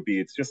Daftmill would be?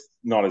 It's just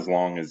not as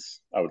long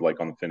as I would like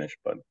on the finish,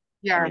 but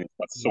yeah, I mean, it's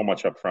got so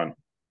much up front.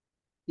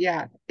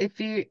 Yeah, if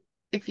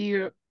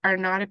you are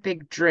not a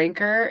big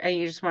drinker and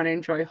you just want to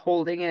enjoy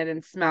holding it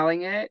and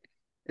smelling it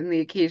and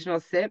the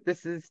occasional sip,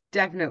 this is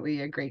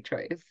definitely a great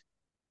choice.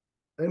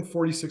 And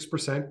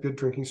 46% good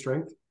drinking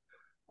strength.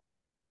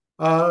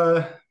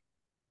 All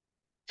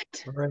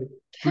right.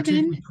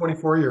 Boutique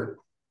 24 year.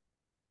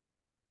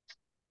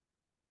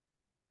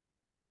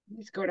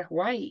 Let's go to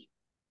Hawaii.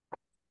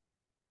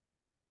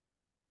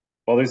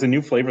 Well, there's a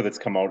new flavor that's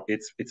come out.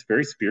 It's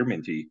very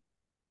spearminty.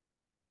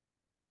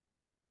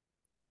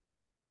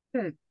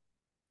 I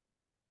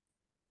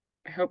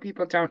hope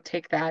people don't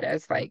take that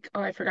as like,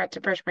 oh, I forgot to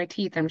brush my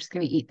teeth. I'm just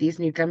going to eat these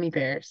new gummy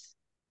bears.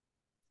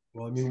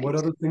 Well, I mean, what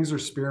other things are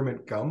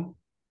spearmint gum?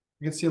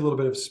 You can see a little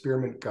bit of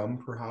spearmint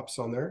gum perhaps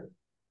on there.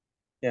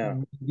 Yeah.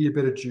 Maybe a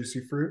bit of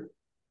juicy fruit.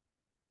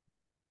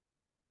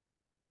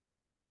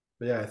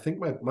 But yeah, I think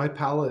my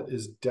palate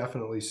is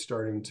definitely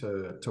starting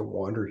to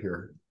wander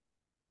here.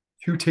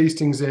 2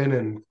 tastings in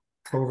and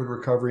COVID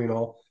recovery and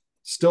all.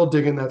 Still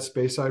digging that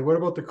Speyside. What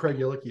about the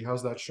Craigellachie?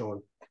 How's that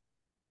showing?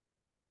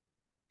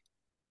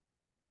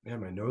 Man,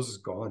 my nose is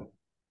gone.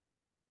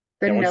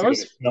 The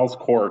nose it smells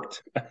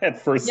corked at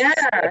first.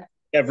 Yeah.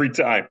 Every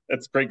time.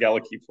 That's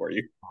Craigellachie for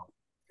you.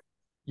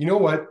 You know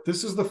what?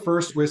 This is the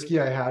first whiskey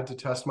I had to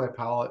test my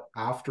palate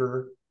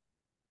after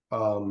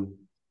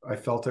I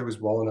felt I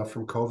was well enough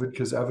from COVID,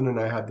 because Evan and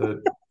I had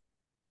the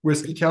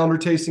whiskey calendar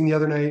tasting the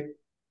other night,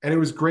 and it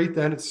was great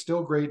then. It's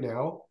still great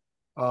now.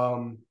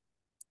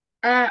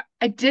 I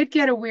did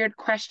get a weird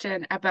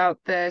question about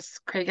this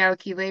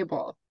Craigellachie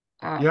label.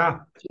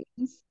 Yeah.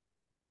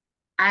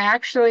 I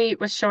actually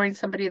was showing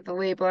somebody the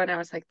label and I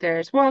was like,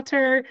 there's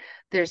Walter,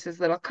 there's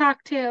his little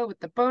cocktail with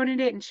the bone in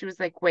it. And she was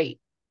like, wait,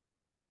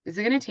 is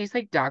it going to taste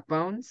like dog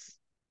bones?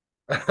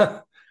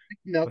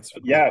 Milk?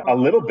 Yeah, a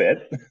little bit.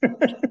 I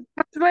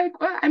was like,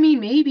 well, I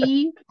mean,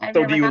 maybe.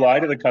 So do you lie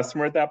to the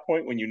customer at that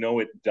point when you know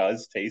it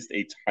does taste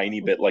a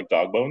tiny bit like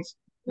dog bones?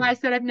 Well, I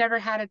said I've never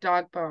had a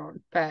dog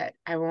bone, but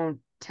I won't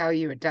tell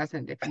you it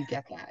doesn't if you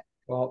get that.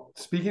 Well,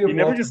 speaking of You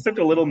never just took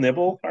a little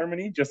nibble,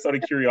 Harmony, just out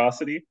of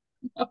curiosity?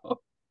 No.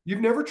 You've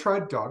never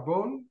tried dog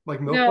bone, like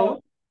milk No. bone?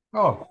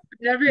 Oh,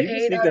 I've never you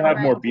just need to have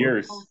more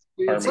beers,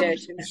 Harmony.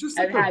 It's just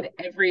I've like had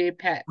every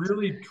pet.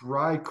 really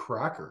dry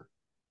cracker,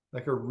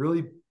 like a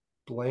really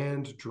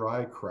bland,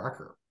 dry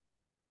cracker.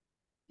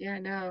 Yeah,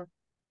 no.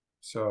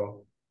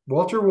 So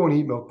Walter won't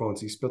eat milk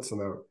bones; he spits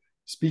them out.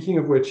 Speaking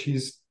of which,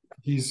 he's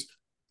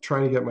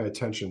trying to get my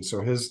attention,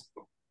 so his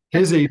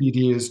ADD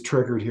is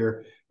triggered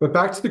here. But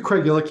back to the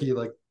Craigellachie,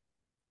 like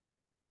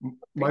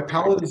my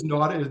palate is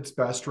not at its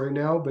best right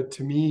now, but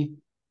to me,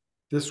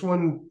 this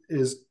one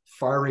is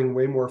firing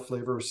way more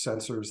flavor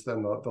sensors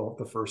than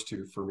the first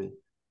 2 for me.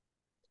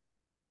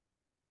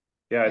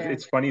 Yeah,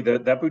 it's funny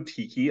that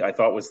boutique I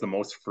thought was the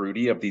most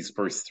fruity of these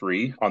first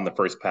 3 on the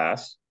first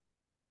pass.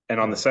 And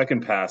on the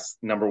second pass,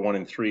 number 1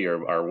 and 3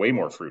 are way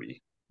more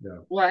fruity. Yeah.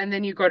 Well, and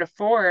then you go to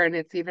 4 and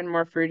it's even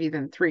more fruity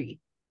than 3.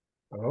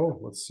 Oh,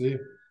 let's see.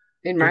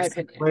 In my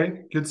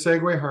opinion. Good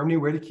segue, Harmony.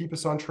 Way to keep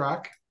us on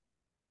track.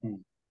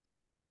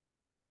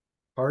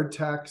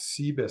 Hardtack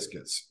sea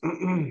biscuits.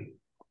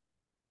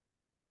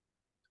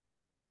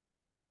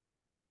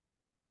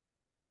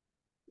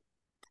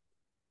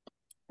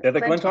 Yeah,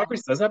 the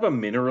Glentauchers does have a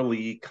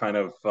minerally kind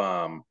of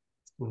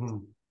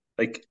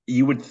like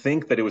you would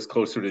think that it was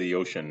closer to the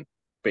ocean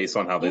based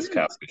on how this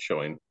cask is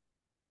showing.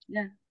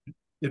 Yeah.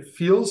 It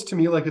feels to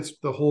me like it's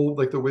the whole,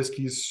 like the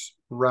whiskey's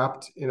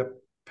wrapped in a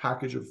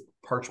package of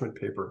parchment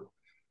paper.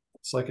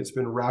 It's like it's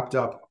been wrapped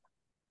up.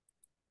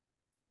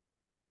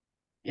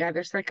 Yeah,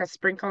 there's like a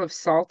sprinkle of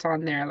salt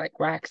on there, like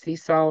waxy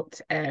salt,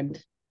 and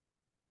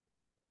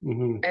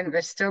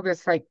there's still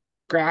this like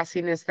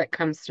grassiness that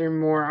comes through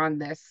more on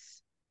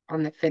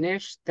the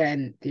finish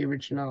than the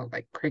original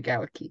like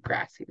Craigellachie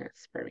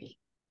grassiness for me.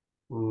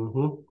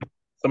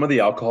 Some of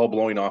the alcohol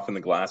blowing off in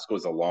the glass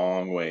goes a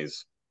long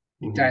ways.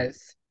 It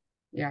does.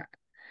 Yeah.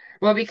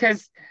 Well,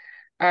 because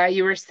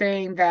you were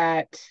saying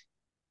that,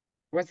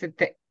 was it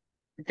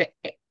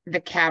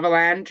the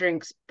Kavalan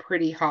drinks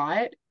pretty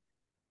hot,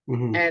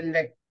 and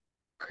the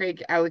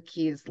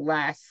Craigellachie is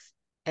less,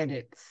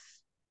 and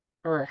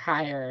or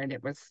higher, and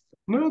it was.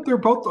 No,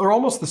 they're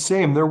almost the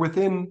same. They're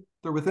within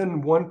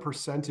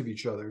 1% of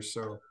each other.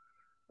 So,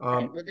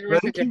 Well, there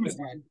was a different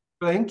one.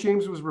 But I think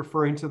James was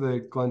referring to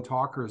the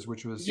Glentauchers,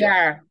 which was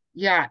yeah,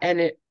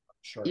 and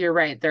you're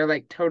right. They're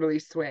like totally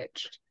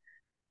switched.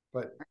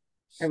 But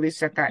at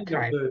least at that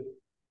time.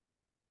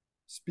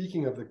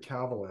 Speaking of the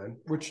Kavalan,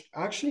 which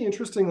actually,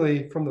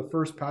 interestingly, from the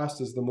first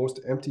pass is the most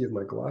empty of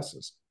my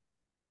glasses.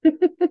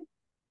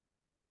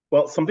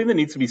 Well, something that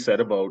needs to be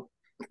said about,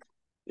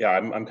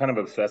 I'm kind of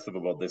obsessive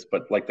about this,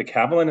 but like the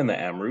Kavalan and the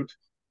Amrut,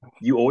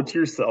 you owe it to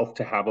yourself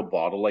to have a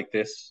bottle like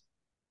this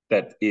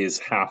that is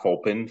half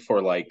open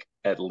for like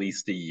at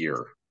least a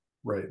year.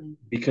 Right.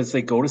 Because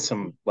they go to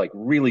some like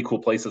really cool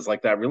places,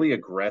 like that really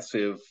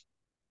aggressive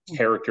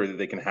character that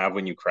they can have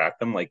when you crack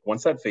them. Like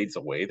once that fades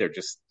away,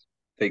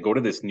 they go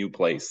to this new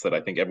place that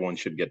I think everyone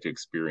should get to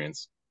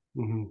experience.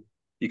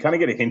 You kind of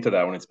get a hint of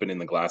that when it's been in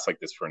the glass like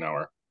this for an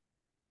hour.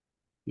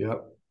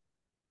 Yep.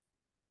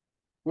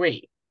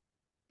 Wait,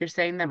 you're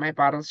saying that my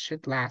bottles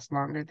should last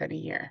longer than a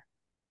year?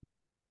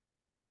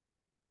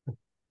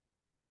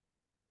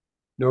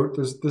 No,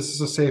 this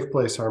is a safe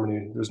place,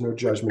 Harmony. There's no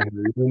judgment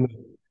here.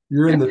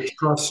 You're in the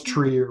trust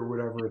tree or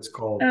whatever it's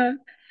called.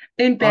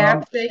 In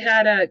Banff, they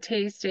had a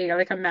tasting,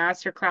 like a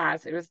master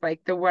class. It was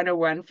like the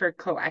 101 for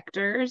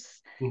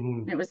collectors.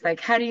 And it was like,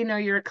 how do you know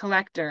you're a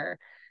collector?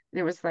 And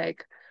it was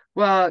like,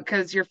 well,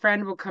 because your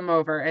friend will come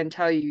over and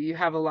tell you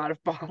have a lot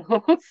of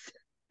bottles,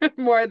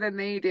 more than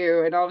they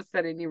do. And all of a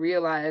sudden you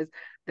realize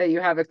that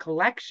you have a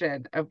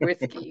collection of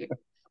whiskey.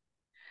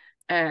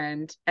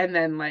 And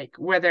then like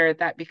whether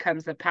that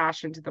becomes a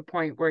passion to the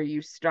point where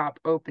you stop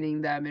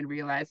opening them and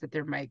realize that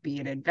there might be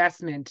an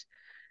investment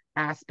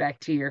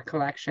aspect to your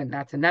collection,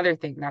 that's another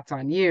thing, that's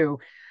on you.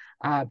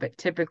 But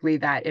typically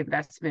that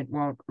investment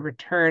won't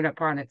return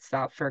upon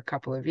itself for a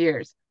couple of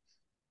years.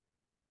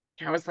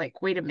 I was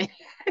like, wait a minute.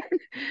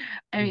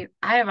 I mean,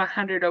 I have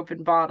 100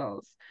 open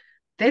bottles.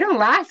 They don't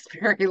last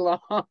very long.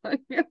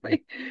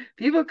 Like,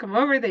 people come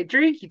over, they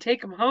drink, you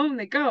take them home,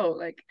 they go.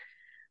 Like,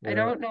 I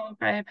don't know if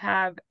I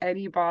have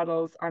any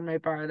bottles on my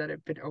bar that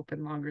have been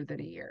open longer than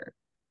a year.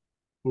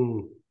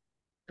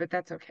 But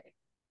that's okay.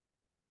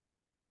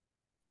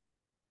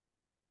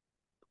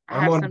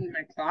 I have some in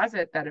my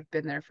closet that have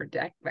been there for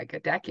like a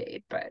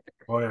decade, but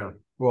oh yeah.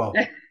 Well,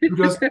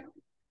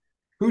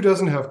 who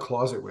doesn't have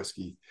closet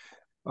whiskey?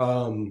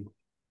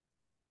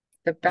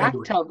 The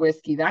bathtub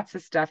whiskey, that's the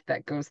stuff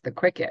that goes the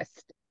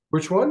quickest.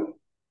 Which one?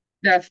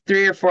 The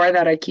 3 or 4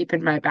 that I keep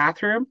in my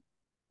bathroom.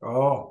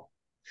 Oh.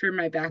 For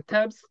my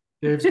bathtubs.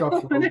 Dave's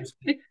got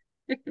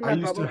my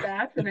bubble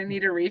bath, and I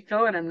need a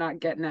refill, and I'm not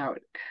getting out.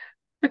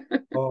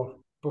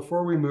 Oh,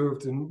 before we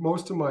moved, and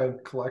most of my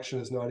collection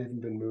has not even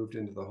been moved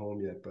into the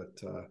home yet,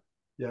 but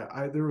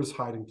there was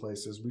hiding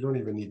places. We don't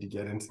even need to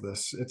get into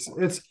this.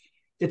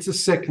 It's a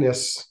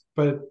sickness,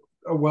 but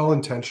a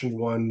well-intentioned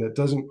one that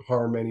doesn't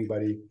harm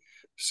anybody.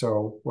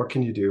 So what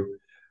can you do?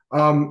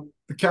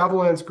 The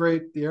Kavalan's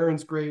great. The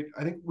Arran's great.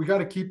 I think we got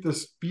to keep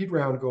this speed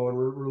round going.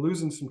 We're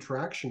losing some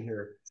traction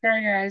here.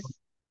 Sorry, guys.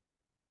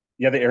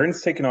 Yeah, the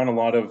Arran's taken on a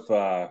lot of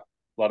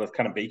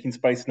kind of baking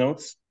spice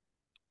notes.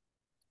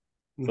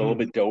 It's a little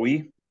bit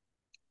doughy.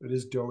 It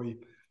is doughy.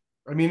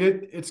 I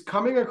mean, it's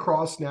coming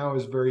across now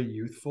as very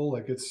youthful.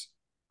 Like it's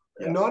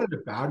not in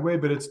a bad way,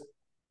 but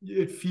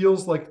it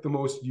feels like the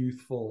most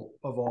youthful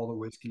of all the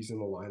whiskeys in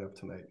the lineup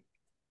tonight.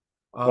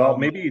 Well,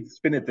 maybe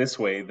spin it this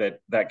way,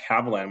 that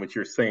Kavalan, which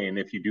you're saying,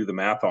 if you do the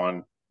math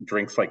on,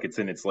 drinks like it's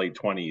in its late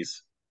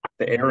 20s.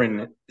 The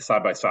Arran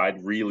side by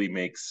side really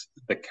makes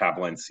the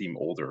Kavalan seem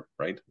older,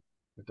 right?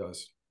 It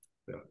does.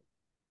 Yeah.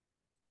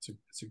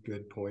 It's a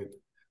good point.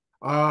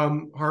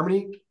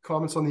 Harmony,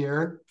 comments on the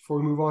Arran before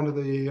we move on to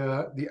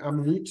the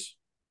Amrut?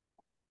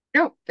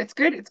 No, it's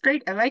good. It's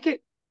great. I like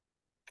it.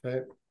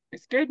 Okay.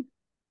 It's good.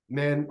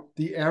 Man,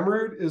 the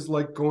Amrut is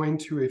like going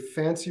to a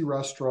fancy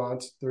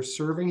restaurant. They're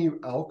serving you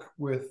elk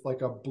with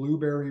like a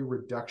blueberry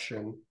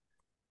reduction.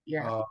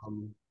 Yeah.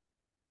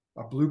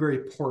 A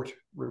blueberry port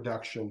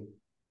reduction.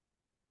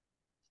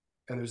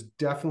 And there's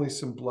definitely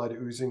some blood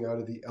oozing out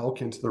of the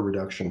elk into the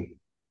reduction.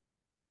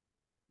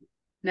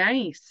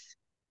 Nice.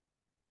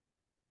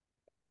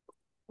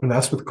 And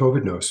that's what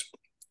COVID knows.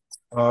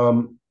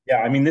 Yeah,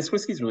 I mean, this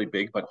whiskey's really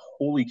big, but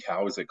holy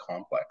cow, is it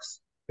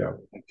complex. Yeah.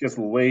 Like just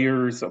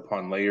layers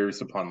upon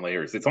layers upon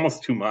layers. It's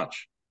almost too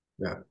much.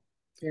 Yeah.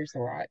 There's a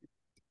lot.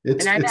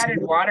 It's And I've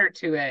added water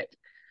to it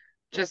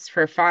just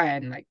for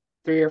fun, like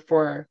 3 or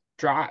 4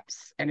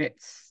 drops, and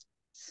it's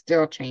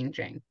still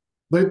changing.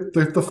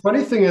 the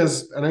funny thing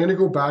is, and I'm going to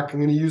go back, I'm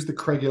going to use the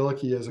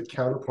Craigellachie as a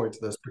counterpoint to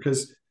this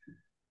because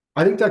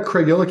I think that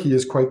Craigellachie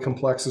is quite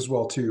complex as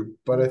well too,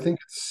 but I think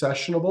it's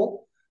sessionable.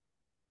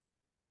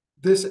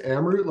 This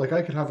Amrut, like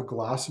I could have a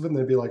glass of it and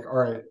then be like, all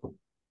right,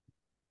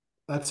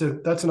 that's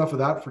it. That's enough of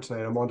that for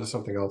tonight. I'm on to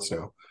something else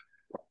now.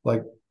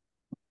 Like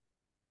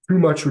too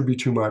much would be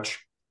too much.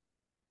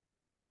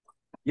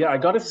 Yeah, I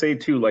gotta say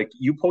too, like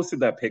you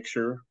posted that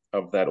picture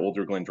of that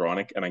older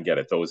Glendronach, and I get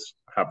it; those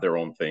have their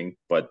own thing,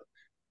 but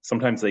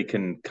sometimes they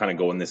can kind of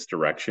go in this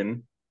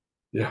direction.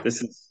 Yeah.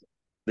 This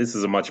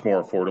is a much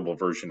more affordable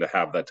version to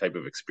have that type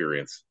of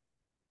experience.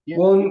 Yeah.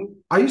 Well,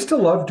 I used to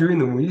love doing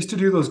them. We used to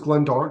do those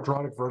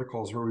Glendronach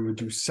verticals where we would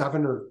do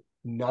 7 or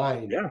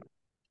 9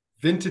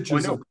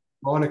 vintages of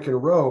Glendronach in a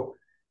row.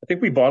 I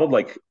think we bottled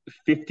like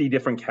 50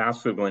 different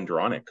casks of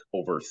Glendronach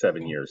over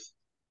 7 years.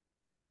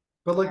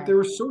 But like they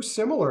were so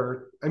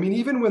similar. I mean,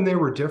 even when they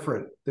were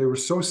different, they were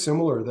so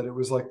similar that it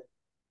was like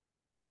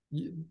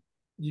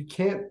you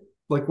can't,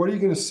 like, what are you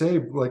going to say?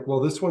 Like, well,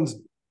 this one's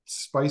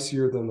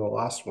spicier than the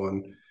last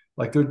one.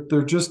 Like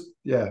they're just,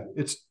 yeah,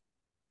 it's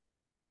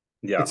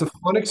a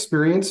fun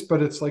experience,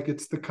 but it's like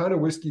it's the kind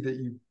of whiskey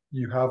that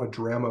you have a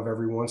dram of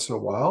every once in a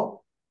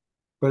while,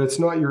 but it's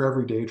not your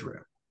everyday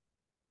dram.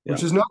 Yeah.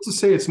 Which is not to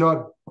say it's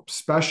not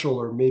special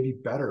or maybe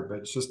better,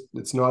 but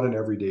it's not an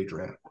everyday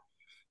dram.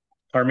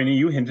 Harmony,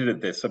 you hinted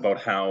at this about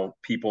how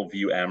people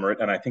view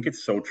Amrut, and I think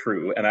it's so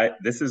true. And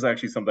this is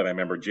actually something I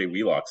remember Jay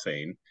Wheelock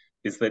saying,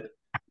 is that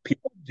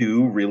people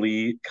do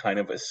really kind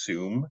of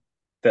assume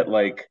that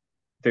like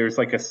there's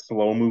like a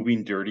slow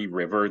moving dirty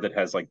river that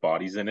has like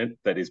bodies in it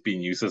that is being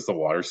used as the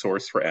water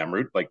source for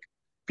Amrut. Like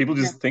people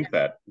just think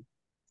that.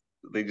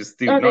 They just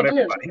do. Not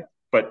everybody,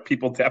 but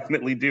people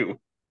definitely do.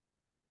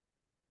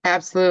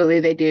 Absolutely,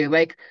 they do.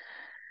 Like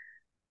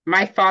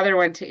my father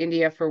went to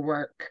India for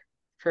work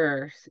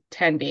for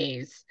 10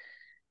 days.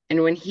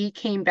 And when he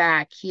came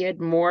back, he had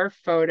more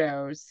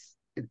photos,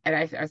 and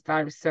I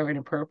thought it was so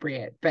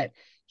inappropriate, but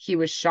he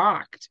was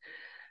shocked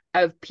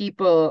of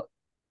people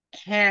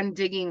hand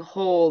digging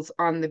holes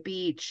on the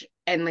beach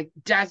and like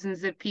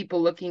dozens of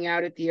people looking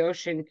out at the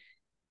ocean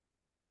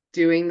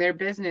doing their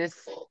business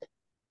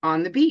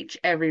on the beach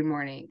every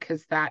morning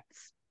because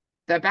that's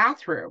the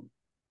bathroom.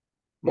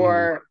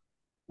 Or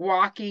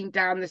walking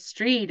down the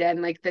street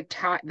and like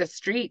the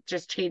street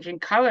just changing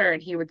color,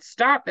 and he would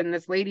stop and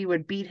this lady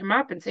would beat him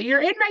up and say,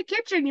 "You're in my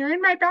kitchen, you're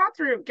in my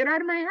bathroom, get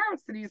out of my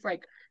house." And he's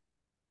like,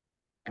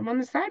 "I'm on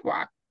the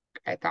sidewalk,"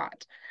 I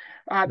thought.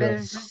 But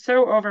it's just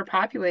so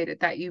overpopulated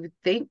that you would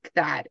think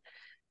that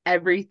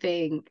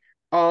everything,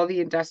 all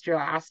the industrial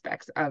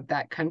aspects of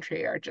that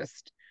country are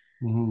just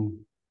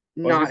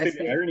not.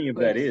 The irony of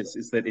that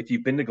is that if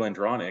you've been to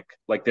Glendronach,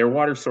 like their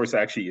water source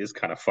actually is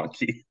kind of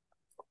funky.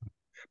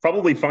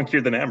 Probably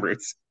funkier than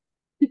Amrut's.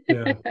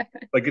 Yeah.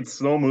 Like it's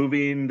slow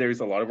moving. There's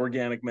a lot of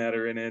organic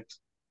matter in it,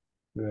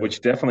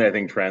 which definitely I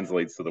think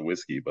translates to the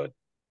whiskey, but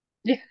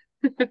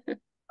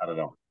I don't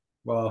know.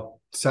 Well,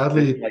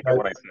 sadly, like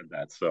when I said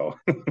that. So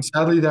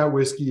sadly, that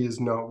whiskey is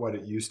not what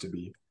it used to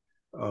be.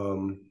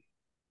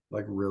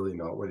 Like really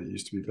not what it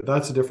used to be. But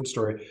that's a different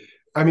story.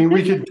 I mean,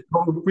 we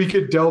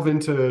could delve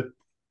into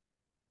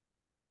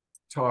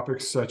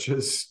topics such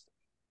as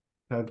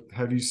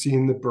have you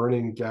seen the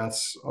burning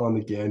ghats on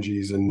the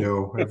Ganges? And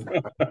no,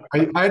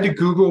 I had to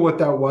Google what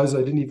that was. I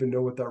didn't even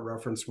know what that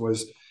reference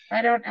was.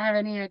 I don't have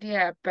any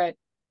idea, but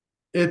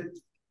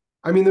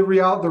I mean, the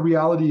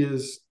reality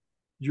is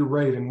you're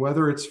right. And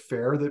whether it's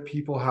fair that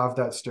people have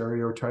that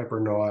stereotype or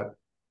not,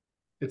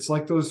 it's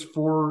like those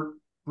 4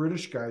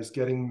 British guys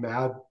getting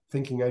mad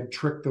thinking I'd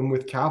trick them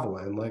with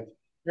Kavalan. Like,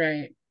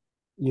 right.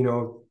 You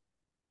know,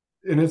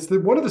 and it's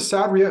one of the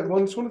sad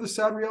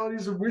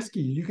realities of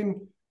whiskey.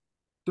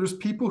 There's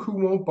people who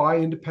won't buy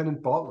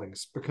independent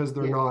bottlings because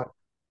they're not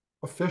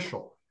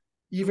official,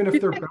 even if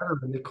they're better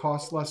and they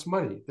cost less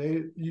money.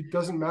 It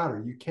doesn't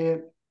matter. You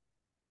can't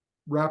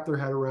wrap their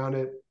head around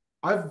it.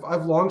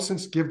 I've long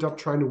since given up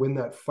trying to win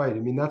that fight. I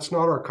mean, that's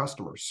not our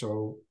customers,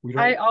 so we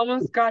don't. I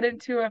almost got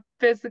into a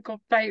physical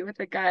fight with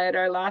a guy at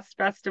our last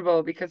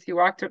festival because he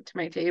walked up to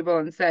my table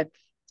and said,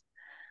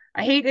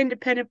 "I hate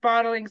independent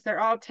bottlings.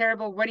 They're all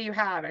terrible. What do you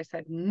have?" I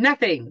said,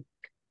 "Nothing."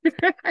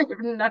 I have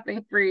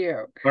nothing for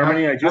you.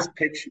 Harmony, I just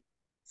pictured.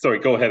 Sorry,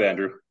 go ahead,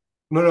 Andrew.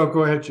 No,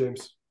 go ahead,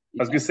 James.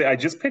 I was gonna say I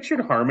just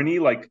pictured Harmony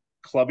like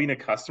clubbing a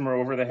customer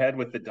over the head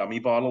with the dummy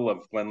bottle of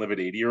Glenlivet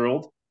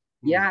 80-year-old.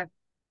 Yeah,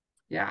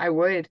 I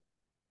would.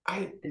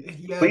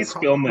 Please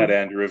film that,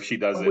 Andrew, if she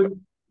does it.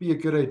 Wouldn't be a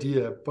good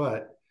idea,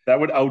 but that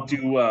would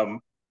outdo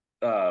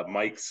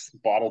Mike's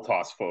bottle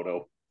toss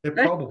photo. It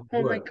probably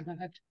would. My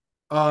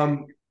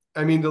God.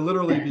 I mean, to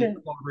literally be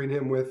clobbering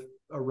him with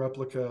a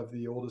replica of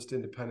the oldest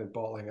independent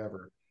bottling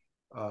ever.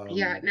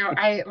 Yeah, no,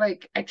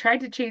 I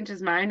tried to change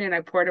his mind and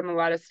I poured him a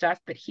lot of stuff,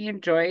 but he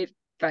enjoyed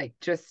like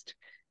just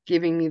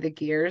giving me the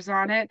gears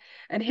on it.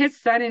 And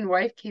his son and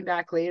wife came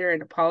back later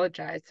and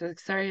apologized. So like,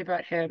 sorry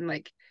about him.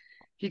 Like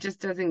he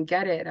just doesn't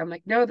get it. I'm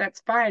like, no,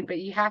 that's fine, but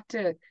you have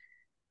to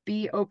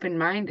be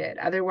open-minded.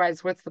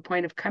 Otherwise, what's the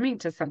point of coming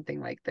to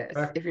something like this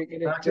back if you're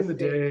gonna back in just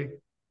the say, day,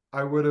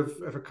 I would have,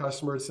 if a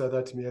customer had said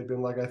that to me, I'd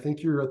been like, I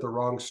think you're at the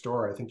wrong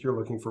store. I think you're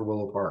looking for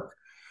Willow Park.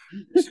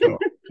 So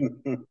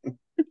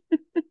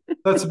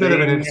that's a bit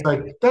of an Ding.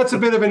 inside. That's a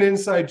bit of an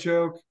inside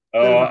joke.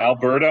 Oh,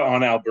 Alberta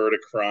on Alberta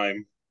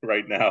crime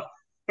right now.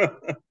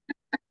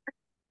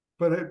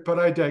 But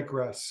I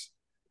digress.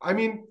 I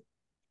mean,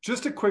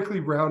 just to quickly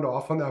round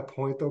off on that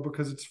point though,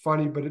 because it's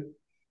funny, but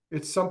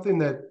it's something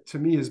that to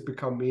me has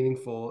become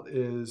meaningful,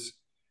 is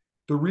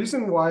the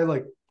reason why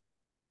like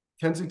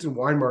Kensington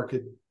Wine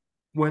Market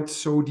went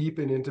so deep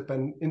into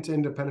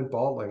independent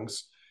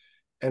bottlings,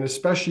 and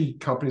especially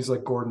companies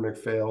like Gordon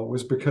MacPhail,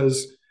 was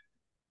because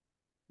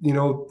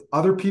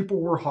other people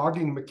were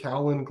hogging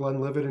Macallan,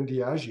 Glenlivet, and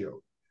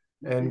Diageo,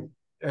 and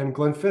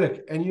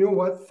Glenfiddich. And you know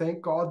what?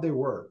 Thank God they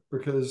were,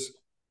 because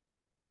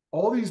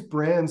all these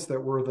brands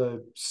that were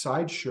the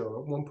sideshow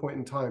at one point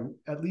in time,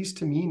 at least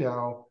to me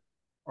now,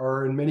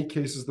 are in many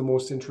cases the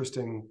most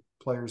interesting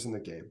players in the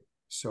game.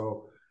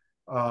 So,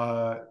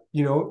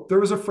 there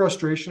was a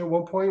frustration at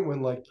one point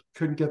when like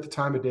couldn't get the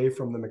time of day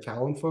from the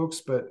Macallan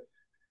folks, but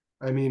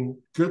I mean,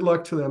 good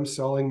luck to them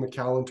selling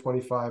Macallan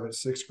 25 at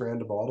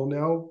 $6,000 a bottle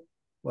now.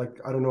 Like,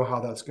 I don't know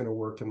how that's going to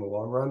work in the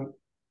long run.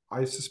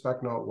 I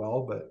suspect not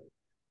well, but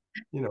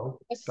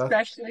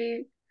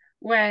especially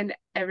when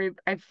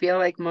I feel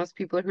like most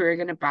people who are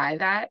gonna buy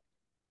that,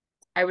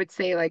 I would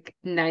say like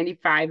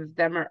 95 of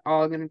them are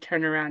all going to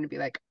turn around and be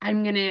like,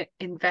 I'm going to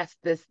invest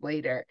this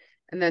later.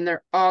 And then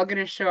they're all going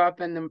to show up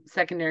in the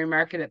secondary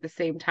market at the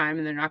same time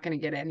and they're not going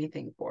to get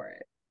anything for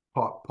it.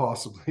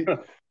 Possibly.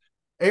 Maybe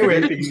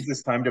Anyway, we could use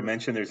this time to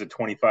mention there's a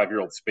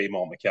 25-year-old Spey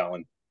Malt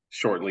Macallan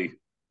shortly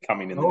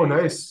coming in the oh, name.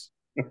 nice.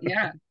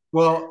 Yeah.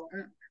 Well,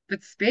 but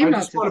I Spey Malt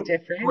just want is to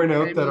different. point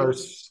out that our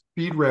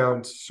speed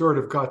round sort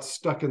of got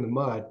stuck in the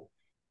mud.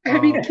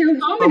 Kilchoman is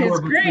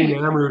Somewhere between great.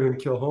 Amrut and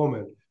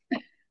Kilchoman.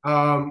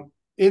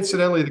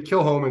 Incidentally, the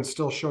Kilchoman's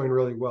still showing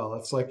really well.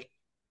 It's like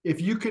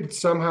if you could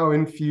somehow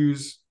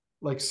infuse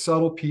like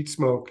subtle peat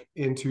smoke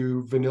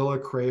into vanilla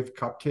crave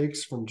cupcakes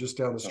from just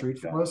down the street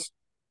from us,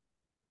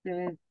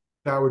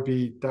 that would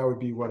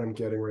be what I'm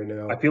getting right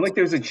now. I feel like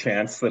there's a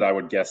chance that I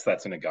would guess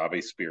that's an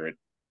agave spirit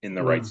in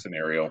the right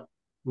scenario.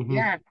 Mm-hmm.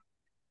 Yeah.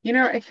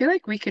 I feel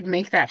like we could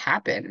make that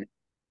happen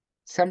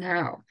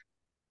somehow.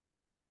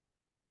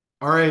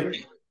 All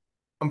right.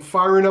 I'm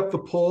firing up the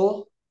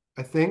poll,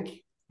 I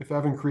think, if I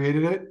haven't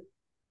created it.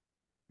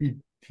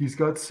 He's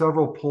got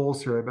several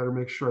polls here. I better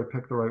make sure I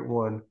pick the right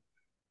one.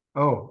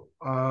 Oh,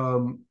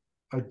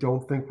 I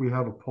don't think we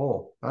have a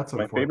poll. That's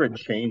my unfortunate. favorite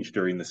change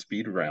during the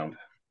speed round.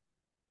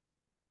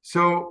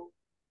 So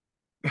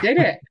Did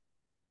it?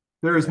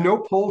 there is no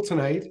poll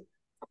tonight.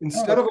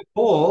 Instead of a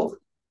poll,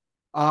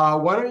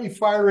 why don't you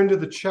fire into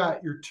the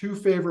chat your two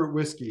favorite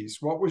whiskeys?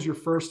 What was your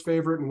first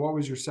favorite and what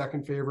was your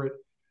second favorite?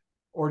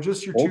 Or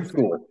just your two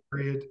favorite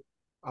period.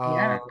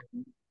 Yeah.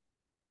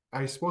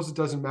 I suppose it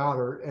doesn't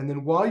matter. And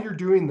then while you're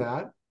doing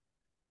that,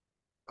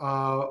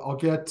 I'll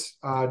get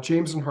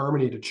James and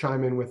Harmony to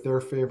chime in with their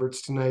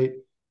favorites tonight.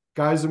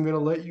 Guys, I'm gonna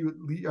let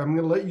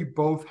you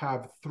both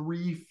have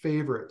three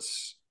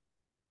favorites.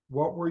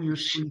 What were your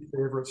three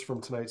favorites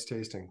from tonight's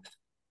tasting?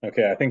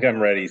 Okay, I think I'm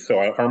ready. So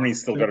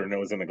Harmony's still got her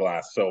nose in the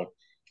glass. So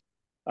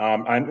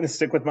I'm going to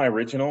stick with my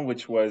original,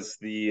 which was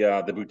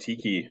the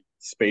boutique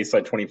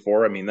Speyside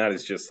 24. I mean, that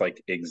is just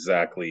like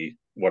exactly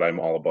what I'm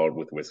all about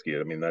with whiskey.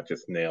 I mean, that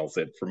just nails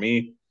it for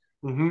me.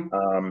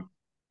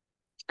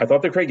 I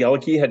thought the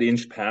Craigellachie had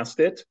inched past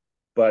it,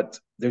 but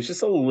there's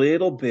just a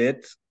little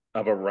bit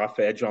of a rough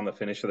edge on the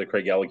finish of the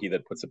Craigellachie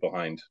that puts it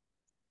behind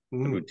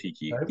the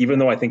boutique, even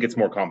though I think it's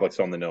more complex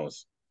on the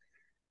nose.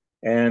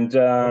 And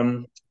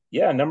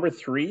number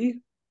three,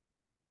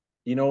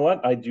 you know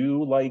what? I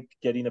do like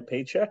getting a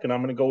paycheck, and I'm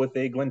going to go with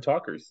a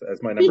Glentauchers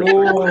as my number three.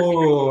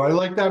 Oh, I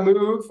like that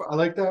move.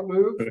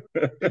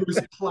 It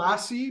was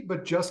classy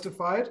but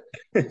justified.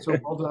 So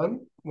well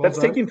done. That's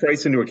taking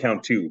price into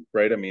account too,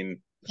 right? I mean,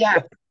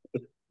 yeah,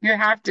 you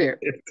have to.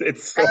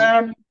 It's so,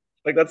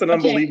 like that's an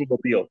unbelievable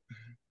deal.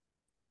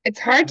 It's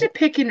hard to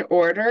pick an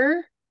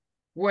order,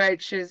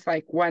 which is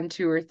like 1,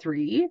 2, or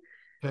 3.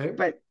 Okay.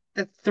 But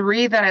the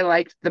 3 that I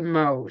liked the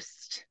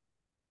most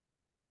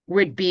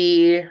would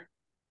be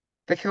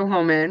the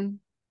Kilchoman,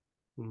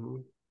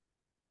 the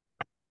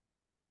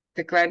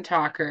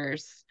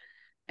Glentauchers,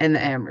 and the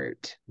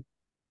Amrut.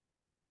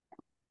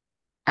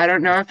 I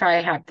don't know if I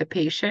have the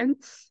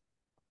patience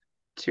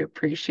to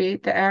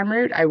appreciate the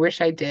Amrut. I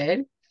wish I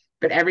did,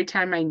 but every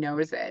time I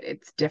nose it,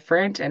 it's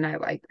different, and I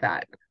like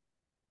that.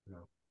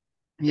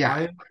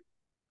 Yeah.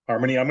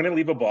 Harmony, I'm going to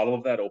leave a bottle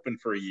of that open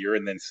for a year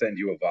and then send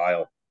you a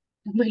vial.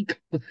 Oh my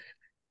God.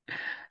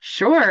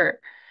 Sure.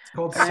 It's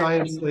called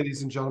science,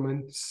 ladies and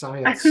gentlemen.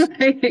 Science.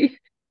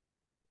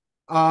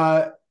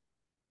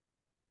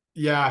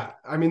 Yeah,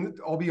 I mean,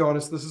 I'll be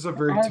honest, this is a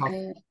very Oh, tough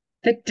good.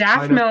 The lineup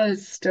Daftmill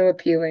is still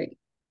appealing.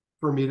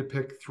 for me to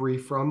pick three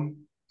from,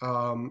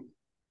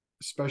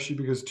 especially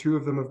because two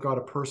of them have got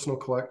a personal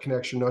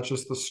connection, not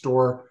just the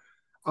store.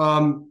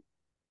 Um,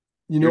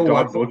 you Your know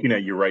what? dog's looking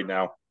at you right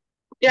now.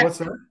 Yeah. What's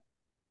that?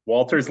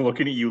 Walter's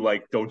looking at you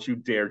like, don't you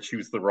dare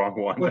choose the wrong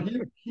Well,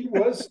 one. he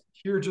was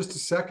here just a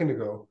second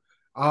ago.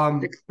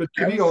 But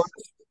to be Gross.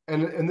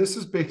 honest, and this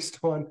is based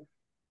on,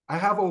 I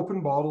have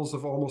open bottles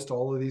of almost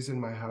all of these in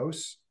my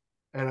house,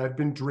 and I've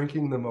been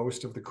drinking the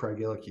most of the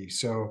Craigellachie.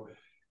 So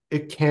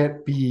it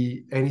can't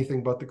be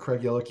anything but the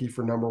Craigellachie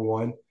for number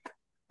one.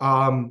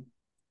 Um,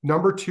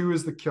 Number two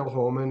is the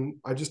Kilchoman.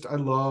 I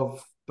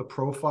love the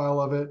profile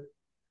of it.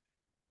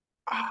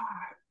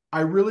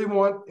 I really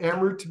want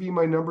Amrut to be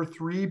my number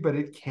three, but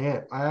it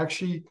can't.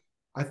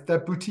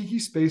 That boutique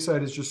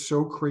Speyside is just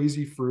so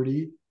crazy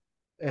fruity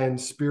and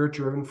spirit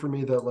driven for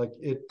me that like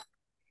it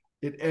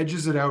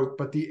edges it out.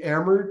 But the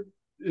Amrut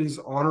is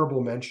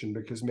honorable mention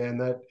because man,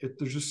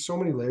 there's just so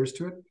many layers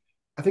to it.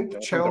 I think the That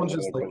one's a challenge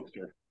is roller like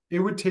coaster. it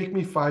would take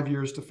me 5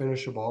 years to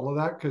finish a bottle of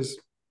that because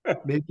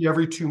maybe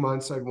every 2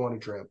 months I'd want to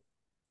dram.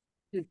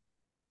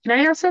 Can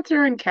I also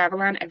throw in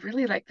Kavalan? I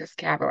really like this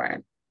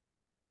Kavalan.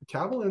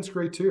 Kavalan's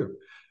great too.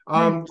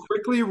 Hmm.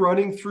 Quickly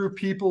running through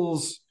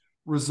people's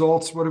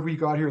results. What have we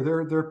got here?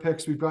 Their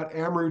picks. We've got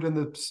Amrut and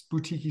the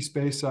boutique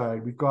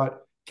Speyside. We've got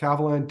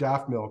Kavalan,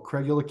 Daftmill,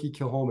 Craigellachie,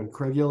 Kilchoman,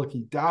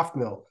 Craigellachie,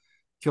 Daftmill,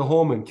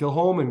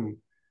 Kilchoman,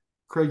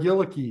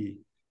 Craigellachie,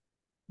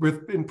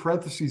 with in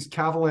parentheses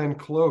Kavalan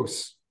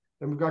close.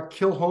 Then we've got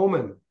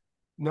Kilchoman.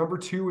 Number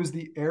two is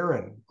the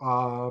Arran,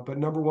 but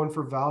number one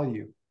for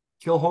value.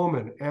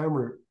 Kilchoman,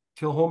 Amrut,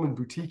 Kilchoman,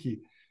 boutique.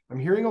 I'm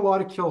hearing a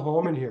lot of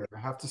Kilchoman here, I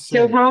have to say.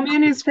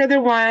 Kilchoman is for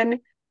the one.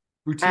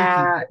 Boutique,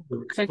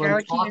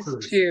 Craigellachie is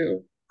Glentauchers,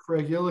 two.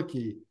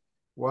 Craigellachie.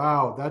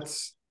 Wow,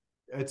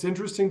 it's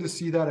interesting to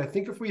see that. I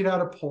think if we'd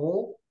had a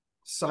poll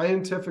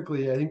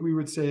scientifically, I think we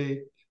would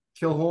say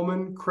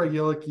Kilchoman,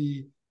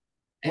 Craigellachie,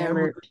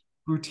 Amrut, Amrut.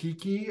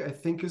 Boutique, I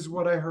think is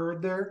what I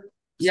heard there.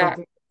 Yeah.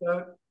 Something like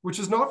that, which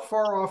is not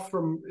far off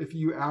from if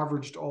you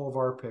averaged all of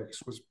our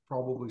picks, was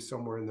probably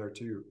somewhere in there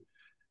too.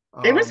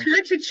 It was Um,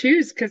 hard to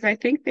choose because I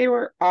think they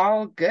were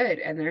all good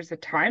and there's a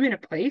time and a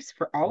place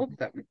for all of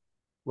them.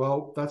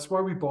 Well, that's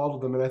why we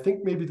bottled them. And I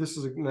think maybe this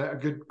is a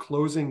good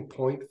closing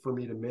point for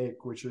me to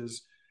make, which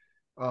is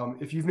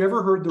if you've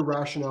never heard the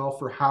rationale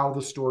for how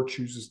the store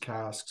chooses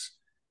casks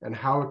and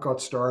how it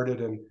got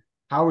started and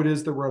how it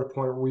is that we're at a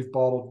point where we've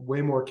bottled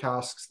way more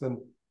casks than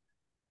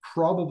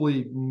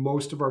probably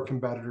most of our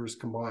competitors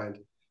combined,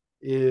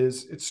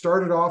 is it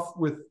started off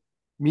with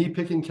me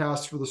picking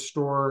casks for the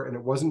store and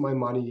it wasn't my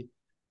money.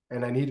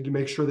 And I needed to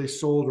make sure they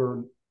sold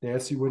or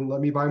Nancy wouldn't let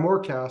me buy more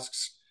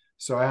casks.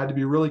 So I had to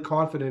be really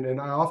confident,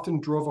 and I often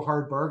drove a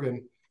hard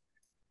bargain.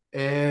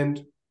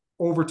 And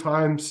over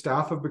time,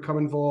 staff have become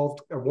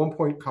involved. At one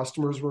point,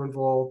 customers were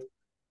involved.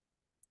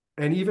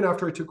 And even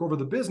after I took over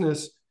the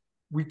business,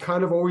 we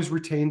kind of always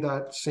retained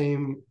that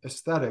same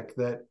aesthetic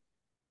that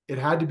it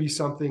had to be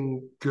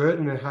something good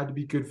and it had to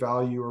be good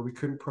value, or we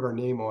couldn't put our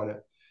name on it.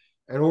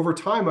 And over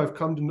time, I've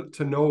come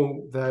to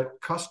know that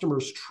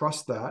customers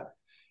trust that.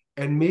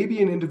 And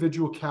maybe an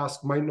individual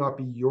cask might not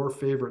be your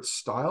favorite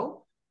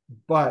style,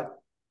 but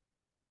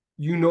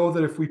you know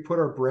that if we put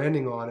our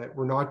branding on it,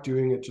 we're not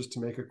doing it just to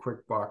make a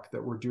quick buck,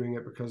 that we're doing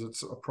it because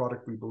it's a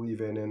product we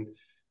believe in.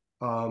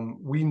 And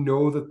we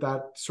know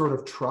that sort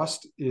of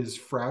trust is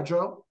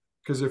fragile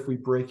because if we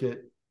break it,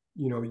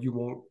 you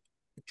won't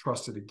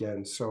trust it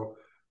again. So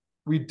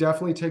we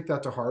definitely take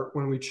that to heart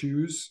when we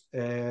choose.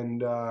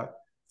 And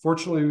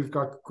fortunately, we've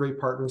got great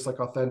partners like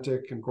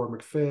Authentic and Gord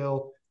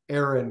MacPhail,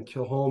 Arran,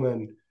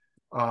 Kilchoman,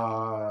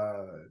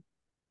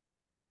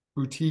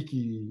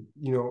 Boutique,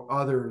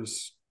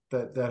 others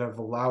that have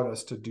allowed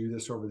us to do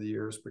this over the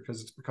years because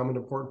it's become an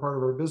important part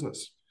of our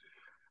business.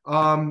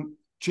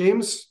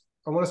 James,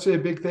 I want to say a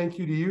big thank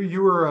you to you.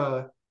 You were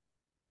a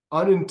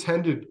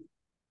unintended,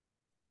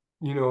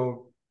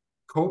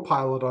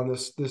 co-pilot on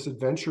this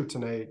adventure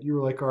tonight. You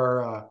were like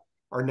our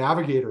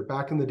navigator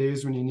back in the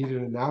days when you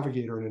needed a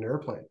navigator in an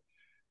airplane.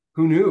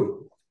 Who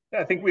knew?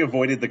 Yeah, I think we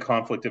avoided the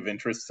conflict of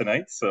interest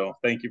tonight, so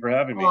thank you for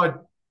having me.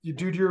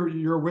 Dude,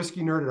 you're a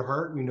whiskey nerd at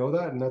heart. We know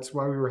that, and that's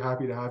why we were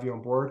happy to have you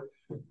on board.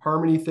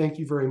 Harmony, thank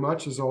you very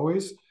much as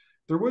always.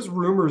 There was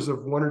rumors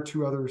of one or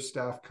two other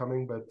staff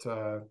coming, but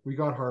we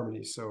got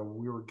Harmony, so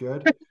we were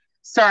good.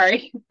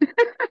 Sorry.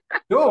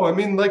 No, I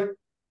mean, like,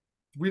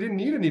 we didn't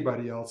need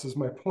anybody else is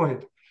my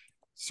point.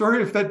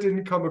 Sorry if that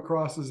didn't come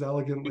across as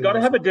elegantly. You got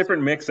to have a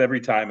different mix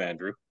every time,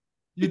 Andrew.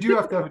 You do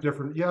have to have a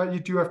different, you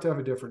do have to have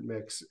a different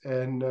mix.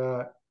 And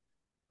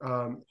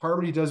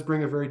Harmony does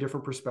bring a very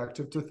different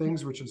perspective to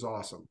things, which is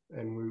awesome.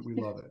 And we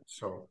love it.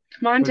 So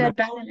Come on, Dead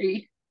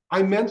Battery.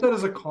 I meant that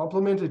as a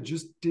compliment. It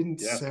just didn't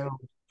sound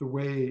the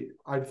way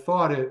I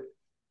thought it.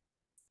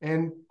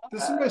 And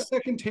this is my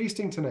second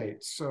tasting tonight.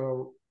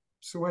 So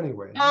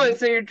anyway. Oh,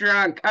 so you're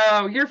drunk.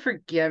 Oh, you're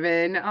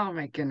forgiven. Oh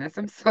my goodness.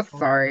 I'm so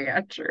sorry,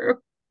 Andrew.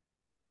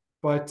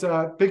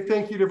 But big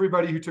thank you to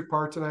everybody who took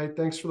part tonight.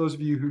 Thanks for those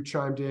of you who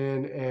chimed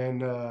in,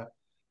 and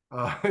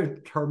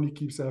Harmony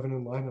keeps Evan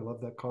in line. I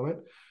love that comment.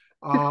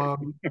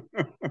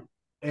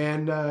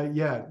 And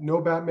yeah,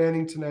 no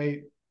Batmaning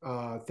tonight.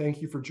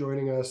 Thank you for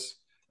joining us.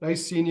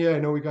 Nice seeing you. I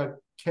know we got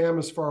Cam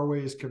as far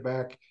away as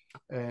Quebec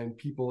and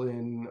people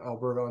in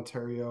Alberta,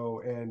 Ontario,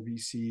 and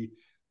BC.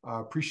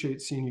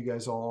 Appreciate seeing you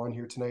guys all on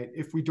here tonight.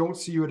 If we don't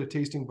see you at a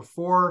tasting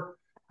before,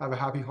 have a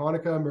happy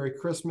Hanukkah, Merry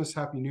Christmas,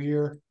 Happy New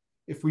Year.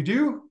 If we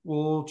do,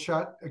 we'll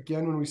chat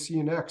again when we see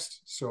you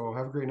next. So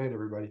have a great night,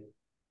 everybody.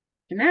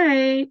 Good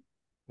night.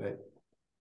 Night.